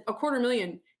bond? I said,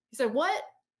 $250,000. He said, what?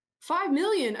 5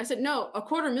 million? I said, no,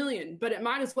 $250,000, but it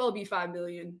might as well be 5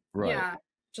 million. Right. Yeah.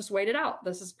 Just wait it out.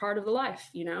 This is part of the life.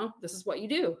 This is what you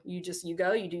do. You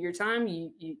go, you do your time,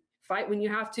 you fight when you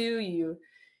have to, you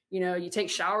You take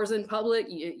showers in public,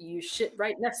 you shit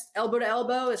right next elbow to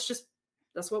elbow.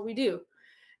 That's what we do.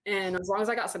 And as long as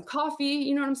I got some coffee,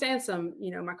 you know what I'm saying? Some,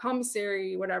 my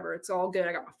commissary, whatever, it's all good.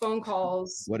 I got my phone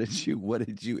calls. What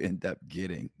did you end up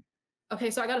getting?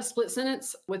 Okay, so I got a split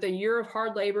sentence with a year of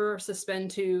hard labor,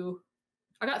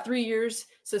 I got 3 years,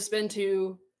 suspend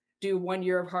to do 1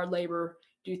 year of hard labor,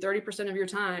 do 30% of your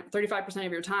time, 35%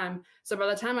 of your time. So by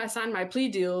the time I signed my plea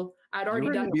deal, I'd already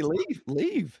done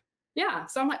leave. Yeah.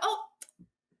 So I'm like, oh,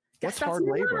 what's hard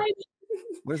labor? Life.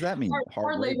 What does that mean?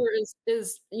 Hard labor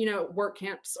is work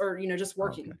camps or just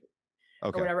working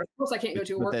okay. or whatever. Of course, I can't go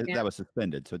to a work camp. That was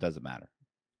suspended, so it doesn't matter.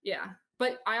 Yeah,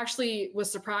 but I actually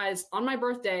was surprised. On my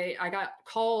birthday, I got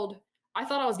called. I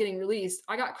thought I was getting released.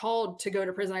 I got called to go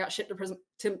to prison. I got shipped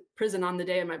to prison on the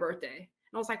day of my birthday,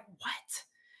 and I was like, what?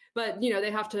 But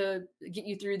they have to get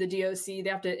you through the DOC. They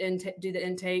have to do the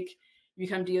intake. You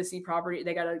become DOC property.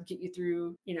 They got to get you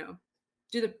through,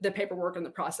 do the paperwork and the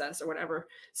process or whatever.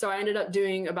 So I ended up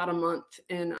doing about a month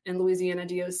in Louisiana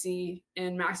DOC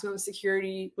in maximum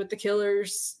security with the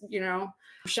killers.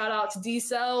 Shout out to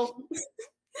D-Cell,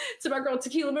 to my girl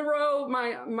Tequila Monroe,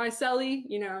 my cellie.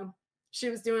 She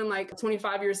was doing like a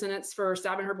 25-year sentence for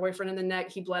stabbing her boyfriend in the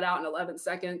neck. He bled out in 11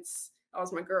 seconds. That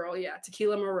was my girl. Yeah,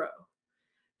 Tequila Monroe.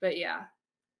 But yeah,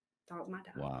 that was my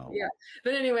dad. Wow. Yeah.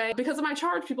 But anyway, because of my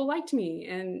charge, people liked me.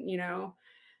 And,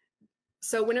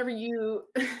 so whenever you.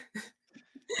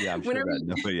 Yeah, I'm sure that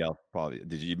nobody else probably.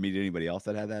 Did you meet anybody else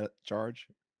that had that charge?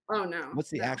 Oh, no. What's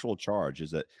the actual charge?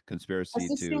 Is it conspiracy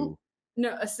to?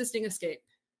 No, assisting escape.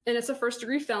 And it's a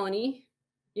first-degree felony,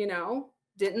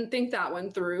 Didn't think that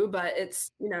one through, but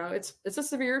it's a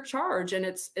severe charge and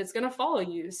it's going to follow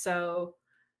you. So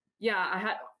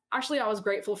yeah, I was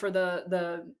grateful for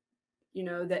the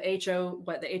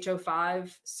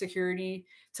HO5 security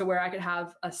to where I could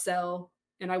have a cell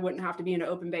and I wouldn't have to be in an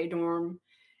open bay dorm.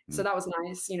 So that was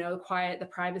nice, the quiet, the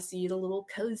privacy, the little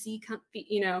cozy,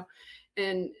 comfy,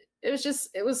 and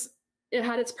it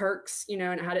had its perks, and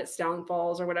it had its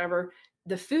downfalls or whatever.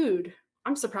 The food,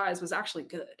 I'm surprised, was actually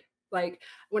good. Like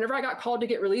whenever I got called to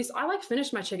get released, I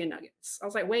finished my chicken nuggets. I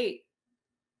was like, wait,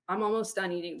 I'm almost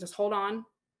done eating. Just hold on.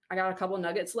 I got a couple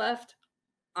nuggets left.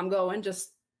 I'm going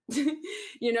just, but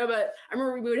I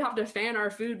remember we would have to fan our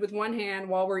food with one hand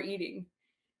while we're eating.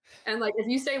 And if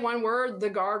you say one word, the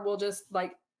guard will just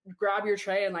grab your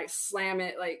tray and slam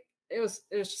it. It was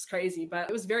just crazy, but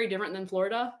it was very different than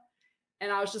Florida. And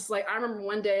I was just I remember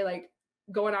one day,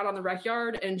 going out on the rec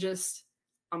yard and just,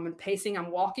 I'm pacing,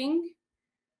 I'm walking.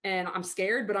 And I'm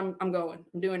scared, but I'm going,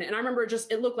 I'm doing it. And I remember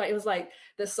it looked like, it was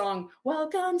this song,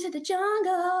 "Welcome to the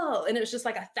Jungle." And it was just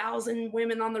 1,000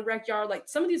 women on the rec yard.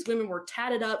 Some of these women were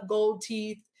tatted up, gold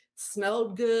teeth,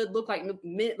 smelled good, looked like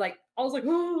mint. I was like,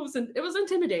 oh, it was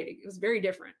intimidating. It was very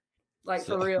different.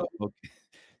 For real. Okay.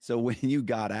 So when you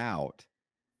got out,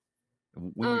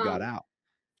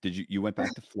 did you went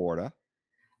back to Florida?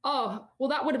 Oh, well,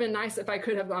 that would have been nice if I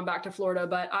could have gone back to Florida,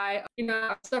 but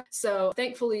so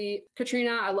thankfully,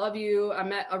 Katrina, I love you. I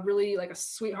met a really a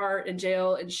sweetheart in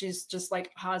jail, and she's just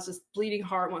has this bleeding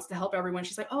heart, wants to help everyone.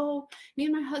 She's like, oh, me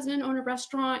and my husband own a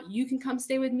restaurant. You can come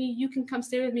stay with me. You can come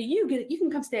stay with me. You get it. You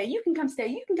can come stay. You can come stay.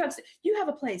 You can come stay. You have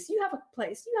a place. You have a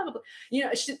place. You have a,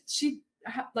 she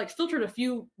filtered a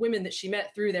few women that she met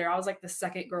through there. I was the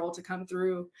second girl to come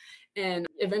through and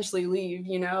eventually leave,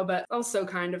 but that was so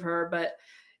kind of her. But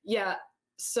yeah,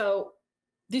 so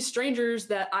these strangers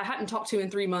that I hadn't talked to in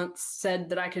 3 months said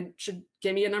that should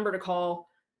give me a number to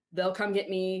call. They'll come get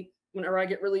me whenever I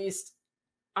get released.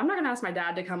 I'm not going to ask my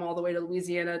dad to come all the way to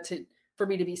Louisiana for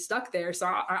me to be stuck there. So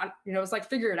I it's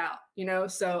figure it out,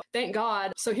 so thank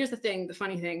God. So here's the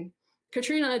funny thing.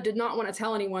 Katrina did not want to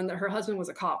tell anyone that her husband was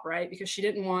a cop, right? Because she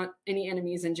didn't want any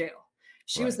enemies in jail.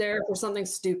 She was there for something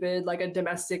stupid, like a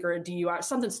domestic or a DUI,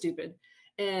 something stupid.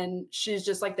 And she's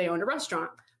just they owned a restaurant.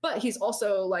 But he's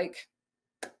also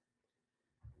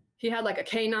he had a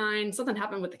canine, something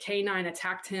happened with the canine,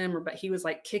 attacked him, but he was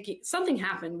kicking, something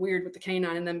happened weird with the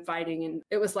canine and them fighting. And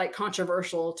it was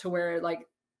controversial to where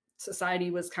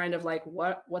society was kind of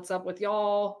what's up with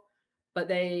y'all? But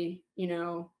they,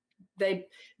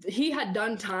 he had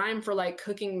done time for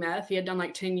cooking meth. He had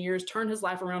done 10 years, turned his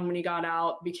life around when he got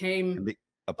out, became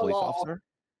a police officer.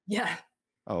 Yeah.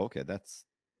 Oh, okay. That's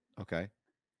okay.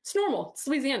 It's normal. It's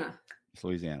Louisiana. It's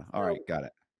Louisiana. All right. Got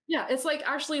it. Yeah. It's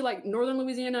actually northern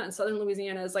Louisiana and southern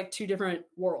Louisiana is two different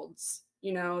worlds.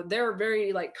 They're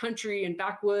very country and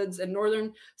backwoods, and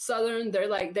southern,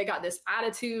 they're they got this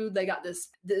attitude. They got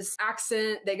this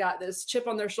accent. They got this chip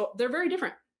on their shoulder. They're very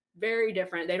different. Very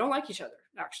different. They don't like each other.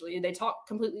 actually. They talk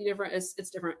completely different. It's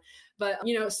different. But,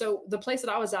 you know, so the place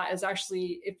that I was at is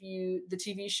actually, the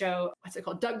TV show, what's it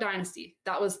called? Duck Dynasty.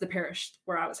 That was the parish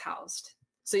where I was housed.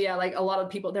 So yeah, like a lot of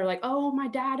people, they're like, oh, my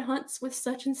dad hunts with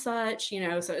such and such, you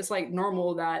know, so it's like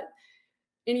normal that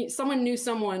someone knew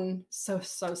someone so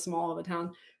small of a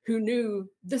town who knew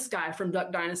this guy from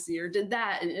Duck Dynasty or did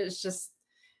that. And it was just,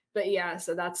 but yeah,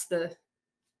 so that's the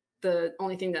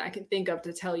only thing that I can think of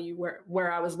to tell you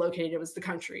where I was located was the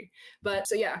country. But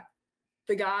so yeah,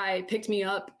 the guy picked me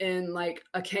up in like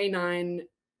a K9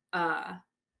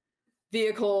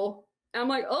 vehicle. And I'm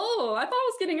like, oh, I thought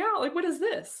I was getting out. Like, what is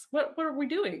this? What are we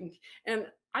doing? And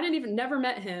I never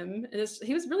met him. And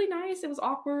he was really nice. It was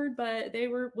awkward, but they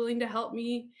were willing to help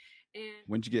me. And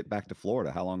When did you get back to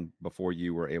Florida? How long before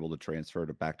you were able to transfer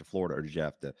back to Florida, or did you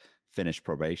have to finish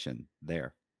probation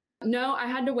there? no, I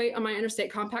had to wait on my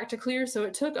interstate compact to clear. So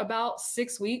it took about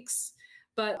 6 weeks.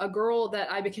 But a girl that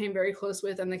I became very close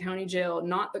with in the county jail,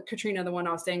 not the Katrina, the one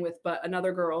I was staying with, but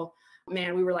another girl,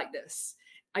 man, we were like this.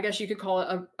 I guess you could call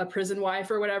it a prison wife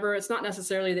or whatever. It's not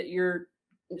necessarily that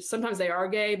sometimes they are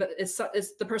gay, but it's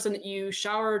the person that you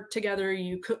shower together,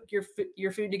 you cook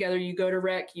your food together, you go to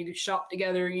rec, you shop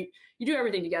together, you do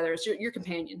everything together. It's your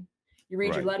companion. You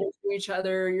read your letters to each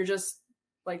other. You're just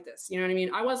like this. You know what I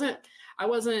mean?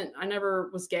 I never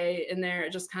was gay in there.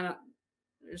 It's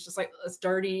just like, it's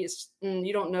dirty.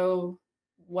 You don't know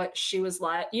what she was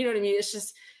like. You know what I mean?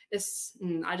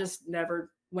 I just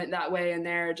never went that way in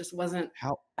there. It just wasn't.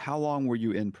 How long were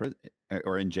you in prison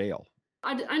or in jail?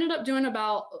 I ended up doing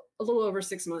about a little over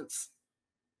 6 months.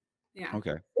 Yeah.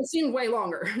 Okay. It seemed way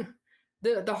longer.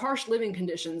 The harsh living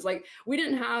conditions, like we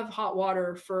didn't have hot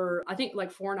water for, I think,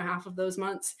 like 4.5 of those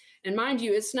months. And mind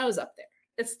you, it snows up there.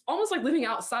 It's almost like living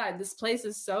outside. This place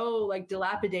is so like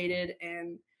dilapidated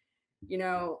and, you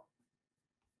know.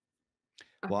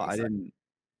 Well,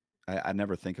 I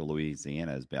never think of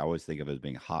Louisiana I always think of it as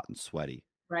being hot and sweaty.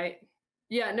 Right.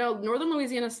 Yeah, no, northern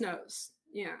Louisiana snows.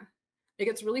 Yeah. It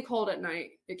gets really cold at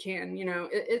night. It can, you know,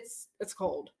 it's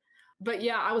cold. But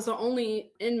yeah, I was the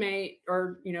only inmate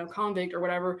or, you know, convict or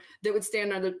whatever that would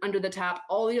stand under the tap.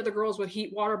 All the other girls would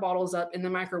heat water bottles up in the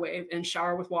microwave and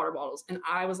shower with water bottles. And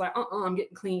I was like, I'm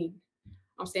getting clean.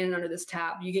 I'm standing under this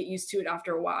tap. You get used to it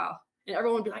after a while. And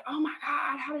everyone would be like, oh my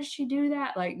God, how does she do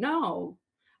that? Like, no,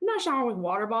 I'm not showering with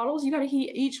water bottles. You got to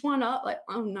heat each one up. Like,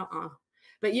 oh, no.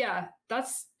 But yeah,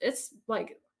 it's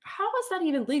like, how is that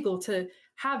even legal to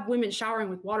have women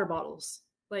showering with water bottles?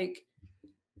 Like,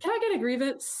 can I get a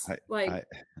grievance? I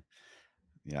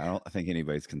don't think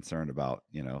anybody's concerned about,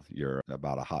 you know,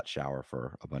 about a hot shower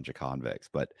for a bunch of convicts,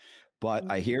 but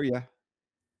I hear you,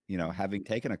 you know, having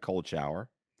taken a cold shower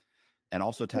and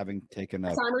also having taken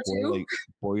a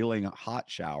boiling hot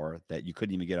shower that you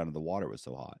couldn't even get out of the water, it was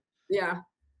so hot. Yeah.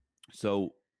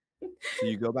 So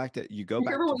you go back to you go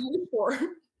back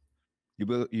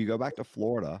to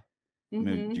Florida. Mm-hmm.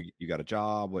 I mean, you got a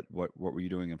job. What were you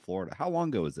doing in Florida? How long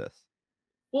ago was this?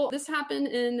 Well, this happened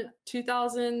in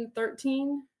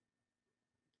 2013.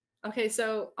 Okay,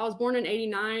 so I was born in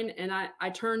 89 and I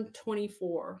turned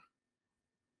 24.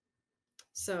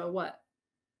 So what?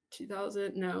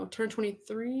 Turned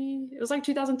 23. It was like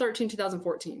 2013,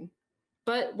 2014.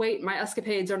 But wait, my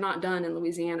escapades are not done in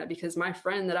Louisiana because my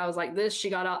friend that I was like this, she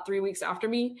got out 3 weeks after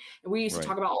me. And we used to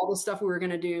talk about all the stuff we were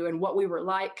going to do and what we were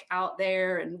like out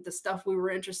there and the stuff we were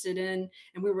interested in.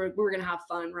 And we were going to have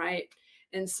fun, right?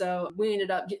 And so we ended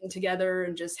up getting together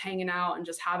and just hanging out and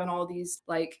just having all these,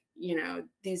 like, you know,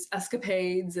 these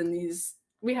escapades and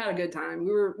we had a good time.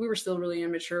 We were still really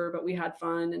immature, but we had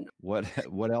fun. And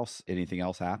what else? Anything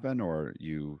else happened, or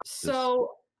you?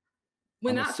 So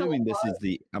when I'm assuming this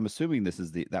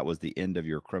is that was the end of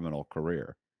your criminal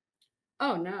career.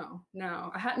 Oh no,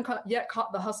 I hadn't yet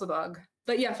caught the hustle bug.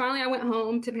 But yeah, finally I went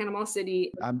home to Panama City.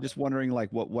 I'm just wondering, like,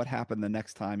 what happened the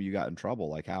next time you got in trouble?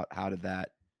 Like, how did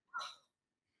that?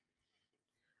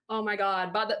 Oh my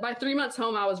God. By 3 months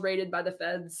home, I was raided by the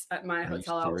feds at my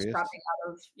hotel. I was crapping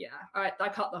out of, I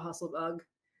caught the hustle bug.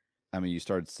 I mean, you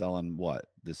started selling what?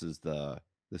 This is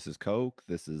Coke,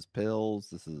 this is pills,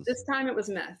 This time it was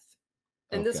meth.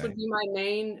 And this would be my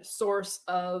main source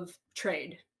of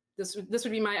trade. This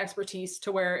would be my expertise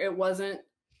to where it wasn't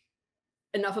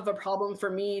enough of a problem for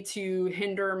me to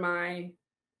hinder my,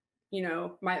 you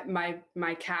know,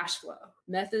 my cash flow.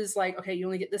 Meth is like, okay, you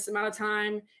only get this amount of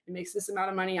time. It makes this amount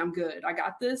of money. I'm good. I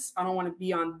got this. I don't want to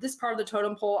be on this part of the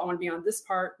totem pole. I want to be on this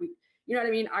part. You know what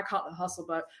I mean? I caught the hustle,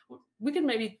 but we can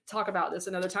maybe talk about this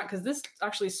another time because this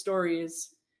actually story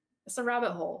it's a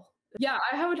rabbit hole. Yeah,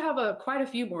 I would have quite a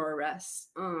few more arrests.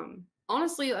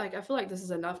 Honestly, like I feel like this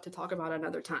is enough to talk about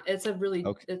another time. It's a really,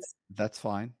 that's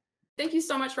fine. Thank you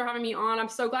so much for having me on. I'm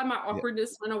so glad my Yeah.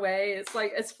 awkwardness went away. It's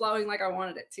like it's flowing like I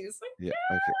wanted it to. It's like, Yeah.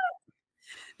 Okay.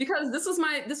 because this was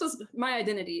my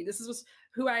identity. This was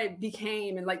who I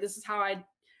became, and like this is how I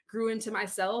grew into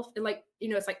myself. And like,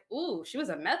 it's like, ooh, she was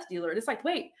a meth dealer. And it's like,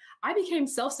 wait, I became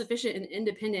self-sufficient and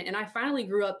independent, and I finally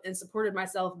grew up and supported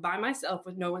myself by myself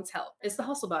with no one's help. It's the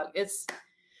hustle bug. It's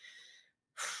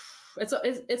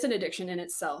an addiction in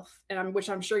itself, and which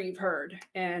I'm sure you've heard,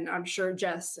 and I'm sure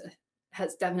Jess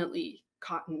has definitely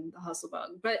caught in the hustle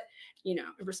bug. But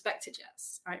respect to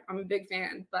Jess, I'm a big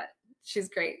fan, but she's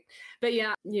great. But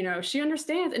yeah, she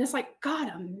understands, and it's like, God,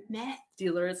 a meth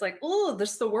dealer. It's like, oh,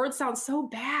 the word sounds so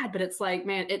bad, but it's like,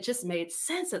 man, it just made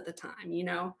sense at the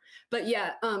time. But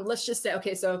yeah, let's just say,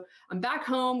 okay, so I'm back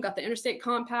home, got the interstate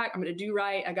compact. I'm gonna do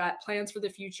right. I got plans for the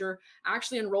future. I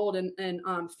actually enrolled in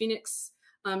Phoenix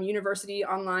University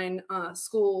online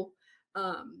school,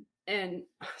 and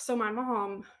so my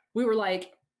mom, we were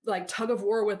like tug of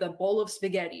war with a bowl of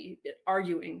spaghetti,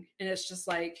 arguing, and it's just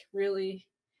like, really.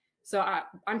 So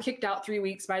I'm kicked out 3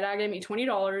 weeks. My dad gave me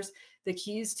 $20, the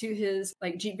keys to his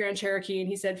like Jeep Grand Cherokee, and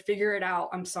he said, "Figure it out.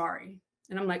 I'm sorry."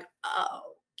 And I'm like,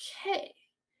 okay.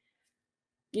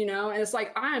 And it's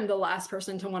like, I'm the last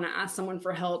person to want to ask someone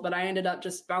for help, but I ended up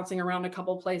just bouncing around a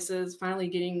couple places, finally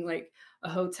getting like a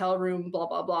hotel room, blah,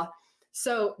 blah, blah.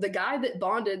 So the guy that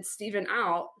bonded Steven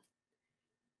out,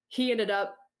 he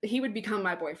would become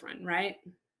my boyfriend, right?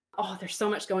 Oh, there's so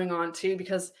much going on too,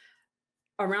 because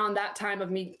around that time of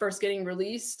me first getting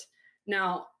released,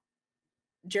 now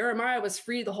Jeremiah was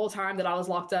free the whole time that I was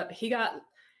locked up.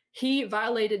 He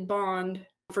violated bond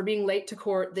for being late to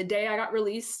court. The day I got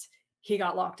released, he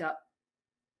got locked up.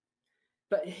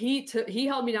 But he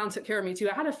held me down, took care of me too.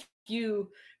 I had a few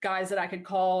guys that I could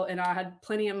call, and I had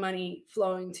plenty of money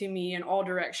flowing to me in all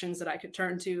directions that I could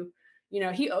turn to.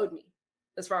 He owed me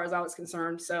as far as I was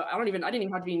concerned. So I didn't even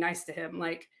have to be nice to him.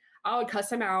 Like, I would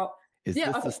cuss him out. Is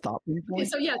this the stopping point? Okay,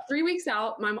 so yeah, 3 weeks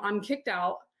out, I'm kicked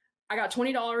out. I got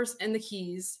 $20 and the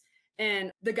keys.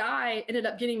 And the guy ended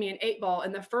up getting me an 8-ball.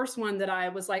 And the first one that I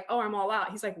was like, oh, I'm all out.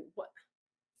 He's like,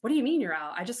 what do you mean you're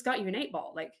out? I just got you an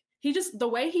 8-ball. Like, the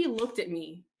way he looked at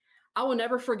me, I will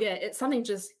never forget. Something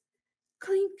just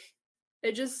clink.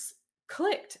 It just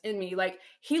clicked in me. Like,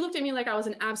 he looked at me like I was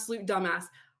an absolute dumbass.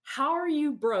 How are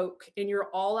you broke and you're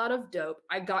all out of dope?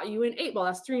 I got you an 8-ball.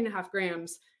 That's 3.5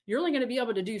 grams. You're only going to be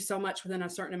able to do so much within a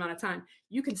certain amount of time.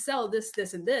 You can sell this,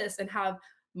 this, and this and have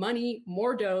money,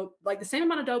 more dope, like the same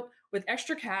amount of dope with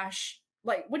extra cash.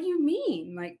 Like, what do you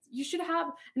mean? Like, you should have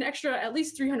an extra at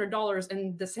least $300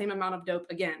 and the same amount of dope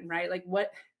again, right? Like,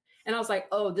 what? And I was like,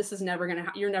 oh, this is never going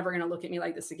to, you're never going to look at me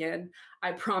like this again.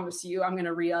 I promise you, I'm going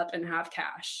to re-up and have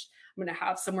cash. I'm going to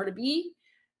have somewhere to be.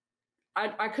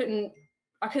 I couldn't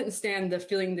stand the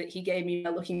feeling that he gave me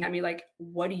looking at me like,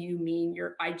 what do you mean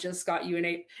I just got you an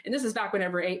 8? And this is back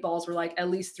whenever 8-balls were like at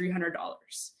least $300.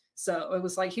 So it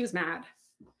was like, he was mad.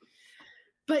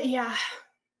 But yeah,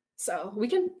 so we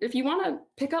can, if you want to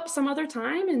pick up some other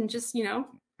time and just,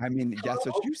 I mean, that's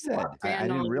what you said. I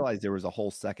didn't realize there was a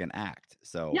whole second act.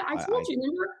 So yeah, I told you,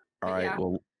 remember? All right. Yeah.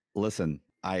 Well, listen,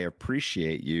 I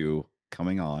appreciate you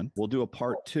coming on. We'll do a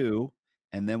part 2.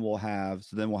 And then we'll have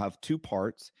 2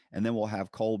 parts, and then we'll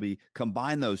have Colby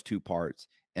combine those 2 parts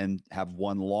and have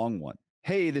one long one.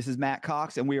 Hey, this is Matt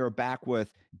Cox, and we are back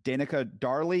with Danica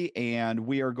Darley, and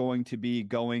we are going to be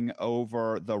going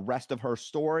over the rest of her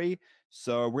story.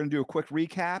 So we're going to do a quick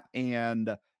recap,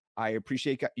 and I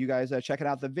appreciate you guys checking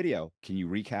out the video. Can you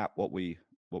recap what we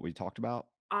talked about?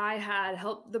 I had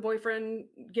helped the boyfriend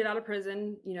get out of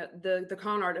prison, the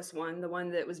con artist one, the one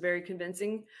that was very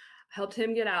convincing, helped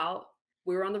him get out.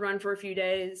 We were on the run for a few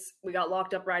days. We got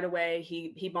locked up right away.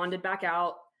 He bonded back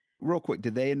out. Real quick,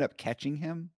 did they end up catching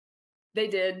him? They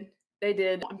did.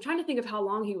 I'm trying to think of how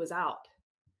long he was out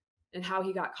and how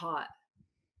he got caught.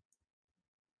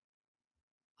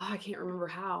 Oh, I can't remember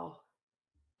how.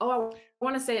 Oh, I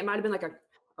want to say it might have been like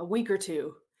a week or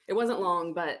 2. It wasn't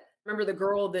long, but remember the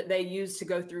girl that they used to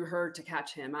go through her to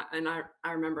catch him.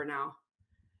 I remember now.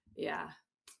 Yeah,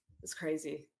 it's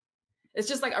crazy. It's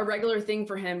just like a regular thing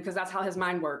for him because that's how his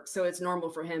mind works. So it's normal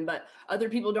for him, but other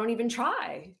people don't even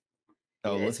try.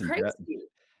 Oh, it's listen, crazy.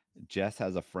 Jess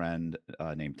has a friend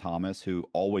named Thomas who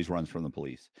always runs from the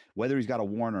police, whether he's got a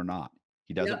warrant or not.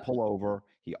 He doesn't pull over.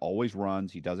 He always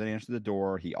runs. He doesn't answer the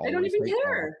door. He always don't even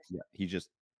care. Yeah,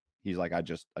 he's like, I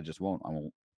just won't. I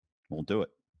won't do it.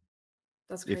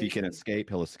 That's crazy. If he can escape,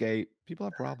 he'll escape. People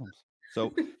have problems.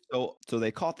 So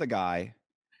they caught the guy.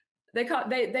 They caught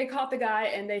the guy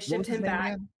and they shipped him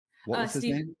back. What was his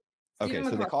name? Okay, so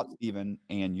they caught Steven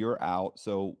and you're out.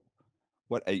 So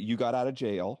what? You got out of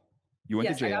jail. You went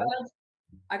to jail.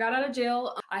 I got out of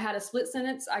jail. I had a split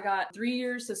sentence. I got 3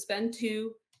 years, suspend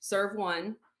 2, serve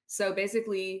 1. So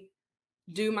basically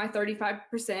do my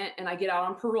 35% and I get out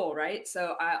on parole, right?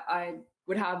 So I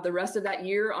would have the rest of that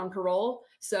year on parole.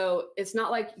 So it's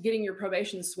not like getting your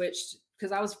probation switched,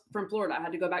 because I was from Florida. I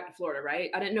had to go back to Florida, right?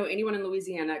 I didn't know anyone in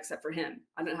Louisiana except for him.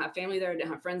 I didn't have family there. I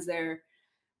didn't have friends there.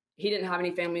 He didn't have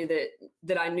any family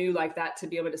that I knew like that to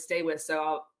be able to stay with.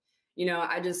 So,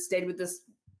 I just stayed with this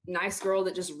nice girl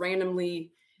that just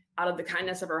randomly, out of the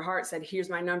kindness of her heart, said, here's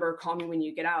my number. Call me when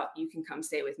you get out. You can come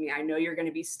stay with me. I know you're going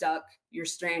to be stuck. You're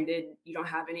stranded. You don't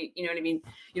have any, you know what I mean?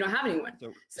 You don't have anyone.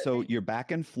 So you're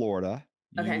back in Florida.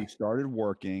 Okay. You started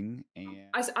working, and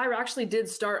I actually did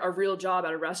start a real job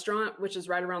at a restaurant, which is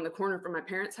right around the corner from my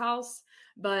parents' house.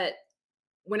 But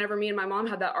whenever me and my mom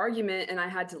had that argument and I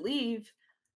had to leave,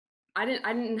 I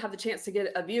didn't have the chance to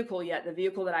get a vehicle yet. The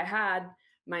vehicle that I had,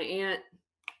 my aunt,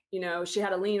 she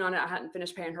had a lien on it. I hadn't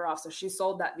finished paying her off. So she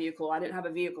sold that vehicle. I didn't have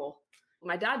a vehicle.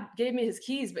 My dad gave me his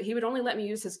keys, but he would only let me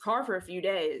use his car for a few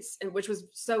days, and which was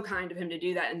so kind of him to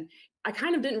do that. And I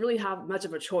kind of didn't really have much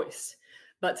of a choice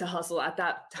but to hustle at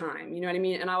that time. You know what I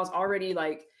mean? And I was already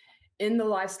like in the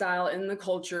lifestyle, in the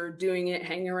culture, doing it,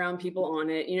 hanging around people on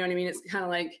it. You know what I mean? It's kind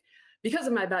of like, because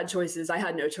of my bad choices, I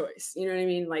had no choice. You know what I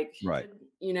mean? Like, right.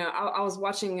 I was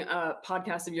watching a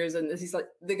podcast of yours, and he's like,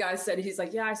 the guy said, he's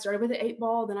like, yeah, I started with an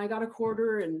 8-ball, then I got a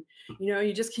quarter, and,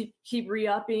 you just keep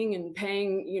re-upping and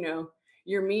paying,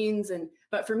 your means.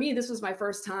 But for me, this was my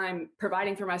first time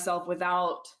providing for myself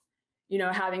without,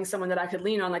 having someone that I could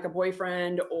lean on, like a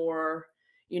boyfriend or,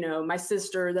 my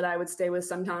sister that I would stay with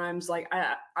sometimes. Like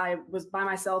I was by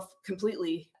myself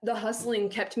completely. The hustling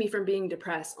kept me from being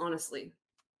depressed, honestly.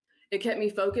 It kept me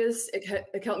focused.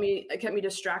 It kept me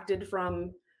distracted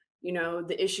from,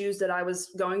 the issues that I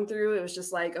was going through. It was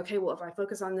just like, okay, well, if I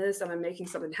focus on this and I'm making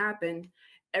something happen,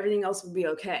 everything else will be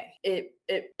okay. It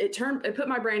put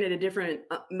my brain in a different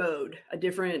mode, a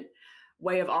different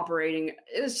way of operating.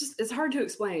 It's hard to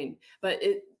explain,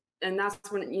 and that's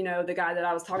when, the guy that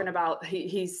I was talking about,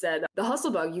 he said, the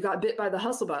hustle bug, you got bit by the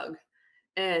hustle bug.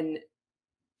 And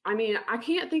I mean, I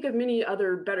can't think of many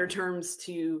other better terms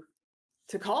to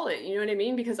call it, you know what I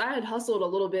mean? Because I had hustled a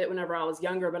little bit whenever I was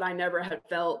younger, but I never had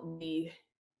felt the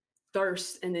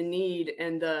thirst and the need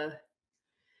and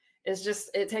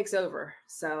it takes over.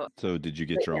 So did you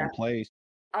get your own place?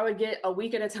 I would get a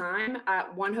week at a time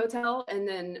at one hotel, and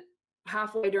then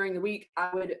halfway during the week,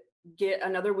 I would get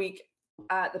another week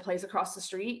at the place across the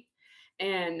street.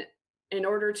 And in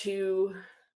order to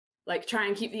like try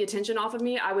and keep the attention off of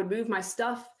me, I would move my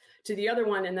stuff to the other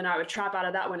one, and then I would trap out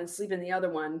of that one and sleep in the other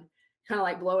one, kind of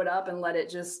like blow it up and let it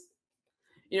just,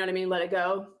 you know what I mean? Let it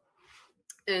go.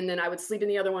 And then I would sleep in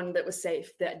the other one that was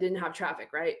safe, that didn't have traffic.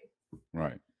 Right.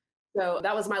 Right. So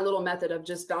that was my little method of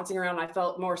just bouncing around. I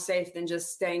felt more safe than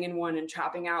just staying in one and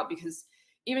trapping out, because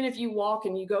even if you walk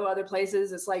and you go other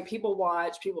places, it's like people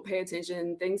watch, people pay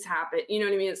attention, things happen. You know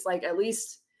what I mean? It's like, at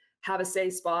least have a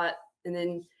safe spot. And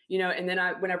then,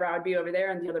 whenever I would be over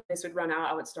there and the other place would run out,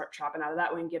 I would start chopping out of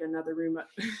that one and get another room.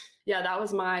 Yeah, that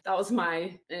was my,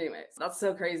 anyways, that's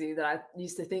so crazy that I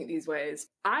used to think these ways.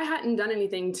 I hadn't done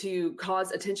anything to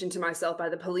cause attention to myself by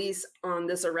the police on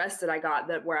this arrest that I got,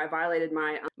 where I violated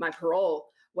my parole.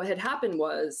 What had happened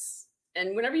was,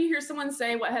 and whenever you hear someone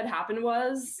say what had happened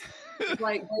was,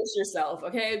 like, brace yourself,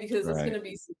 okay? Because it's going to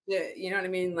be some shit, you know what I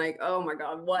mean? Like, oh my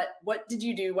God, what did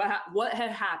you do? What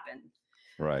had happened?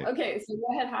 Right. Okay, so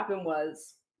what had happened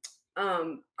was,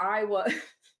 I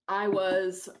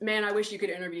was, man, I wish you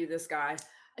could interview this guy.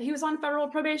 He was on federal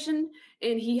probation,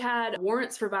 and he had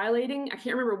warrants for violating. I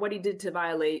can't remember what he did to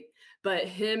violate, but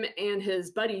him and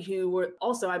his buddy, who were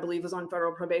also, I believe, was on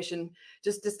federal probation,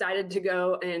 just decided to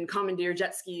go and commandeer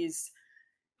jet skis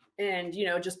and,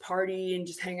 just party and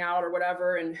just hang out or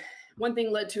whatever. And one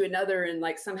thing led to another, and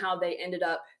like somehow they ended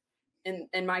up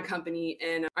in my company.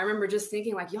 And I remember just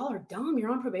thinking, like, y'all are dumb. You're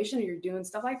on probation and you're doing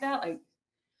stuff like that. Like,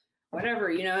 whatever,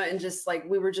 and just like,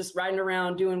 we were just riding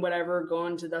around doing whatever,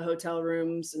 going to the hotel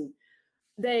rooms. And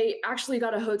they actually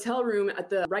got a hotel room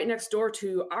right next door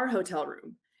to our hotel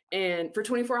room. And for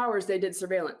 24 hours, they did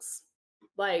surveillance.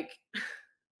 Like,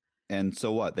 and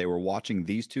so what? They were watching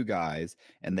these two guys,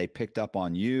 and they picked up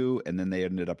on you, and then they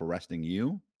ended up arresting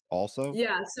you also?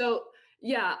 Yeah. So,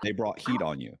 yeah. They brought heat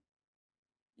on you.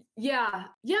 Yeah.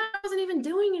 Yeah. I wasn't even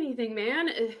doing anything, man.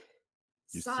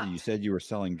 You said you were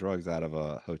selling drugs out of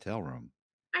a hotel room.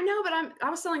 I know, but I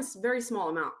was selling very small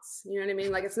amounts. You know what I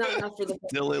mean? Like, it's not enough for the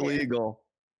still illegal.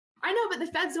 I know, but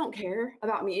the feds don't care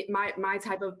about me. My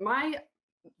type of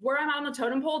where I'm on the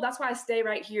totem pole. That's why I stay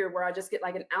right here, where I just get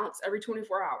like an ounce every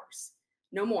 24 hours,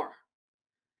 no more.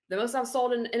 The most I've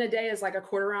sold in a day is like a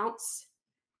quarter ounce.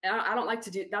 And I don't like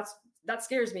to do that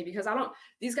scares me because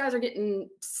these guys are getting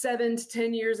 7 to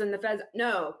 10 years in the feds.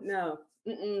 No,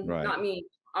 Right. not me.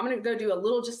 I'm going to go do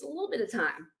just a little bit of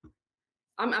time.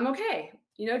 I'm okay.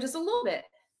 Just a little bit.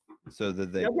 So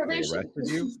they No probation. arrested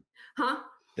you? Huh?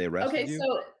 They arrested you?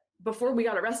 So before we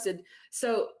got arrested,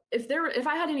 so if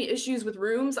I had any issues with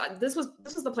rooms, this was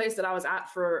the place that I was at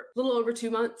for a little over 2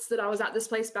 months that I was at this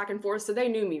place back and forth. So they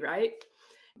knew me, right?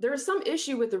 There was some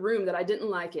issue with the room that I didn't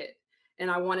like it, and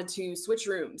I wanted to switch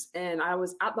rooms. And I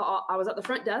was at the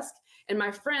front desk, and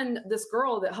my friend, this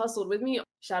girl that hustled with me,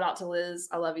 shout out to Liz,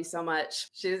 I love you so much.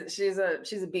 She's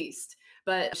a beast.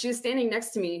 But she was standing next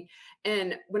to me,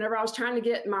 and whenever I was trying to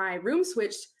get my room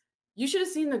switched, you should have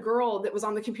seen the girl that was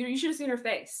on the computer. You should have seen her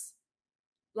face.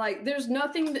 Like, there's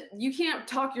nothing that you can't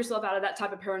talk yourself out of that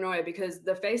type of paranoia, because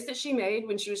the face that she made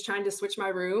when she was trying to switch my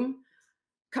room,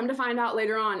 come to find out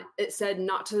later on, it said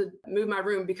not to move my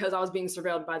room because I was being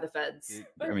surveilled by the feds.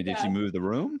 I mean, did she move the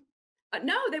room?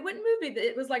 No, they wouldn't move me.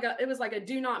 It was like a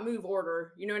do not move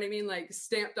order. You know what I mean? Like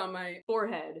stamped on my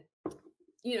forehead.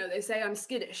 They say I'm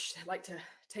skittish. I like to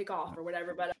take off or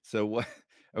whatever. But so what?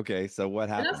 Okay, so what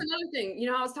happened? And that's another thing.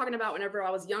 I was talking about whenever I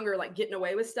was younger, like getting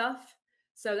away with stuff.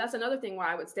 So that's another thing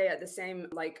why I would stay at the same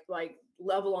like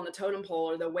level on the totem pole,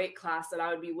 or the weight class that I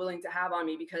would be willing to have on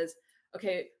me, because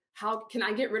okay, how can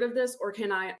I get rid of this, or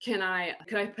can I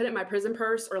put it in my prison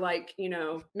purse, or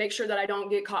make sure that I don't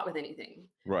get caught with anything.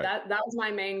 Right. That was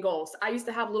my main goal. So I used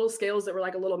to have little scales that were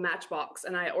like a little matchbox,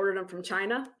 and I ordered them from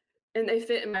China. And they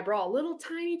fit in my bra, little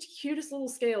tiny, cutest little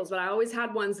scales. But I always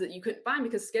had ones that you couldn't find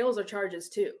because scales are charges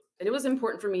too. And it was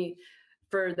important for me,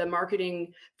 for the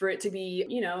marketing, for it to be,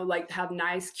 like have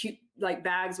nice, cute, like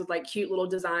bags with like cute little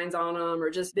designs on them, or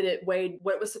just that it weighed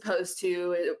what it was supposed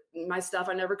to. My stuff,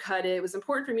 I never cut it. It was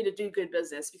important for me to do good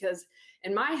business, because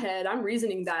in my head, I'm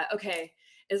reasoning that, okay,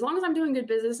 as long as I'm doing good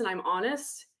business and I'm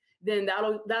honest, then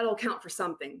that'll count for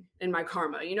something in my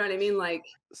karma. You know what I mean? Like,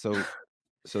 so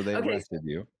they arrested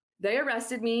you. They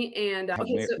arrested me, and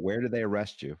where did they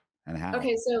arrest you, and how?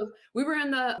 Okay, so we were in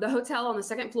the hotel on the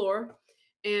second floor,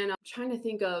 and I'm trying to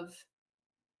think of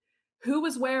who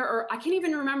was where, or I can't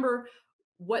even remember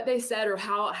what they said or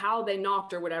how they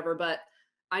knocked or whatever. But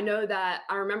I know that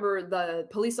I remember the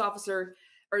police officer,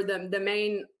 or the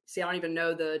main. See, I don't even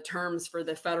know the terms for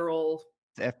the federal.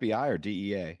 FBI or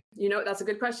DEA? That's a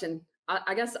good question.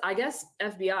 I guess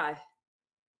FBI.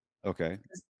 Okay.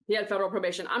 He had federal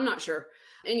probation. I'm not sure.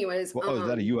 Anyways. Well, is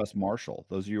that a U.S. Marshal?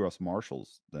 Those U.S.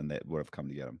 Marshals, then they would have come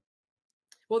to get him.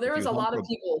 Well, there was a lot of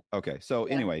people. Okay. So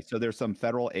anyway, so there's some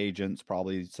federal agents,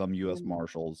 probably some U.S.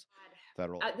 Marshals.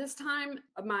 Federal. At this time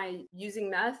of my using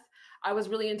meth, I was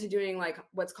really into doing like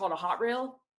what's called a hot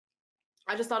rail.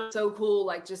 I just thought it was so cool,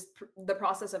 like just the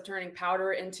process of turning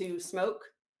powder into smoke.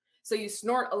 So you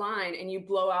snort a line and you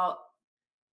blow out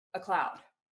a cloud,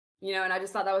 and I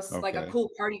just thought that was like a cool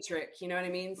party trick. You know what I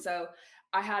mean? So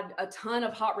I had a ton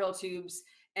of hot rail tubes,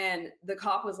 and the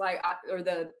cop was like, or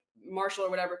the marshal or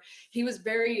whatever, he was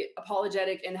very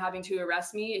apologetic in having to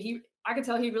arrest me. I could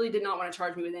tell he really did not want to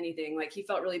charge me with anything. Like, he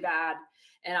felt really bad,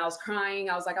 and I was crying.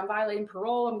 I was like, I'm violating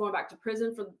parole. I'm going back to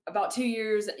prison for about 2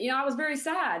 years. I was very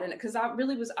sad, and because I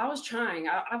was trying.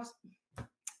 I was,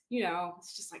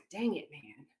 it's just like, dang it,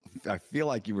 man. I feel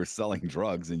like you were selling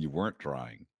drugs and you weren't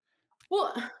trying.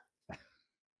 Well,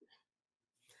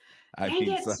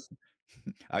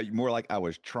 more like I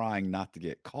was trying not to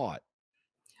get caught.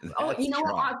 What? I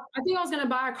think I was going to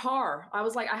buy a car. I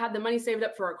was like, I had the money saved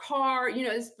up for a car,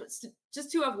 it's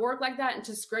just to have worked like that and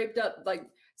to scraped up like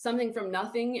something from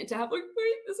nothing, and to have like,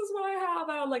 wait, this is what I have.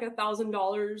 I had like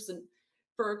 $1,000 and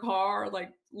for a car,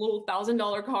 like little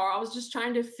 $1,000 car. I was just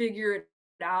trying to figure it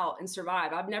out and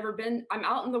survive. I'm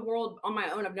out in the world on my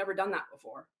own. I've never done that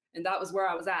before. And that was where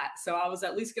I was at. So I was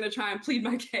at least going to try and plead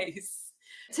my case.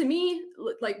 To me,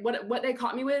 like what they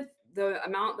caught me with, the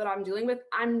amount that I'm dealing with,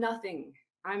 I'm nothing.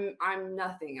 I'm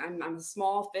nothing. I'm a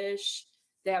small fish.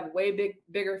 They have way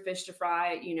bigger fish to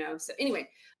fry, So anyway,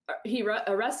 he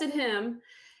arrested him.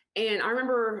 And I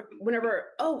remember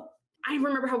I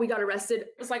remember how we got arrested.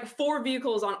 It was like 4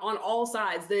 vehicles on all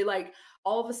sides. They like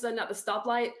all of a sudden at the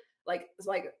stoplight, like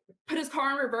put his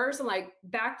car in reverse and like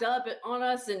backed up on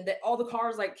us, and all the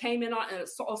cars like came in on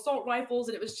assault rifles,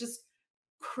 and it was just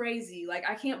crazy. Like,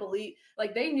 I can't believe,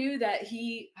 like, they knew that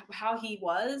how he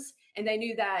was, and they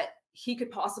knew that he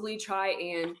could possibly try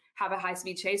and have a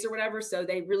high-speed chase or whatever. So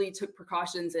they really took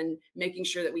precautions in making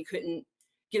sure that we couldn't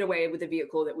get away with the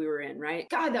vehicle that we were in, right?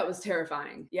 God, that was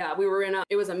terrifying. Yeah, we were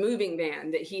it was a moving van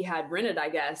that he had rented, I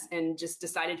guess, and just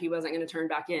decided he wasn't going to turn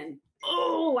back in.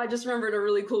 Oh, I just remembered a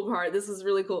really cool part. This is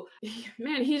really cool.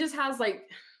 Man, he just has like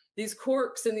these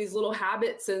quirks and these little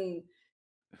habits, and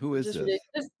Who is Just this?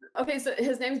 ridiculous. Okay, so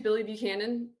his name's Billy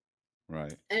Buchanan,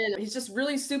 Right. and he's just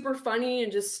really super funny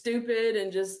and just stupid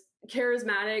and just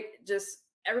charismatic. Just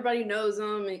everybody knows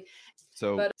him.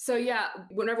 So So yeah,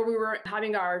 whenever we were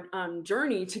having our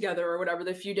journey together or whatever,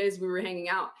 the few days we were hanging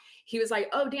out, he was like,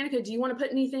 "Oh, Danica, do you want to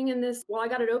put anything in this while I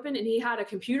got it open?" And he had a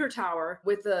computer tower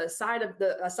with the side of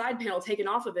a side panel taken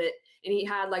off of it, and he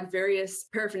had like various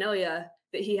paraphernalia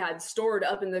that he had stored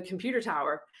up in the computer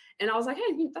tower. And I was like,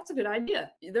 "Hey, that's a good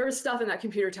idea." There was stuff in that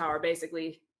computer tower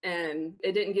basically, and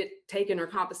it didn't get taken or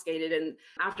confiscated. And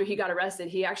after he got arrested,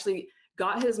 he actually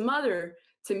got his mother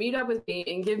to meet up with me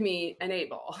and give me an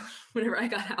 8 ball whenever I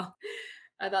got out.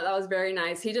 I thought that was very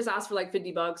nice. He just asked for like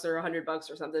 $50 or $100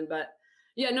 or something, but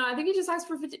yeah, no, I think he just asked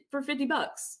for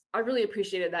 $50. I really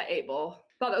appreciated that 8 ball.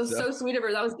 Thought that was so sweet of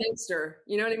her. That was gangster.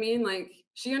 You know what I mean? Like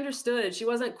she understood. She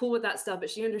wasn't cool with that stuff, but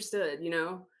she understood,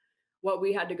 what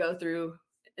we had to go through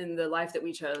in the life that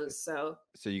we chose. So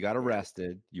you got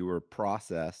arrested, you were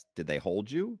processed. Did they hold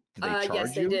you? Did they charge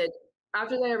yes, they you? did.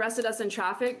 After they arrested us in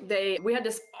traffic, we had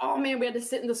to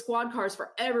sit in the squad cars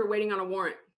forever waiting on a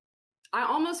warrant. I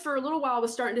almost for a little while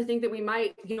was starting to think that we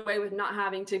might get away with not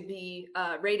having to be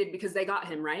raided because they got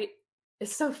him, right?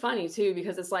 It's so funny too,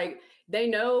 because it's like they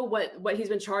know what he's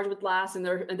been charged with last, and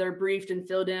they're briefed and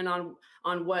filled in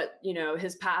on what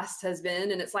his past has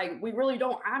been, and it's like we really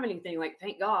don't have anything, like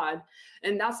thank God.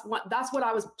 And that's what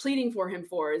I was pleading for him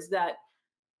for, is that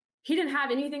he didn't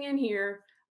have anything in here.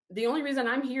 The only reason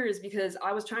I'm here is because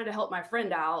I was trying to help my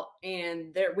friend out,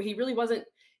 and he really wasn't.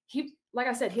 Like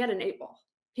I said, he had an 8 ball.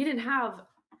 He didn't have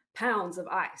pounds of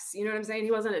ice. You know what I'm saying?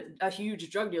 He wasn't a huge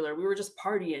drug dealer. We were just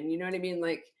partying. You know what I mean?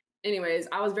 Like, anyways,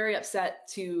 I was very upset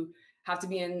to have to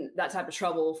be in that type of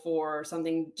trouble for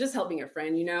something, just helping a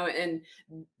friend, and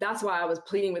that's why I was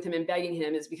pleading with him and begging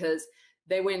him, is because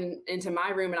they went into my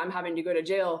room and I'm having to go to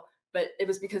jail. But it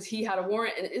was because he had a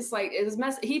warrant, and it's like, it was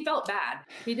messy. He felt bad.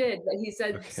 He did. But he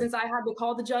said, Okay. Since I had to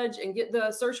call the judge and get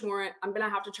the search warrant, I'm going to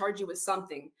have to charge you with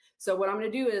something. So what I'm going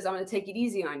to do is I'm going to take it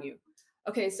easy on you.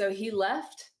 Okay, so he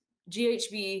left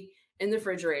GHB in the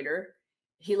refrigerator.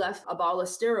 He left a bottle of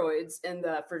steroids in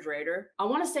the refrigerator. I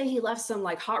want to say he left some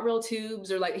like hot reel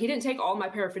tubes, or like he didn't take all my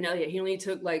paraphernalia. He only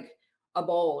took like a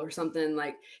bowl or something.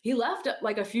 Like he left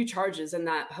like a few charges in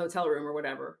that hotel room or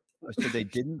whatever. So they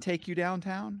didn't take you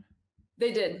downtown?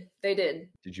 They did.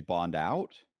 Did you bond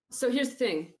out? So here's the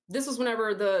thing. This was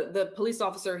whenever the police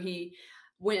officer, he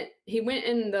went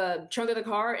in the trunk of the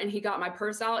car and he got my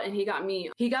purse out, and he got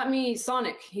me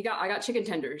Sonic. I got chicken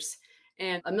tenders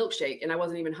and a milkshake, and I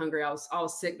wasn't even hungry. I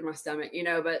was sick to my stomach,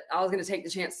 but I was going to take the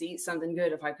chance to eat something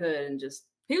good if I could. And just,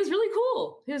 he was really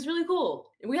cool.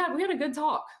 And we had a good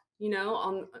talk, we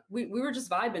were just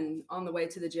vibing on the way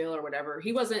to the jail or whatever.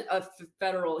 He wasn't a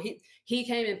federal. He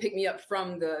came and picked me up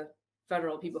from the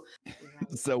federal people.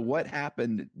 So what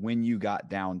happened when you got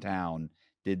downtown?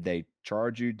 Did they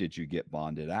charge you? Did you get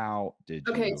bonded out?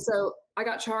 So I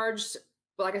got charged,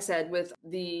 like I said, with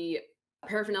the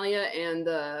paraphernalia and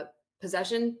the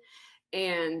possession,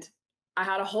 and I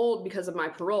had a hold because of my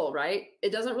parole, right?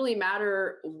 It doesn't really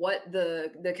matter what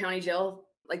the county jail,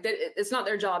 like it's not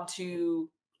their job to,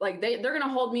 like they're going to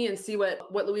hold me and see what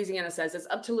Louisiana says. It's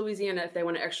up to Louisiana if they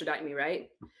want to extradite me, right?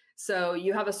 So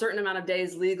you have a certain amount of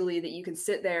days legally that you can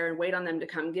sit there and wait on them to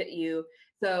come get you.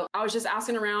 So I was just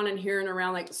asking around and hearing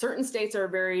around, like certain states are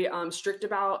very strict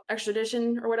about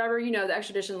extradition or whatever. The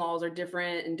extradition laws are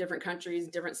different in different countries,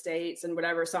 different states and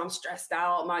whatever. So I'm stressed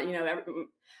out.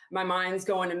 My mind's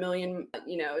going a million,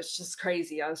 it's just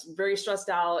crazy. I was very stressed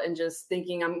out and just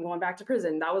thinking I'm going back to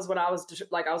prison. That was what I was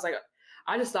like.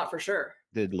 I just thought for sure.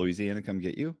 Did Louisiana come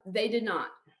get you? They did not.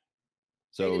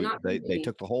 So they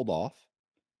took the hold off.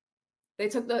 They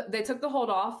took the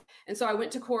hold off, and so I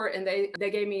went to court, and they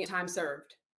gave me time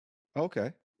served.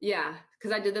 Okay. Yeah,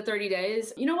 because I did the 30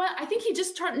 days. You know what? I think he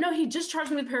just charged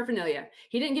me with paraphernalia.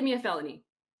 He didn't give me a felony.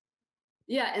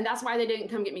 Yeah, and that's why they didn't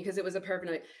come get me, because it was a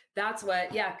paraphernalia. That's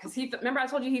what. Yeah, because remember I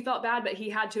told you he felt bad, but he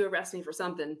had to arrest me for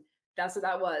something. That's what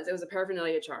that was. It was a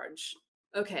paraphernalia charge.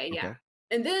 Okay, yeah.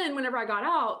 And then whenever I got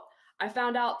out, I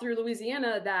found out through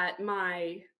Louisiana that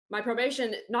my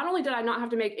probation, not only did I not have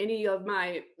to make any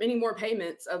more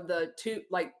payments of the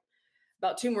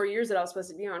about 2 more years that I was supposed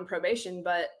to be on probation,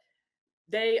 but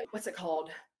what's it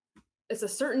called? It's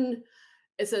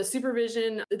a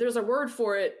supervision. There's a word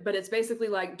for it, but it's basically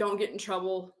like, don't get in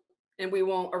trouble and we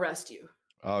won't arrest you.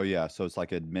 Oh yeah. So it's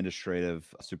like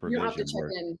administrative supervision. You don't have to check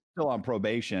in. Still on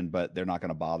probation, but they're not going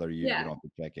to bother you. Yeah. You don't have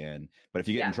to check in. But if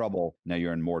you get in trouble, now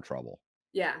you're in more trouble.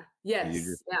 Yeah. Yes.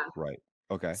 Yeah. Right.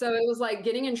 Okay. So it was like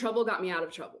getting in trouble got me out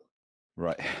of trouble.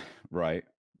 Right. Right.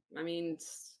 I mean,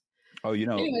 oh,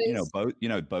 anyways.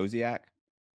 Boziak?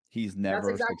 He's That's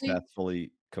never exactly.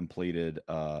 successfully completed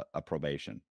a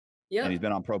probation, and he's Yep.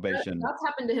 been on probation. That's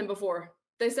happened to him before.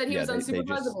 They said he Yeah, was they just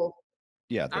unsupervisable.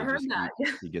 yeah I they heard just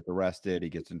that. he gets arrested, he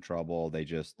gets in trouble. They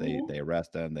just Mhm. they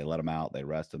arrest him, they let him out, they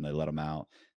arrest him, they let him out,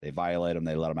 they violate him,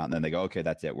 they let him out, and then they go, okay,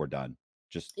 that's it, we're done.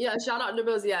 Just Yeah, shout out to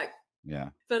Boziak. yeah.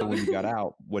 But So when you got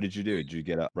out, what did you do? Did you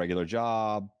get a regular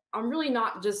job? I'm really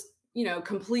not just,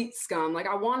 complete scum. Like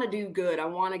I want to do good. I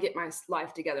want to get my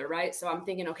life together, right? So I'm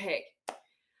thinking, okay,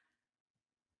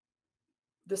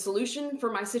 the solution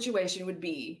for my situation would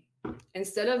be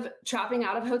instead of trapping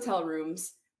out of hotel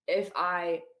rooms, if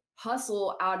I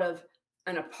hustle out of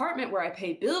an apartment where I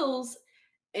pay bills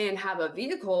and have a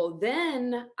vehicle,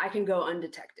 then I can go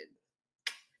undetected.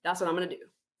 That's what I'm going to do.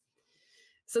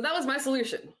 So that was my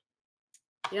solution.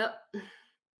 Yep.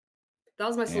 That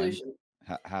was my And solution.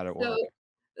 how did it So, work?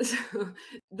 so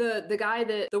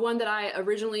the one that I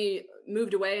originally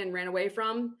moved away and ran away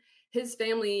from, his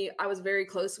family I was very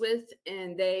close with,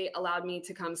 and they allowed me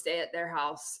to come stay at their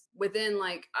house. Within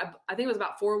I think it was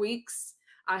about 4 weeks,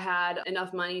 I had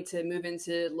enough money to move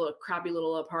into a crappy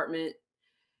little apartment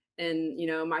in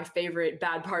my favorite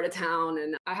bad part of town,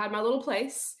 and I had my little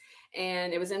place,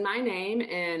 and it was in my name,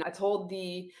 and I told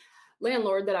the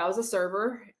landlord that I was a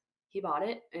server. He bought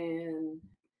it, and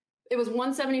it was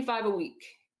 175 a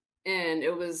week, and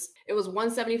it was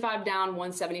 175 down,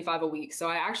 175 a week. So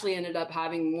I actually ended up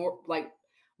having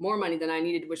more money than I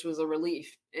needed, which was a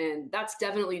relief. And that's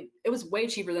definitely, it was way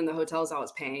cheaper than the hotels I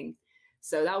was paying.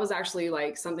 So that was actually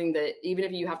like something that even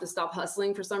if you have to stop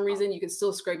hustling for some reason, you can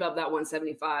still scrape up that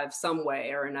 175 some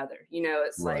way or another.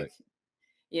 It's Right. like,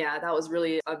 yeah, that was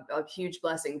really a huge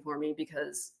blessing for me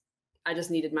because I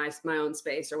just needed my own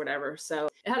space or whatever. So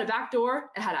it had a back door,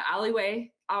 it had an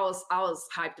alleyway. I was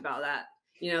hyped about that.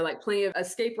 Like plenty of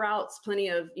escape routes, plenty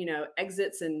of,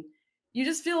 exits, and you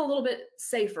just feel a little bit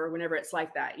safer whenever it's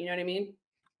like that. You know what I mean?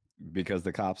 Because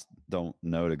the cops don't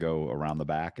know to go around the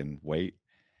back and wait.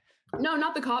 No,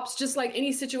 not the cops, just like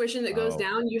any situation that goes Oh,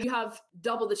 down, you have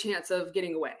double the chance of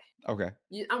getting away. okay.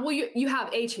 You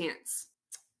have a chance.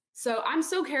 So I'm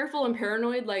so careful and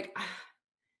paranoid. Like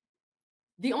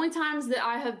the only times that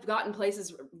I have gotten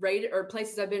places raided or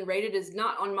places I've been raided is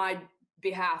not on my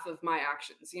behalf of my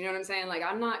actions. You know what I'm saying? Like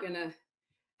I'm not going to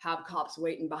have cops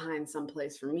waiting behind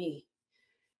someplace for me.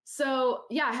 So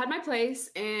yeah, I had my place,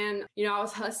 and, I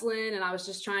was hustling, and I was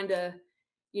just trying to,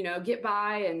 get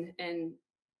by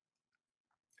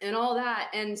and all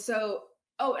that. And so,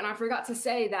 oh, and I forgot to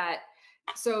say that.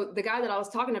 So the guy that I was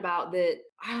talking about that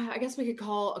I guess we could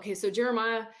call, okay, so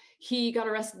Jeremiah, he got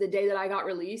arrested the day that I got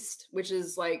released, which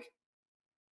is like,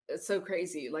 it's so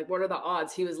crazy. Like, what are the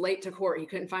odds? He was late to court. He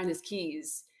couldn't find his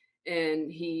keys and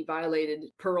he violated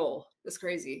parole. That's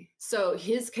crazy. So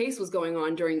his case was going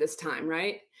on during this time,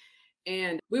 right?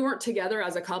 And we weren't together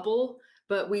as a couple,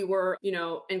 but we were,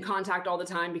 in contact all the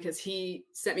time because he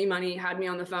sent me money, had me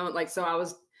on the phone. Like, so I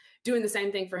was doing the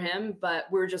same thing for him, but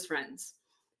we're just friends.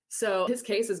 So his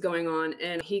case is going on,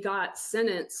 and he got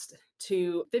sentenced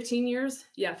to 15 years.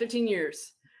 Yeah, 15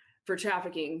 years for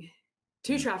trafficking.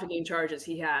 2 trafficking charges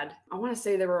he had. I want to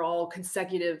say they were all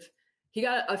consecutive. He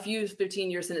got a few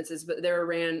 15-year sentences, but they were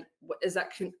ran. Is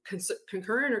that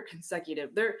concurrent or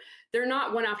consecutive? They're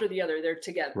not one after the other. They're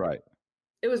together. Right.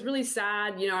 It was really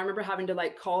sad. I remember having to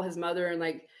like call his mother and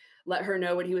like let her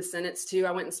know what he was sentenced to.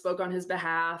 I went and spoke on his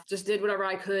behalf, just did whatever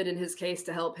I could in his case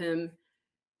to help him.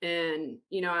 And,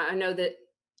 I know that,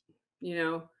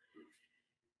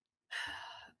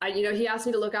 he asked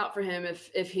me to look out for him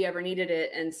if he ever needed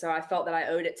it. And so I felt that I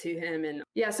owed it to him. And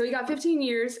yeah, so he got 15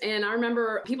 years. And I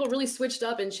remember people really switched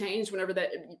up and changed whenever that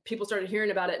people started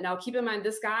hearing about it. Now, keep in mind,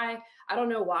 this guy, I don't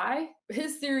know why.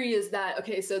 His theory is that,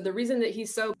 okay, so the reason that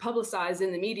he's so publicized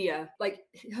in the media, like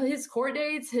his court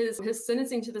dates, his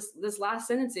sentencing to this last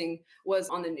sentencing was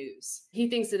on the news. He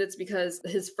thinks that it's because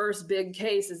his first big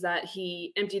case is that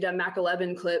he emptied a Mac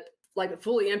 11 clip, like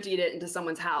fully emptied it into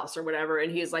someone's house or whatever.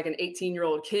 And he is like an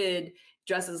 18-year-old kid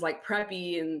dresses like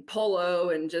preppy and polo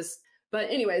and just, but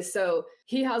anyway, so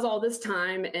he has all this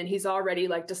time and he's already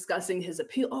like discussing his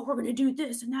appeal. Oh, we're going to do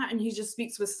this and that. And he just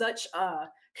speaks with such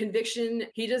conviction.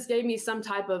 He just gave me some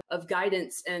type of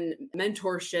guidance and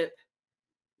mentorship.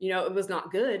 It was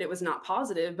not good. It was not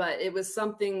positive, but it was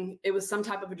some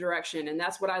type of a direction. And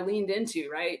that's what I leaned into,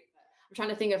 right? I'm trying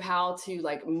to think of how to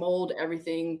like mold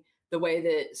everything the way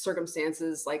that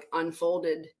circumstances like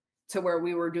unfolded to where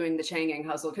we were doing the chain gang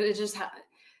hustle. Cause it just,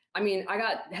 I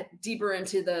got deeper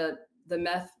into the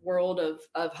meth world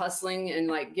of hustling and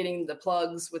like getting the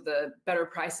plugs with the better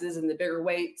prices and the bigger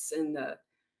weights and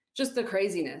just the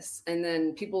craziness. And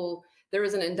then there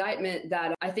was an indictment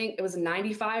that I think it was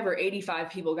 95 or 85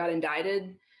 people got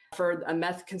indicted for a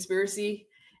meth conspiracy.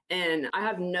 And I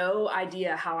have no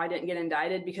idea how I didn't get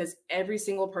indicted, because every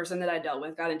single person that I dealt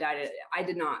with got indicted. I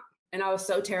did not. And I was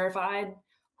so terrified.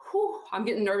 Whew, I'm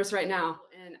getting nervous right now.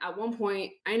 And at one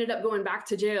point, I ended up going back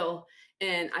to jail,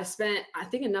 and I spent, I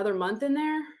think, another month in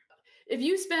there. If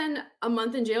you spend a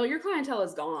month in jail, your clientele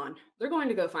is gone. They're going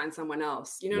to go find someone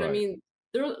else. You know what I mean?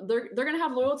 They're going to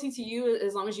have loyalty to you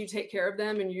as long as you take care of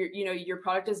them and your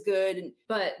product is good.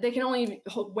 But they can only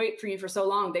wait for you for so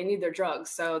long. They need their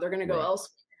drugs, so they're going to go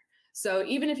elsewhere. So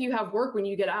even if you have work when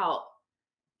you get out,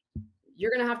 you're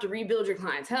going to have to rebuild your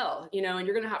clientele, and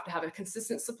you're going to have a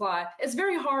consistent supply. It's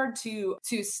very hard to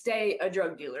stay a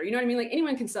drug dealer. You know what I mean? Like,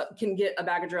 anyone can get a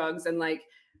bag of drugs and like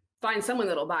find someone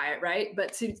that'll buy it, right?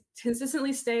 But to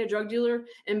consistently stay a drug dealer,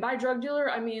 and by drug dealer,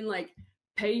 I mean like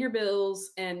pay your bills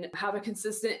and have a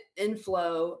consistent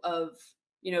inflow of,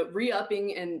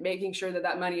 re-upping and making sure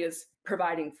that money is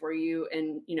providing for you.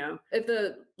 And, if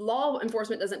the law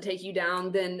enforcement doesn't take you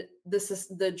down, then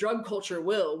the drug culture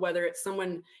will, whether it's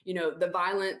someone, the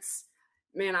violence.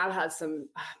 Man, I've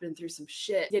been through some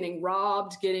shit, getting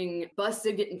robbed, getting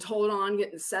busted, getting told on,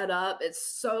 getting set up.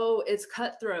 It's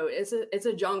cutthroat. It's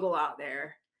a jungle out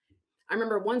there. I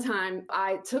remember one time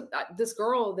I took this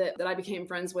girl that I became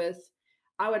friends with.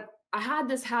 I had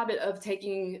this habit of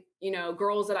taking,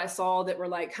 girls that I saw that were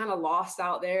like kind of lost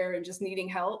out there and just needing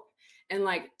help, and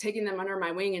like taking them under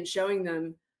my wing and showing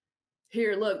them,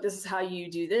 here, look, this is how you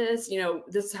do this.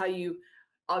 This is how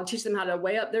I'll teach them how to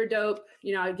weigh up their dope.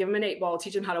 I'd give them an 8-ball,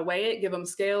 teach them how to weigh it, give them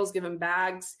scales, give them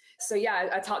bags. So yeah,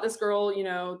 I taught this girl,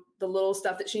 the little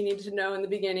stuff that she needed to know in the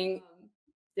beginning.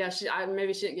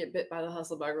 Maybe she didn't get bit by the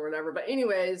hustle bug or whatever. But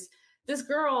anyways, this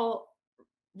girl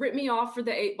ripped me off for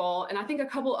the 8-ball. And I think a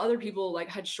couple other people like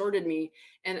had shorted me.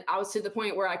 And I was to the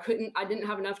point where I didn't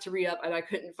have enough to re-up, and I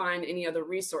couldn't find any other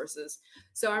resources.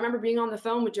 So I remember being on the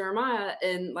phone with Jeremiah,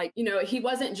 and like, he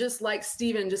wasn't just like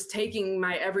Steven just taking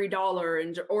my every dollar,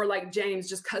 or like James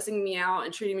just cussing me out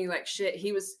and treating me like shit.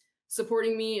 He was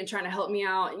supporting me and trying to help me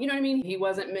out. You know what I mean? He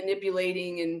wasn't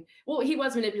manipulating, and he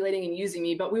was manipulating and using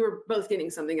me, but we were both getting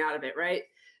something out of it. Right.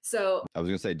 So I was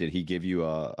going to say, did he give you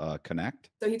a connect?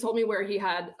 So he told me where he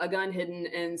had a gun hidden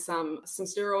and some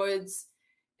steroids.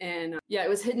 And it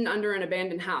was hidden under an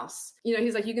abandoned house.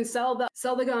 He's like, you can sell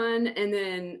the gun. And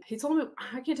then he told me,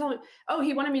 I can't tell him. Oh,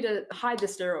 he wanted me to hide the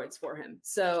steroids for him.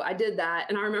 So I did that.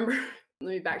 And I remember, let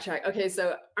me backtrack. Okay.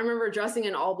 So I remember dressing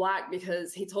in all black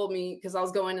because he told me, because I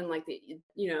was going in like the,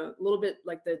 a little bit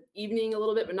like the evening, a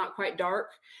little bit, but not quite dark.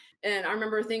 And I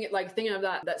remember thinking of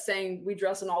that saying, we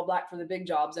dress in all black for the big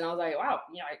jobs. And I was like, wow,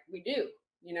 we do,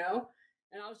 and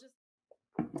I was just,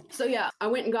 so yeah, I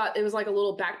went and it was like a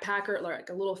little backpacker, like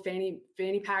a little fanny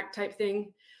pack type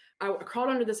thing. I crawled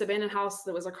under this abandoned house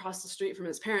that was across the street from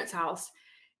his parents' house.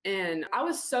 And I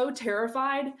was so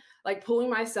terrified, like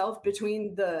pulling myself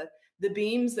between the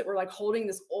beams that were like holding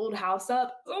this old house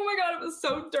up. Oh my God, it was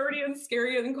so dirty and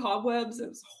scary and cobwebs. It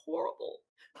was horrible.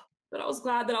 But I was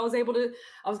glad that I was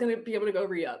going to be able to go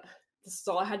re-up. This is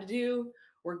all I had to do.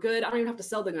 We're good. I don't even have to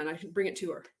sell the gun. I can bring it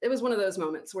to her. It was one of those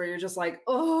moments where you're just like,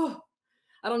 oh,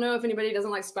 I don't know if anybody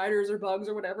doesn't like spiders or bugs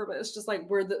or whatever, but it's just like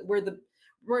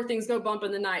where things go bump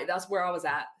in the night. That's where I was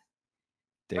at.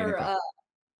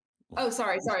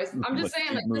 Sorry. I'm just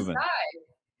saying, like, moving. This guy.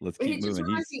 Let's keep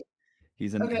moving.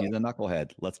 He's a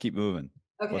knucklehead. Let's keep moving.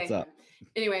 Okay. What's up?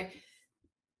 Anyway.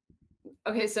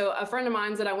 Okay. So a friend of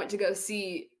mine that I went to go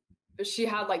see, she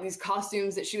had like these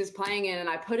costumes that she was playing in, and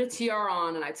I put a TR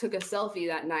on and I took a selfie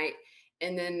that night.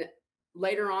 And then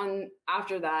later on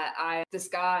after that, this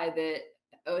guy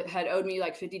that had owed me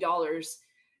like $50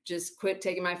 just quit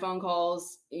taking my phone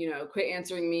calls, quit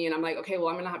answering me. And I'm like, okay, well,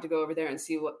 I'm going to have to go over there and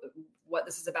see what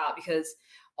this is about, because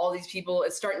all these people,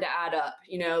 it's starting to add up.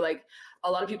 Like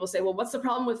a lot of people say, well, what's the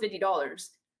problem with $50?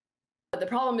 The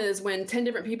problem is when 10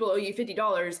 different people owe you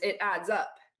 $50, it adds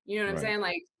up. You know what I'm saying?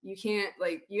 Like, you can't,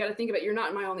 like, you got to think about, you're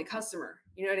not my only customer.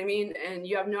 You know what I mean? And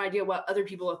you have no idea what other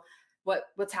people,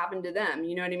 what's happened to them.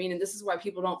 You know what I mean? And this is why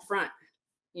people don't front,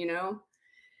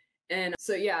 And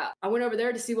so, yeah, I went over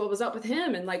there to see what was up with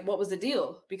him and like, what was the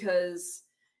deal? Because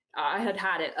I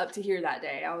had it up to here that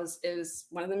day. It was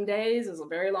one of them days. It was a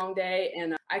very long day.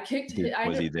 And I kicked.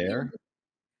 Was he there?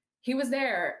 He was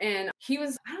there, and he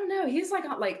was, I don't know, he's like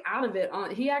out of it.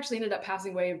 He actually ended up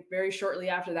passing away very shortly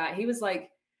after that. He was like,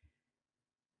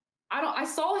 I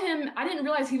saw him. I didn't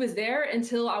realize he was there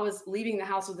until I was leaving the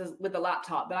house with the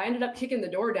laptop, but I ended up kicking the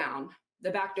door down, the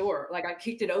back door. Like I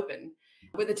kicked it open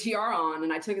with a TR on,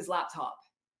 and I took his laptop,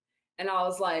 and I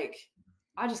was like,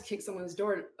 I just kicked someone's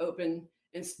door open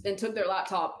and took their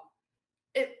laptop.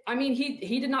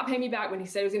 He did not pay me back when he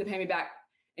said he was going to pay me back,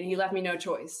 and he left me no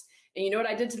choice. And you know what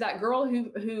I did to that girl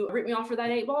who ripped me off for that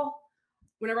 8 ball?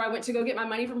 Whenever I went to go get my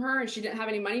money from her and she didn't have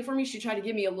any money for me, she tried to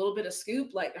give me a little bit of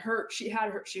scoop. Like she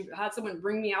had someone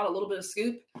bring me out a little bit of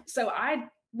scoop. So I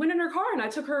went in her car and I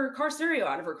took her car stereo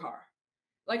out of her car.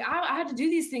 Like I had to do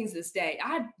these things this day.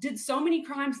 I did so many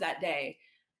crimes that day.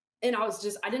 And I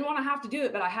didn't want to have to do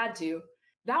it, but I had to.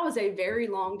 That was a very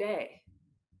long day.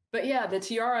 But yeah, the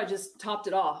tiara just topped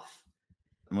it off.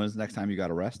 And when's the next time you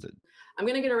got arrested? I'm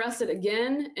going to get arrested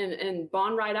again and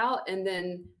bond right out. And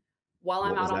then while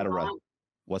I'm out on bond.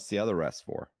 What's the other arrest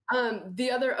for?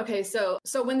 So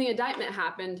when the indictment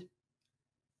happened,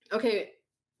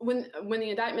 when the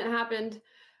indictment happened,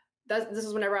 this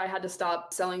is whenever I had to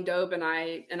stop selling dope and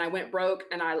I went broke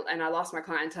and I lost my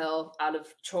clientele out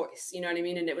of choice. You know what I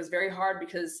mean? And it was very hard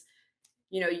because,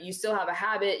 you know, you still have a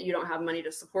habit, you don't have money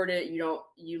to support it,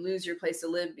 you lose your place to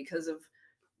live because of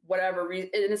whatever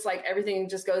reason, and it's like everything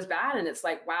just goes bad, and it's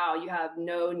like, wow, you have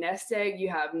no nest egg, you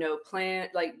have no plan,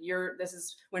 like this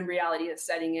is when reality is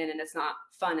setting in and it's not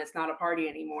fun, it's not a party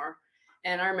anymore.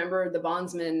 And I remember the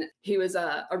bondsman, he was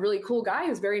a really cool guy. He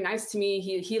was very nice to me.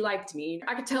 He liked me.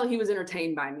 I could tell he was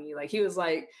entertained by me. Like he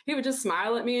would just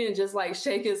smile at me and just like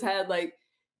shake his head. Like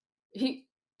it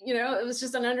was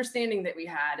just an understanding that we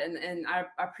had. And I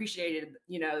appreciated,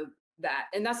 that.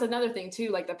 And that's another thing too,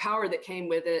 like the power that came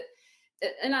with it.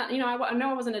 And I know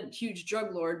I wasn't a huge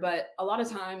drug lord, but a lot of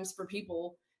times for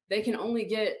people, they can only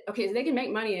they can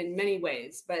make money in many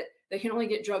ways, but they can only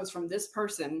get drugs from this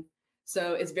person.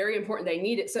 So it's very important. They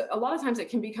need it. So a lot of times it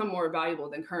can become more valuable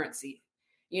than currency,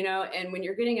 and when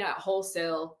you're getting it at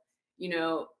wholesale,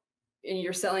 and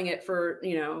you're selling it for,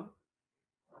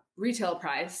 retail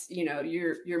price,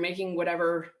 you're making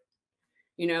whatever,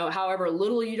 however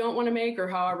little you don't want to make or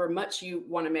however much you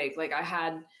want to make. Like I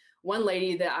had one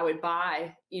lady that I would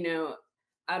buy,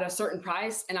 at a certain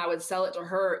price, and I would sell it to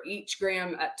her each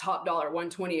gram at top dollar,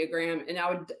 $120 a gram. And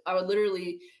I would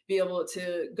literally be able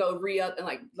to go re-up and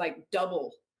like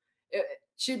double.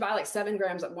 She'd buy like 7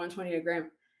 grams at $120 a gram.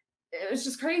 It was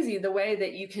just crazy the way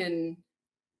that you can,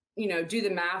 do the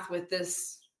math with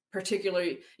this particular,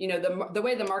 the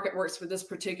way the market works for this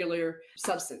particular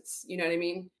substance. You know what I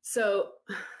mean? So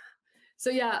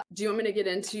yeah, do you want me to get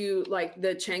into like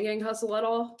the chain gang hustle at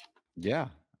all? Yeah.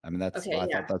 I mean, I thought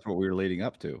that's what we were leading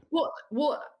up to. Well,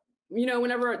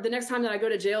 whenever the next time that I go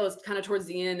to jail is kind of towards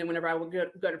the end, and whenever I would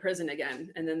go to prison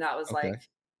again. And then that was like,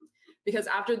 because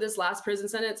after this last prison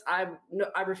sentence, I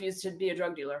refused to be a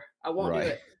drug dealer. I won't do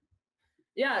it.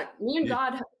 Yeah. Me and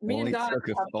God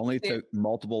only took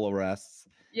multiple arrests.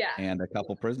 Yeah. And a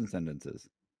couple prison sentences.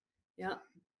 Yeah.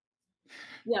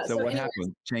 Yeah. So what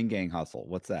happened? Chain gang hustle.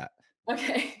 What's that?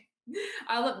 Okay.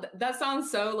 I love that.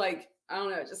 Sounds so like, I don't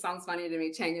know. It just sounds funny to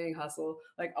me. Chain gang hustle.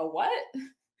 Like a what?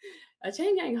 A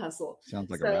chain gang hustle.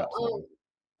 Sounds like a rap song.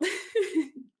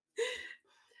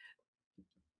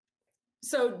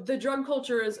 So the drug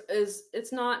culture is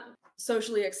it's not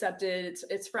socially accepted.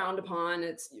 It's frowned upon.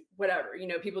 It's whatever,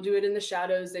 people do it in the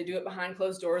shadows. They do it behind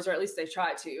closed doors, or at least they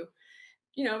try to,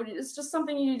 it's just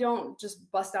something you don't just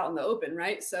bust out in the open.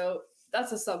 Right. So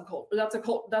that's a subculture. That's a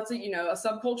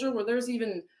subculture where there's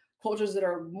even cultures that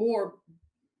are more,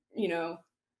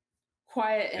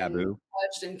 quiet and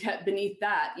touched and kept beneath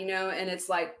that, and it's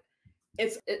like,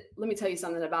 let me tell you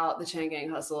something about the chain gang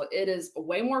hustle. It is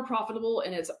way more profitable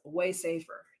and it's way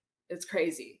safer. It's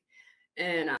crazy.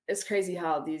 And it's crazy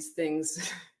how these things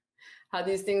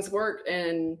work.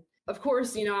 And of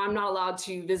course, I'm not allowed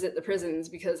to visit the prisons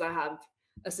because I have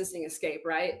assisting escape.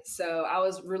 Right. So I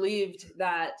was relieved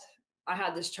that I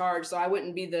had this charge, so I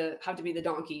wouldn't have to be the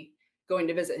donkey going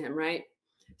to visit him. Right.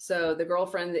 So the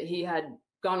girlfriend that he had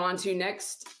gone on to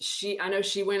next, I know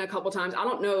she went a couple times. I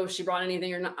don't know if she brought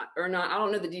anything or not. I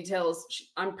don't know the details.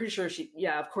 I'm pretty sure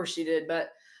of course she did,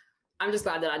 but I'm just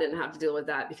glad that I didn't have to deal with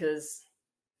that because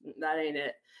that ain't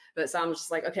it. But so I'm just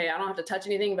like, okay, I don't have to touch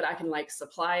anything, but I can like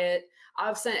supply it.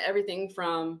 I've sent everything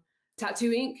from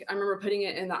tattoo ink. I remember putting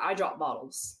it in the eye drop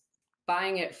bottles,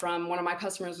 buying it from one of my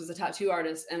customers was a tattoo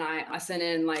artist. And I sent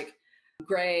in like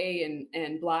gray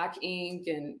and black ink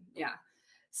and yeah.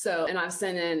 So, and I've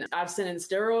sent in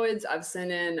steroids. I've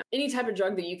sent in any type of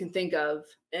drug that you can think of.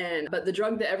 But the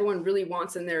drug that everyone really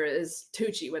wants in there is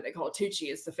Tucci, what they call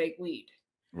Tucci. It's the fake weed.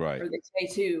 Right. Or the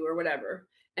K2 or whatever.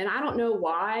 And I don't know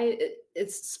why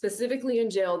it's specifically in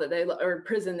jail or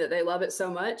prison that they love it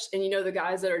so much. And the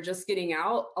guys that are just getting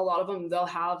out, a lot of them, they'll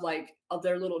have like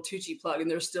their little Tucci plug and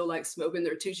they're still like smoking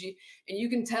their Tucci. And you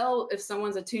can tell if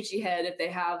someone's a Tucci head if they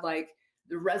have like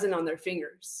the resin on their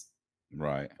fingers.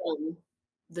 Right.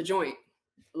 The joint,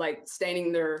 like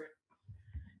staining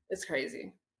it's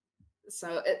crazy.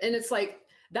 So, and it's like,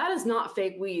 That is not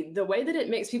fake weed. The way that it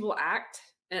makes people act,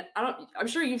 and I'm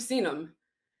sure you've seen them,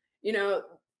 you know,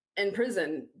 in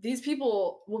prison. These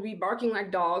people will be barking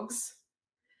like dogs.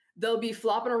 They'll be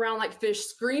flopping around like fish,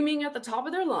 screaming at the top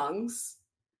of their lungs.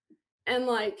 And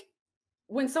like,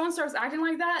 when someone starts acting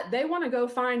like that, they want to go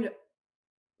find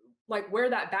like where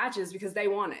that batch is because they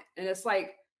want it. And it's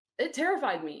like, it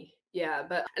terrified me. Yeah.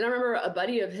 And I remember a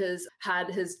buddy of his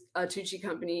had his Tucci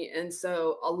company. And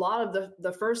so a lot of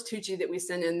the first Tucci that we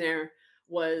sent in there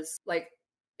was like,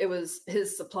 it was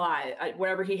his supply.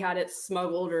 Wherever he had it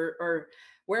smuggled or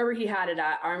wherever he had it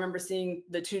at, I remember seeing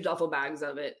the 2 duffel bags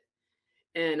of it.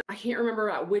 And I can't remember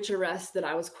at which arrest that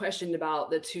I was questioned about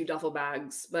the 2 duffel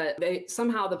bags, but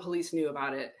somehow the police knew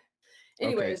about it.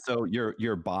 Anyways, okay, so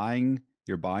you're buying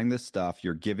this stuff,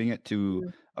 you're giving it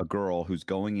to a girl who's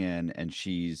going in, and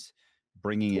she's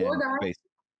bringing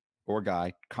or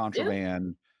guy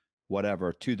contraband,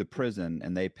 whatever, to the prison,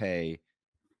 and they pay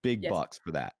big bucks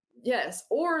for that. Yes,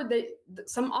 or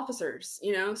some officers,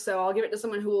 you know. So I'll give it to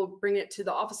someone who will bring it to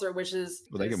the officer, which is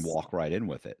they can walk right in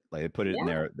with it. Like they put it in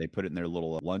there, they put it in their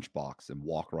little lunch box and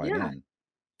walk right in.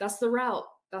 That's the route.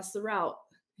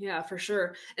 Yeah, for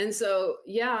sure. And so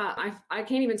I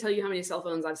can't even tell you how many cell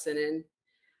phones I've sent in.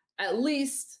 At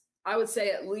least, I would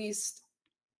say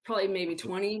probably maybe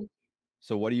 20.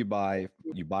 So what do you buy?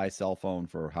 You buy a cell phone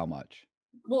for how much?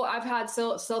 Well, I've had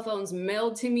cell phones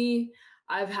mailed to me.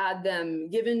 I've had them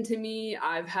given to me.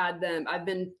 I've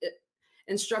been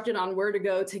instructed on where to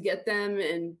go to get them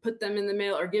and put them in the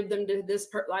mail or give them to this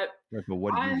person. But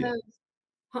what do you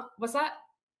get? What's that?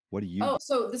 What do you? Oh,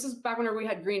 so this is back whenever we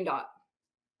had Green Dot.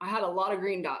 I had a lot of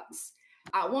Green Dots.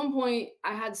 At one point,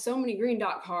 I had so many Green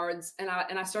Dot cards, and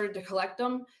I started to collect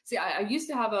them. See, I used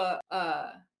to have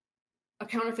a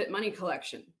counterfeit money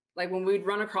collection. Like when we'd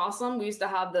run across them, we used to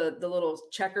have the little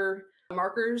checker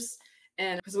markers.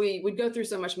 And because we'd go through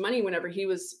so much money whenever he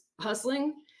was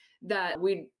hustling that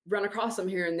we'd run across him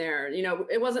here and there. You know,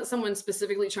 it wasn't someone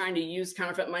specifically trying to use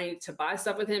counterfeit money to buy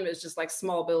stuff with him. It was just like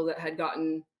small bill that had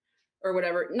gotten or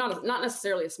whatever. Not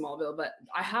necessarily a small bill, but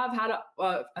I have had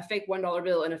a fake $1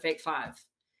 bill and a fake 5.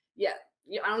 Yeah,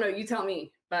 I don't know. You tell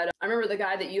me. But I remember the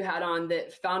guy that you had on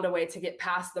that found a way to get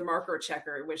past the marker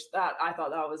checker, which I thought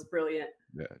that was brilliant.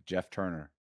 Yeah, Jeff Turner.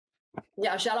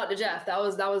 Yeah, shout out to Jeff. That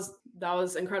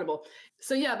was incredible.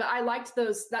 So yeah, but I liked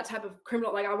that type of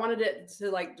criminal. Like I wanted it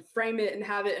to like frame it and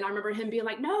have it. And I remember him being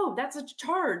like, "No, that's a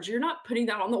charge. You're not putting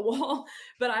that on the wall."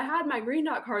 But I had my Green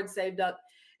Dot card saved up,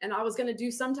 and I was gonna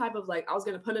do some type of I was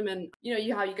gonna put them in. You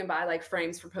know how you can buy like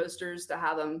frames for posters to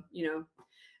have them. You know,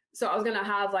 so I was gonna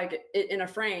have like it in a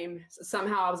frame. So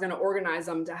somehow I was gonna organize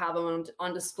them to have them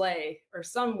on display or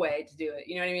some way to do it.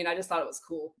 You know what I mean? I just thought it was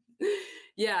cool.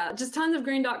 Yeah, just tons of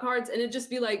Green Dot cards, and it'd just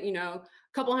be like, you know,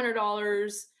 a couple $100,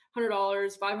 $100,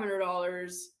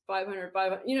 $500,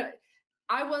 500. You know,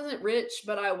 I wasn't rich,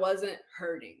 but I wasn't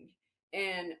hurting.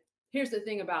 And here's the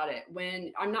thing about it: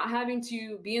 when I'm not having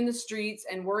to be in the streets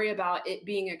and worry about it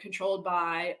being a controlled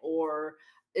buy or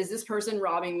is this person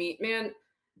robbing me, man.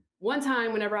 One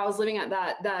time, whenever I was living at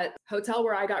that hotel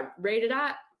where I got raided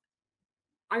at,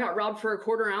 I got robbed for a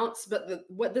 1/4 ounce. But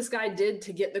what this guy did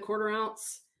to get the 1/4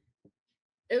 ounce.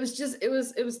 It was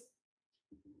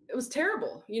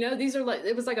terrible. You know,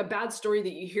 it was like a bad story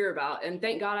that you hear about. And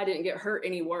thank God I didn't get hurt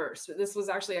any worse. But this was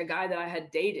actually a guy that I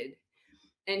had dated.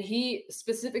 And he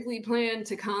specifically planned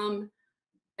to come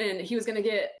and he was going to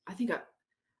get, I think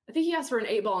he asked for an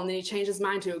 8 ball and then he changed his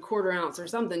mind to a 1/4 ounce or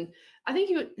something. I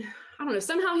don't know.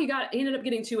 Somehow he ended up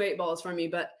getting 2 8 balls from me,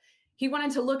 but he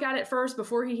wanted to look at it first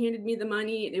before he handed me the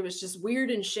money. And it was just weird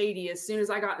and shady as soon as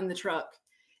I got in the truck.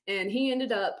 And he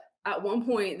ended up, at one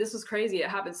point, this was crazy. It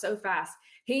happened so fast.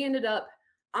 He ended up,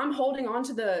 I'm holding on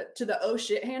to the oh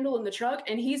shit handle in the truck,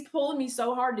 and he's pulling me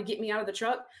so hard to get me out of the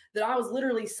truck that I was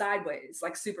literally sideways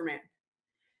like Superman.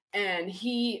 And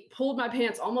he pulled my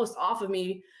pants almost off of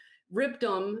me, ripped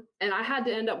them, and I had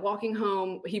to end up walking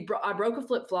home. I broke a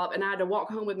flip-flop, and I had to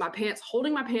walk home with my pants,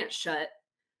 holding my pants shut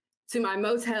to my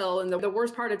motel in the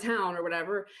worst part of town or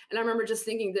whatever. And I remember just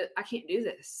thinking that I can't do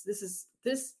this.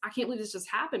 I can't believe this just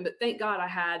happened. But thank God I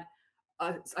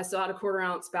still had a 1/4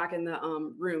 ounce back in the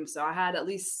room. So I had at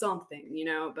least something, you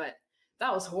know, but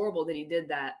that was horrible that he did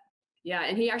that. Yeah.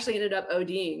 And he actually ended up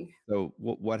ODing. So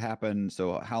what happened?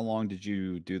 So how long did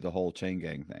you do the whole chain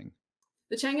gang thing?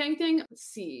 The chain gang thing? Let's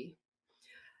see.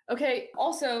 Okay.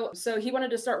 Also, so he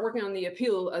wanted to start working on the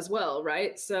appeal as well,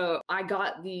 right? So I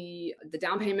got the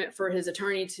down payment for his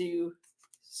attorney to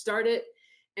start it.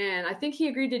 And I think he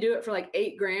agreed to do it for like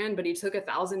 8 grand, but he took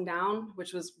 1,000 down,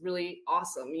 which was really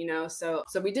awesome, you know? So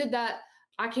we did that.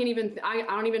 I can't even, I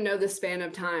don't even know the span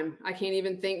of time. I can't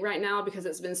even think right now because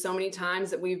it's been so many times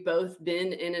that we've both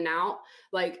been in and out.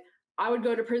 Like I would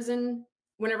go to prison.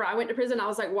 Whenever I went to prison, I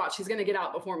was like, watch, he's going to get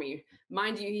out before me.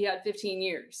 Mind you, he had 15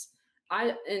 years.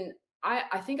 I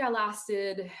think I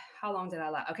lasted, how long did I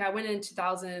last? Okay. I went in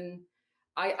 2000.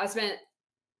 I spent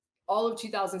all of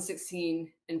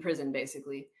 2016 in prison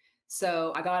basically.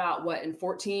 So I got out in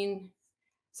 14.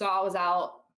 So I was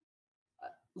out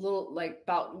little like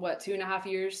about what 2.5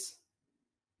 years.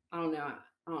 I don't know.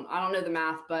 I don't know the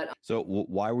math, but So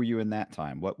why were you in that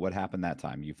time? What happened that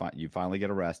time? You finally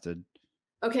get arrested.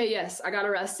 okay, yes, I got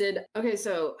arrested. Okay,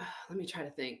 so let me try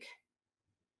to think.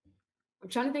 I'm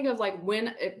trying to think of like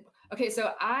when it, okay,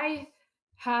 so I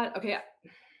had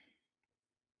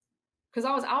because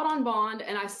I was out on bond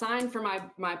and I signed for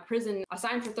my prison. I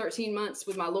signed for 13 months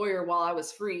with my lawyer while I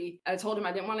was free. I told him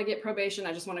I didn't want to get probation.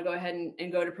 I just want to go ahead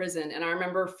and go to prison. And I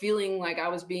remember feeling like I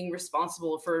was being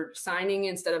responsible for signing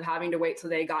instead of having to wait till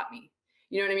they got me.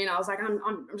 You know what I mean? I was like,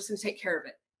 I'm just going to take care of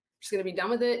it. I'm just going to be done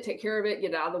with it, take care of it,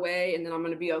 get it out of the way. And then I'm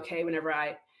going to be okay whenever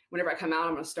I come out,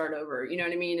 I'm going to start over. You know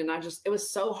what I mean? And it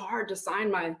was so hard to sign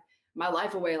my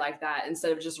life away like that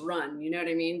instead of just run, you know what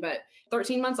I mean? But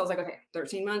 13 months, I was like, okay,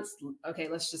 13 months. Okay,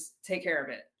 let's just take care of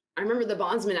it. I remember the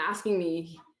bondsman asking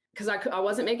me, because I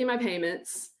wasn't making my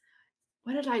payments.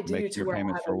 What did I do Make to your where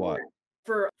payments I had for a what?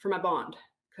 warrant? For my bond.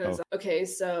 Because, okay,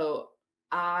 so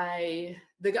I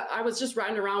was just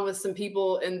riding around with some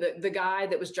people and the guy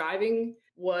that was driving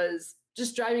was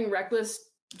just driving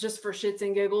reckless just for shits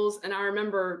and giggles. And I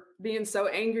remember being so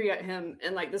angry at him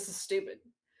and like, this is stupid.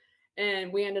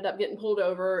 And we ended up getting pulled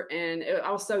over and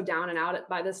I was so down and out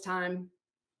by this time.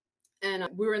 And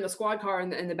we were in the squad car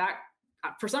in the back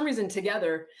for some reason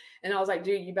together. And I was like,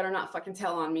 dude, you better not fucking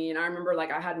tell on me. And I remember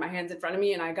like I had my hands in front of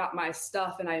me and I got my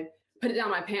stuff and I put it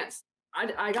down my pants.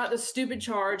 I got this stupid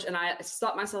charge and I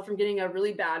stopped myself from getting a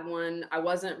really bad one. I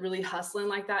wasn't really hustling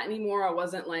like that anymore. I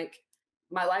wasn't like,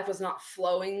 my life was not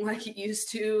flowing like it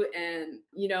used to. And,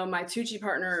 you know, my Tucci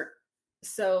partner,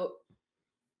 so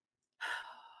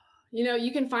you know,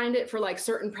 you can find it for like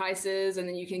certain prices and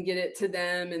then you can get it to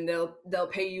them and they'll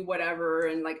pay you whatever.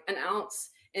 And like an ounce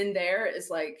in there is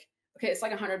like, okay, it's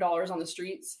like $100 on the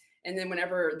streets. And then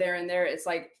whenever they're in there, it's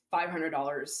like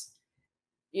 $500.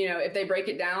 You know, if they break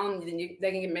it down, then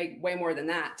they can make way more than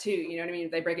that too. You know what I mean?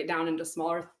 If they break it down into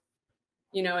smaller,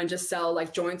 you know, and just sell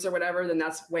like joints or whatever, then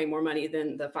that's way more money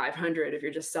than the 500 if you're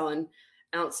just selling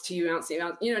ounce to ounce, you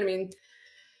know what I mean?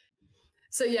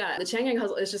 So yeah, the chain gang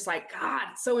hustle is just like,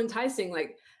 God, so enticing.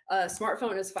 Like a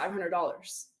smartphone is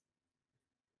 $500.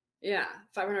 Yeah,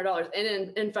 $500.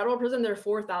 And in federal prison, they're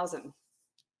 $4,000.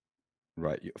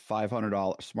 Right. $500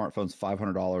 smartphones,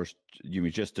 $500. You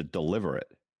mean just to deliver it?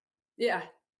 Yeah.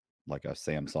 Like a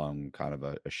Samsung kind of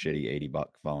a shitty $80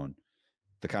 phone.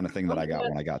 The kind of thing that I got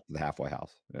when I got to the halfway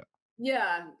house. Yeah.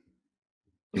 Yeah.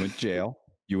 You went to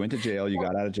jail. You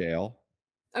got out of jail.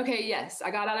 Okay, yes,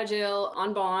 I got out of jail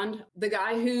on bond. The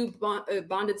guy who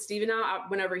bonded Steven out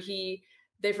whenever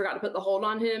they forgot to put the hold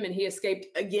on him and he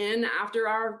escaped again after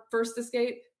our first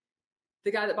escape.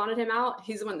 The guy that bonded him out,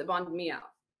 he's the one that bonded me out.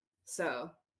 So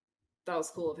that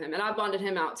was cool of him. And I bonded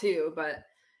him out too, but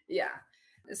yeah,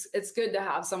 it's good to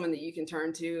have someone that you can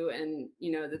turn to and,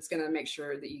 you know, that's going to make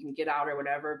sure that you can get out or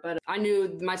whatever. But I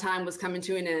knew my time was coming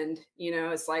to an end. You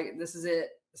know, it's like, this is it.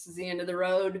 This is the end of the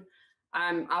road.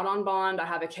 I'm out on bond. I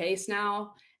have a case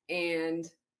now and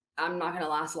I'm not going to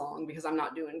last long because I'm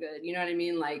not doing good. You know what I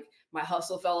mean? Like my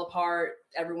hustle fell apart.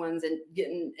 Everyone's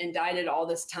getting indicted all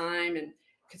this time and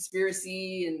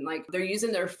conspiracy. And like, they're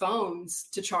using their phones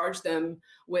to charge them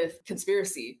with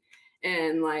conspiracy.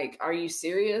 And like, are you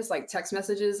serious? Like text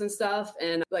messages and stuff.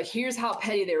 And like, here's how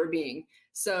petty they were being.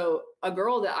 So a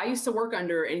girl that I used to work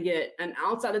under and get an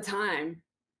ounce at a time,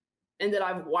 and that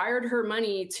I've wired her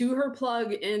money to her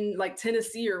plug in like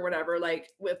Tennessee or whatever, like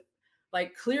with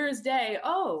like clear as day.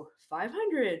 Oh,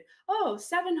 500. Oh,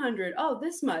 700. Oh,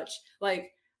 this much.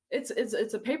 Like it's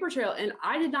a paper trail. And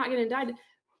I did not get indicted.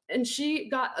 And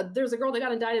there's a girl that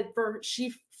got indicted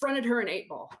she fronted her an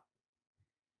 8-ball.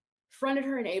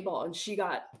 And she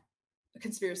got a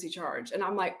conspiracy charge. And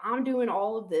I'm like, I'm doing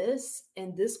all of this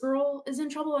and this girl is in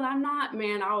trouble and I'm not.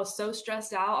 Man, I was so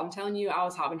stressed out. I'm telling you, I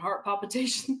was having heart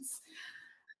palpitations.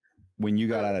 When you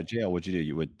got out of jail, what'd you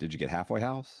do? Did you get halfway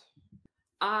house?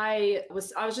 I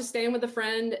was just staying with a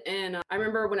friend. And I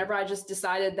remember whenever I just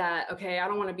decided that, okay, I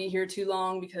don't want to be here too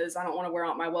long because I don't want to wear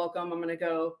out my welcome. I'm going to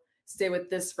go stay with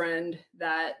this friend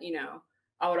that, you know,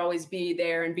 I would always be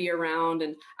there and be around.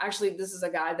 And actually, this is a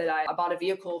guy that I bought a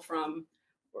vehicle from.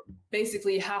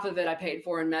 Basically, half of it I paid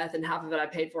for in meth and half of it I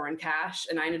paid for in cash.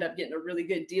 And I ended up getting a really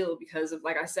good deal because of,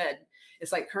 like I said,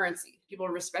 it's like currency. People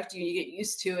respect you, you get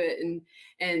used to it,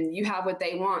 and you have what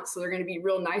they want, so they're going to be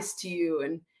real nice to you.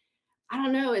 And I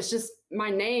don't know, it's just my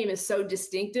name is so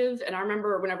distinctive. And I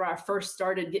remember whenever I first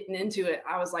started getting into it,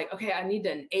 I was like, okay, I need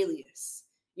an alias.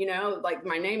 Like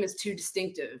my name is too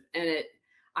distinctive, and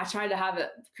I tried to have it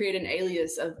create an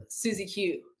alias of Susie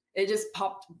Q. It just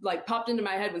popped into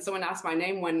my head when someone asked my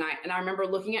name one night, and I remember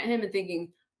looking at him and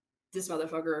thinking, this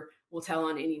motherfucker will tell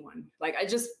on anyone. Like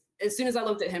as soon as I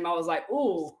looked at him, I was like,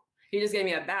 ooh, he just gave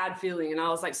me a bad feeling, and I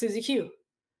was like, Susie Q.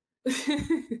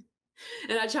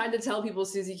 And I tried to tell people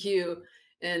Susie Q,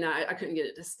 and I couldn't get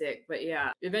it to stick. But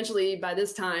yeah, eventually by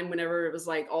this time, whenever it was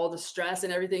like all the stress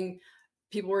and everything,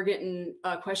 people were getting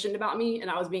questioned about me,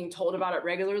 and I was being told about it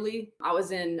regularly. I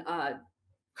was in a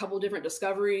couple different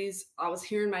discoveries. I was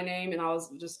hearing my name, and I was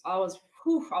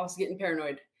getting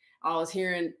paranoid.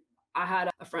 I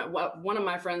had a friend, one of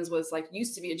my friends was like,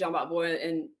 used to be a John Bot boy,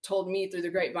 and told me through the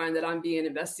grapevine that I'm being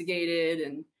investigated.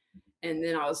 And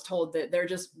then I was told that they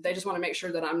just want to make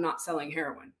sure that I'm not selling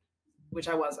heroin, which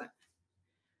I wasn't.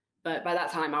 But by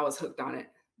that time I was hooked on it.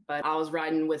 But I was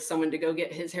riding with someone to go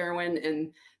get his heroin,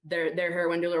 and their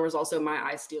heroin dealer was also my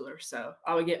ice dealer. So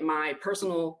I would get my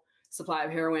personal supply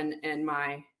of heroin and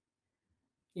my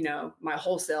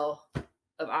wholesale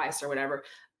of ice or whatever.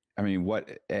 I mean,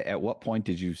 at what point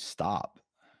did you stop?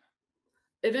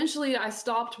 Eventually I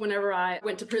stopped whenever I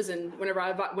went to prison,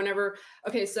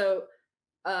 okay, so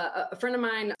a friend of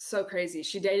mine, so crazy.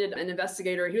 She dated an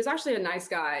investigator. He was actually a nice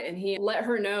guy, and he let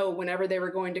her know whenever they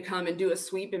were going to come and do a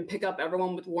sweep and pick up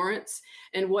everyone with warrants,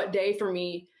 and what day for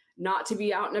me not to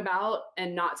be out and about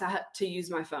and not to use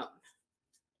my phone.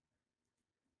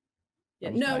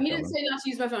 Yeah, no, he didn't say not to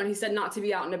use my phone. He said not to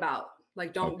be out and about.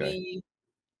 Like, don't be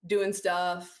doing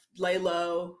stuff, lay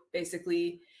low,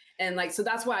 basically. And like, so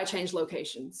that's why I changed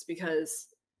locations, because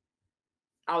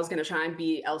I was going to try and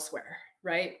be elsewhere.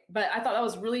 Right. But I thought that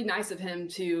was really nice of him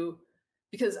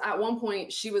because at one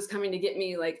point she was coming to get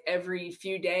me like every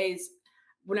few days.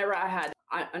 Whenever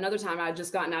another time I had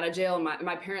just gotten out of jail, and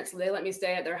my parents, they let me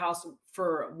stay at their house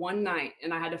for one night,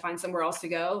 and I had to find somewhere else to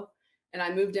go. And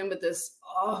I moved in with this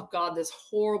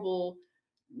horrible,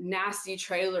 nasty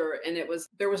trailer. And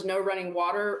there was no running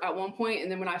water at one point.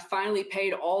 And then when I finally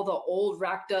paid all the old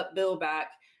racked up bill back,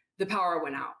 the power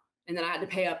went out. And then I had to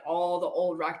pay up all the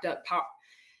old racked up power.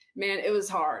 Man, it was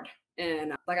hard.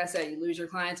 And like I said, you lose your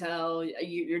clientele,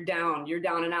 you're down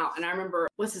and out. And I remember,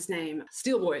 what's his name?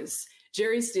 Steel Boys,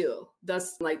 Jerry Steele.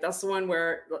 That's the one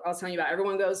where I was telling you about,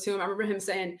 everyone goes to him. I remember him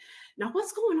saying, now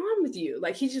what's going on with you?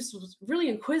 Like, he just was really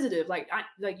inquisitive.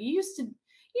 You used to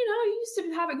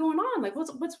have it going on. Like,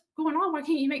 what's going on? Why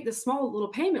can't you make this small little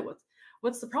payment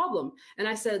what's the problem? And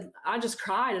I said, I just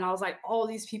cried. And I was like, all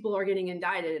these people are getting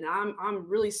indicted, and I'm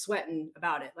really sweating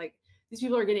about it. Like, these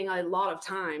people are getting a lot of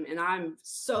time, and I'm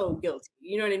so guilty.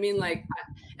 You know what I mean? Like,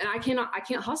 I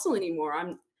can't hustle anymore.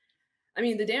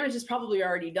 The damage is probably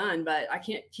already done, but I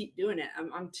can't keep doing it.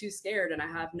 I'm too scared, and I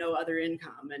have no other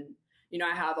income. And,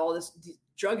 I have all this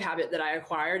drug habit that I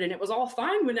acquired, and it was all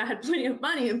fine when I had plenty of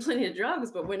money and plenty of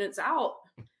drugs. But when it's out,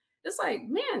 it's like,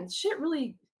 man,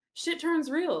 shit turns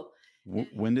real.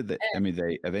 When did they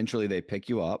eventually they pick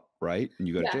you up, right? And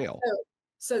you go to jail.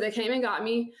 So they came and got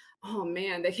me. Oh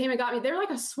man, they came and got me. They were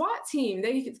like a SWAT team.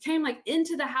 They came like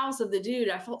into the house of the dude.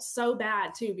 I felt so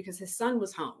bad too, because his son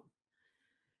was home.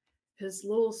 His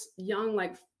little young,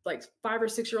 like 5 or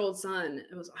 6 year old son.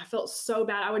 I felt so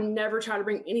bad. I would never try to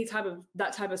bring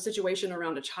that type of situation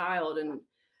around a child.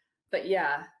 But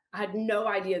yeah, I had no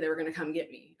idea they were going to come get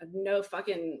me. I had no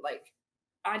fucking,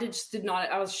 I just did not,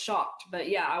 I was shocked. But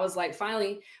yeah, I was like,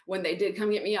 finally, when they did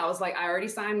come get me, I was like, I already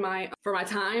signed for my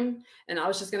time, and I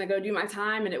was just going to go do my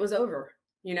time, and it was over,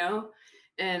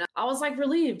 and I was like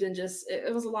relieved, and just,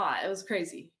 it was a lot. It was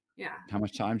crazy. Yeah. How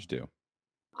much time did you do?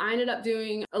 I ended up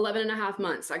doing 11 and a half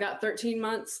months. I got 13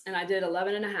 months, and I did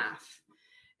 11 and a half.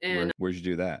 And where'd you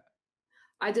do that?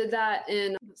 I did that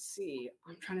in, let's see,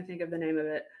 I'm trying to think of the name of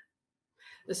it.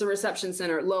 It's a reception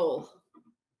center, Lowell.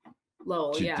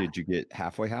 Yeah. Did you get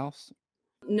halfway house?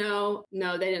 No,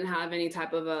 they didn't have any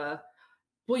type of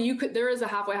there is a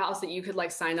halfway house that you could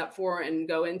like sign up for and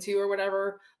go into or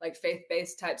whatever, like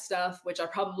faith-based type stuff, which I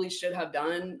probably should have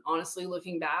done, honestly,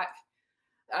 looking back.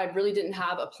 I really didn't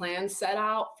have a plan set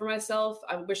out for myself.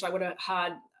 I wish I would have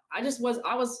had, I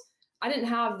didn't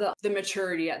have the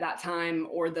maturity at that time,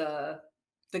 or the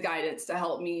guidance to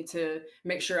help me to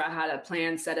make sure I had a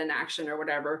plan set in action or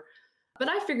whatever. But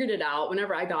I figured it out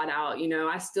whenever I got out.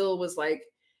 I still was like,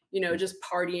 just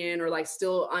partying or like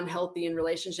still unhealthy in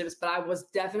relationships, but I was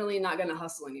definitely not going to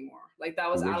hustle anymore. Like,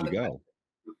 that was out of the question.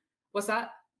 What's that?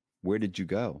 Where did you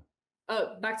go?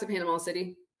 Oh, back to Panama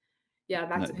City. Yeah,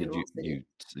 back No, to did Panama City.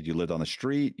 you lived on the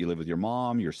street? You lived with your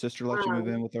mom? Your sister let you move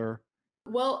in Um, with her?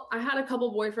 well, I had a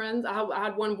couple boyfriends. I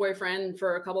had one boyfriend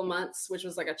for a couple months, which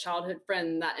was like a childhood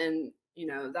friend that, and you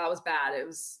know, that was bad. It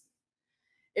was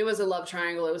a love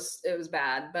triangle. It was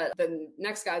bad. But the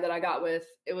next guy that I got with,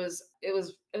 it was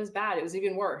bad. It was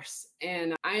even worse.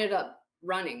 And I ended up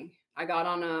running. I got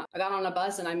on a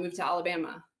bus and I moved to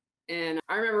Alabama. And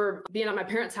I remember being at my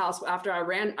parents' house after I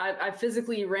ran. I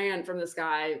physically ran from this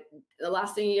guy. The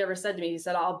last thing he ever said to me, he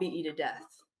said, "I'll beat you to death.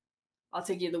 I'll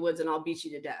take you to the woods and I'll beat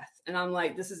you to death." And I'm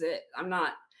like, this is it. I'm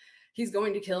not, he's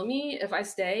going to kill me if I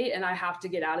stay, and I have to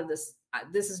get out of this.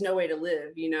 This is no way to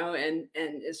live, you know? And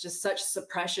it's just such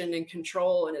suppression and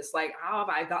control. And it's like, how have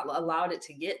I allowed it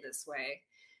to get this way?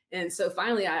 And so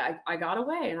finally I got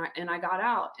away and I got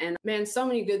out. And man, so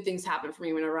many good things happened for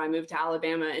me whenever I moved to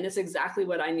Alabama. And it's exactly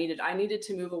what I needed. I needed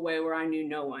to move away where I knew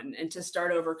no one and to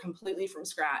start over completely from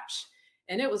scratch.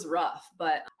 And it was rough,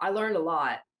 but I learned a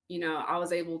lot. You know, I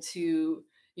was able to,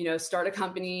 you know, start a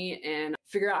company and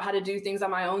figure out how to do things on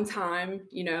my own time,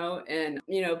 you know, and,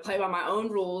 you know, play by my own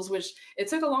rules, which it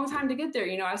took a long time to get there.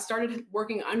 You know, I started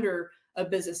working under a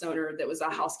business owner that was a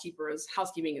housekeeper.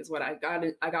 Housekeeping is what I got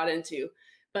into.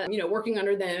 But, you know, working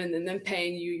under them and then them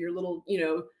paying you your little, you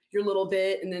know, your little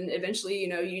bit. And then eventually, you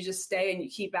know, you just stay and you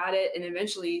keep at it. And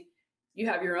eventually you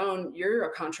have you're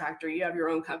a contractor, you have your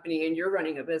own company and you're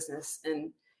running a business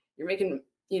and you're making,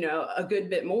 you know, a good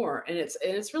bit more. And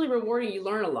it's really rewarding. You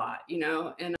learn a lot, you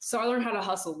know? And so I learned how to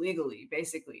hustle legally,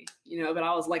 basically, you know, but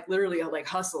I was like literally like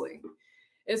hustling.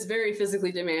 It's very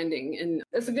physically demanding and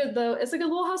it's a good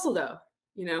little hustle though,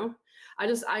 you know? I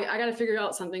got to figure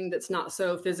out something that's not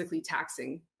so physically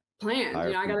taxing. Planned, Hire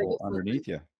you know, I got to people get underneath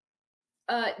you.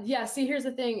 yeah. See, here's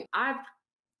the thing. I've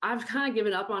kind of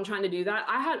given up on trying to do that.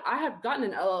 I have gotten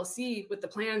an LLC with the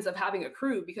plans of having a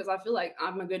crew because I feel like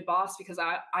I'm a good boss because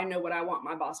I know what I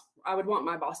would want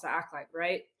my boss to act like,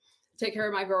 right? Take care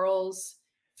of my girls,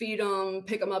 feed them,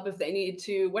 pick them up if they need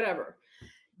to, whatever.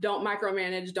 Don't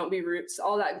micromanage, don't be rude,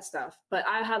 all that good stuff. But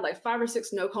I had like 5 or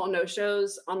 6 no call, no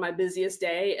shows on my busiest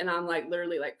day. And I'm like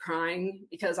literally like crying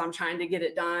because I'm trying to get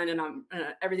it done and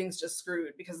everything's just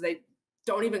screwed because they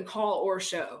don't even call or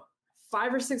show.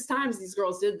 5 or 6 times these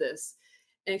girls did this.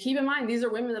 And keep in mind, these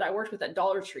are women that I worked with at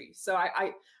Dollar Tree. So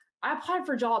I applied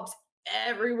for jobs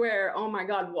everywhere. Oh my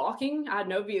God, walking. I had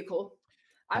no vehicle.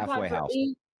 I Halfway applied for house.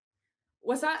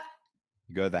 What's that?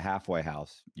 You go to the halfway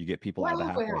house. You get people out of the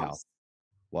halfway house.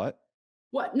 What?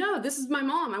 What? No, this is my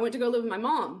mom. I went to go live with my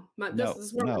mom. This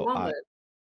is where my mom lives.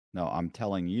 No, I'm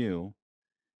telling you,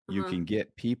 you can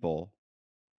get people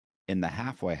in the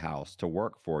halfway house to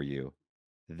work for you.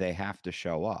 They have to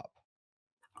show up.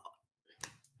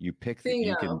 You can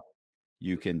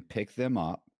pick them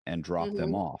up and drop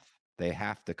them off. They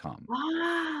have to come.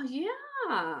 Wow,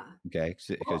 yeah. Okay,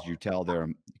 because you tell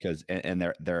them and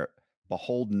they're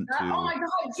beholden to. Oh my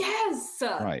God, yes.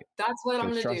 Right. That's what I'm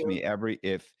gonna do. Trust me, they're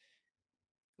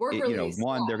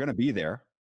gonna be there.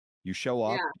 You show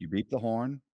up, you beep the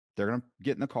horn, they're gonna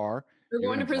get in the car. They're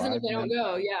going to prison if they don't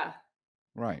go. Yeah.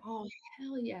 Right. Oh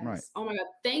hell yes. Right. Oh my God,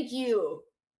 thank you.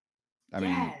 I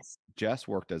mean, Jess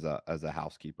worked as a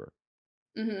housekeeper.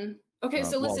 Mm-hmm. Okay,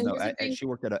 so listen. She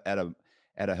worked at a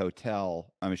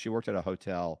hotel. I mean, she worked at a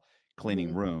hotel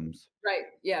cleaning rooms. Right.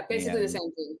 Yeah. Basically the same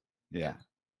thing. Yeah.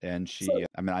 And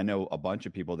I know a bunch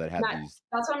of people that had these.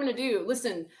 That's what I'm going to do.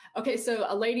 Listen. Okay. So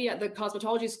a lady at the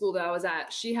cosmetology school that I was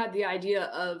at, she had the idea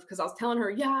of, because I was telling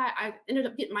her, yeah, I ended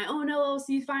up getting my own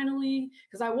LLC finally,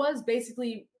 because I was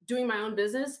basically doing my own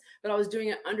business, but I was doing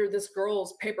it under this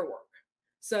girl's paperwork.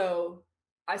 So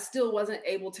I still wasn't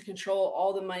able to control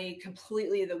all the money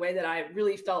completely the way that I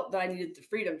really felt that I needed the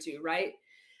freedom to, right?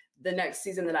 The next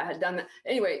season that I had done that.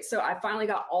 Anyway, so I finally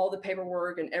got all the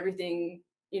paperwork and everything,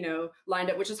 you know, lined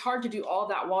up, which is hard to do all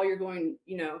that while you're going,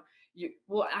 you know,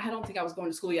 I don't think I was going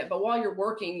to school yet, but while you're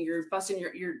working, you're busting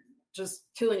you're just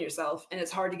killing yourself. And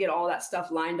it's hard to get all that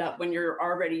stuff lined up when you're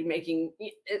already making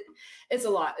it. It's a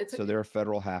lot. So there are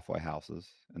federal halfway houses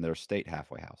and there are state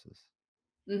halfway houses.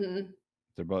 Mm-hmm.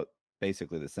 They're both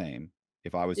basically the same.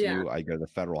 If I was you, I'd go to the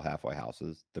federal halfway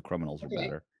houses. The criminals are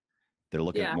better. They're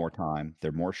looking at more time.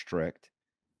 They're more strict.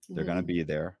 They're going to be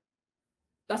there.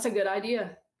 That's a good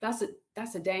idea. That's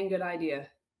a dang good idea.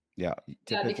 Yeah.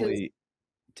 Typically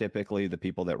the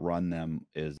people that run them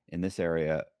is in this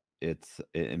area. It's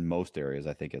in most areas.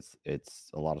 I think it's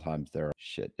a lot of times they're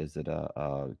Is it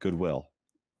a Goodwill?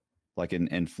 Like in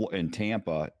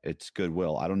Tampa, it's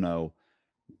Goodwill. I don't know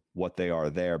what they are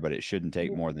there, but it shouldn't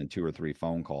take more than 2 or 3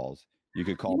 phone calls. You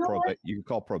could call you could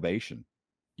call probation.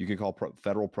 You could call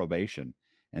federal probation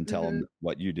and tell them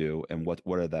what you do and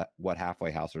what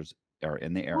halfway houses are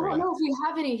in the I don't area. know if we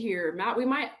have any here, Matt. We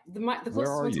might, the Where closest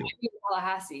are ones you? might be in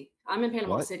Tallahassee. I'm in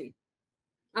Panama What? City.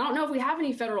 I don't know if we have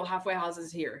any federal halfway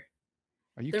houses here.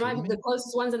 Are you There might kidding be me? the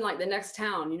closest ones in like the next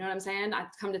town. You know what I'm saying? I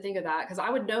come to think of that because I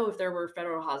would know if there were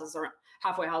federal houses or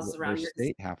halfway houses around There's here.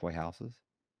 state halfway houses.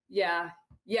 Yeah,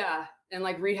 yeah, and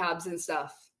like rehabs and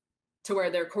stuff to where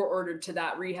they're court ordered to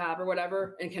that rehab or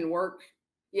whatever and can work.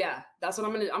 Yeah, that's what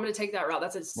I'm gonna take that route.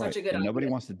 That's such a good And nobody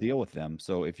idea. wants to deal with them.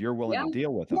 So if you're willing Yeah. to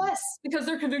deal with them, Yes, because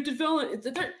they're convicted felons.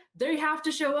 They have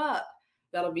to show up.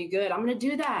 That'll be good. I'm gonna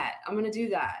do that.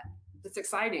 It's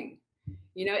exciting.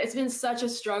 You know, it's been such a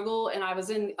struggle, and I was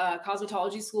in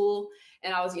cosmetology school,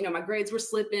 and I was, you know, my grades were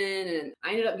slipping, and I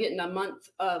ended up getting a month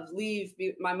of leave.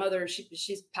 My mother,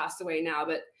 she's passed away now,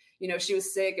 but you know, she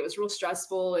was sick. It was real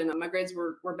stressful, and my grades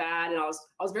were bad, and I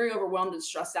was very overwhelmed and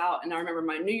stressed out. And I remember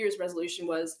my New Year's resolution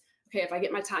was, okay, if I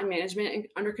get my time management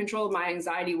under control, my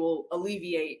anxiety will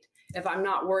alleviate. If I'm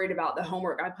not worried about the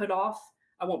homework I put off,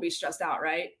 I won't be stressed out,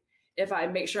 right? If I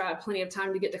make sure I have plenty of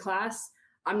time to get to class,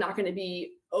 I'm not going to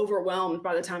be overwhelmed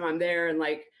by the time I'm there and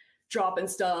like dropping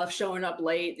stuff, showing up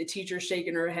late, the teacher's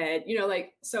shaking her head, you know,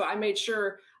 like, so I made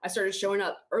sure I started showing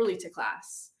up early to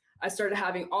class. I started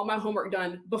having all my homework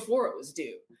done before it was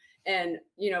due. And,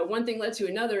 you know, one thing led to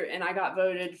another, and I got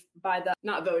voted by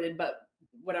not voted, but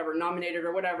whatever, nominated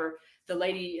or whatever. The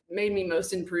lady made me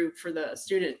most improved for the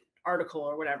student article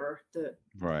or whatever.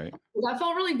 right? I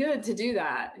felt really good to do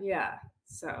that. Yeah.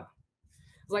 So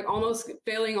it was like almost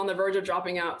failing on the verge of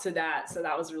dropping out to that. So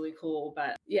that was really cool.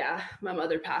 But yeah, my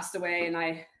mother passed away and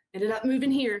I ended up moving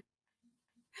here.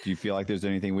 Do you feel like there's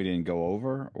anything we didn't go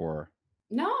over, or?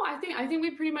 No, I think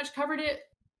we pretty much covered it.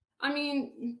 I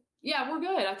mean, yeah, we're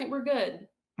good. I think we're good.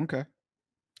 Okay.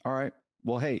 All right.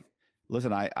 Well, hey,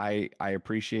 listen, I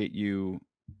appreciate you,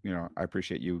 you know, I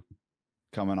appreciate you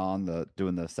coming on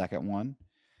doing the second one.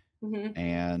 Mm-hmm.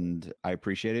 And I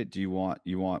appreciate it. Do you want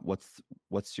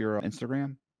what's your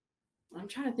Instagram? I'm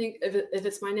trying to think if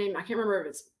it's my name. I can't remember if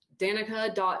it's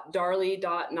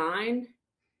Danica.Darley.9.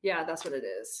 Yeah, that's what it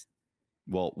is.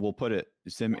 Well, we'll put it,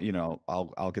 you know,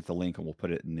 I'll get the link and we'll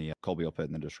put it in the, Colby will put it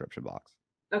in the description box.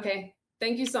 Okay.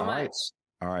 Thank you so All much. right.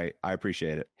 All right. I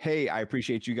appreciate it. Hey, I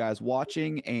appreciate you guys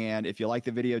watching. And if you like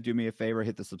the video, do me a favor,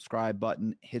 hit the subscribe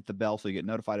button, hit the bell so you get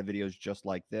notified of videos just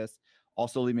like this.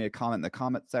 Also, leave me a comment in the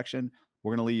comment section.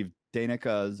 We're going to leave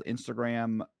Danica's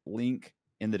Instagram link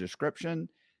in the description.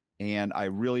 And I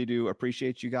really do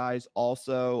appreciate you guys.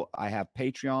 Also, I have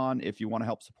Patreon. If you want to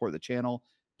help support the channel,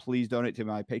 please donate to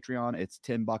my Patreon. It's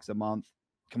 $10 a month.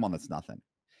 Come on, that's nothing.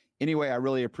 Anyway, I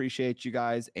really appreciate you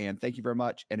guys, and thank you very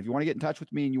much. And if you want to get in touch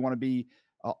with me and you want to be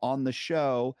on the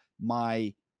show,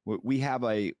 we have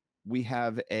a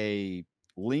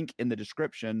link in the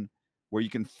description where you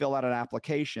can fill out an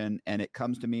application, and it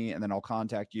comes to me, and then I'll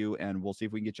contact you, and we'll see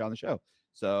if we can get you on the show.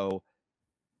 So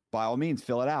by all means,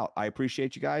 fill it out. I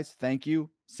appreciate you guys. Thank you.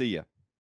 See ya.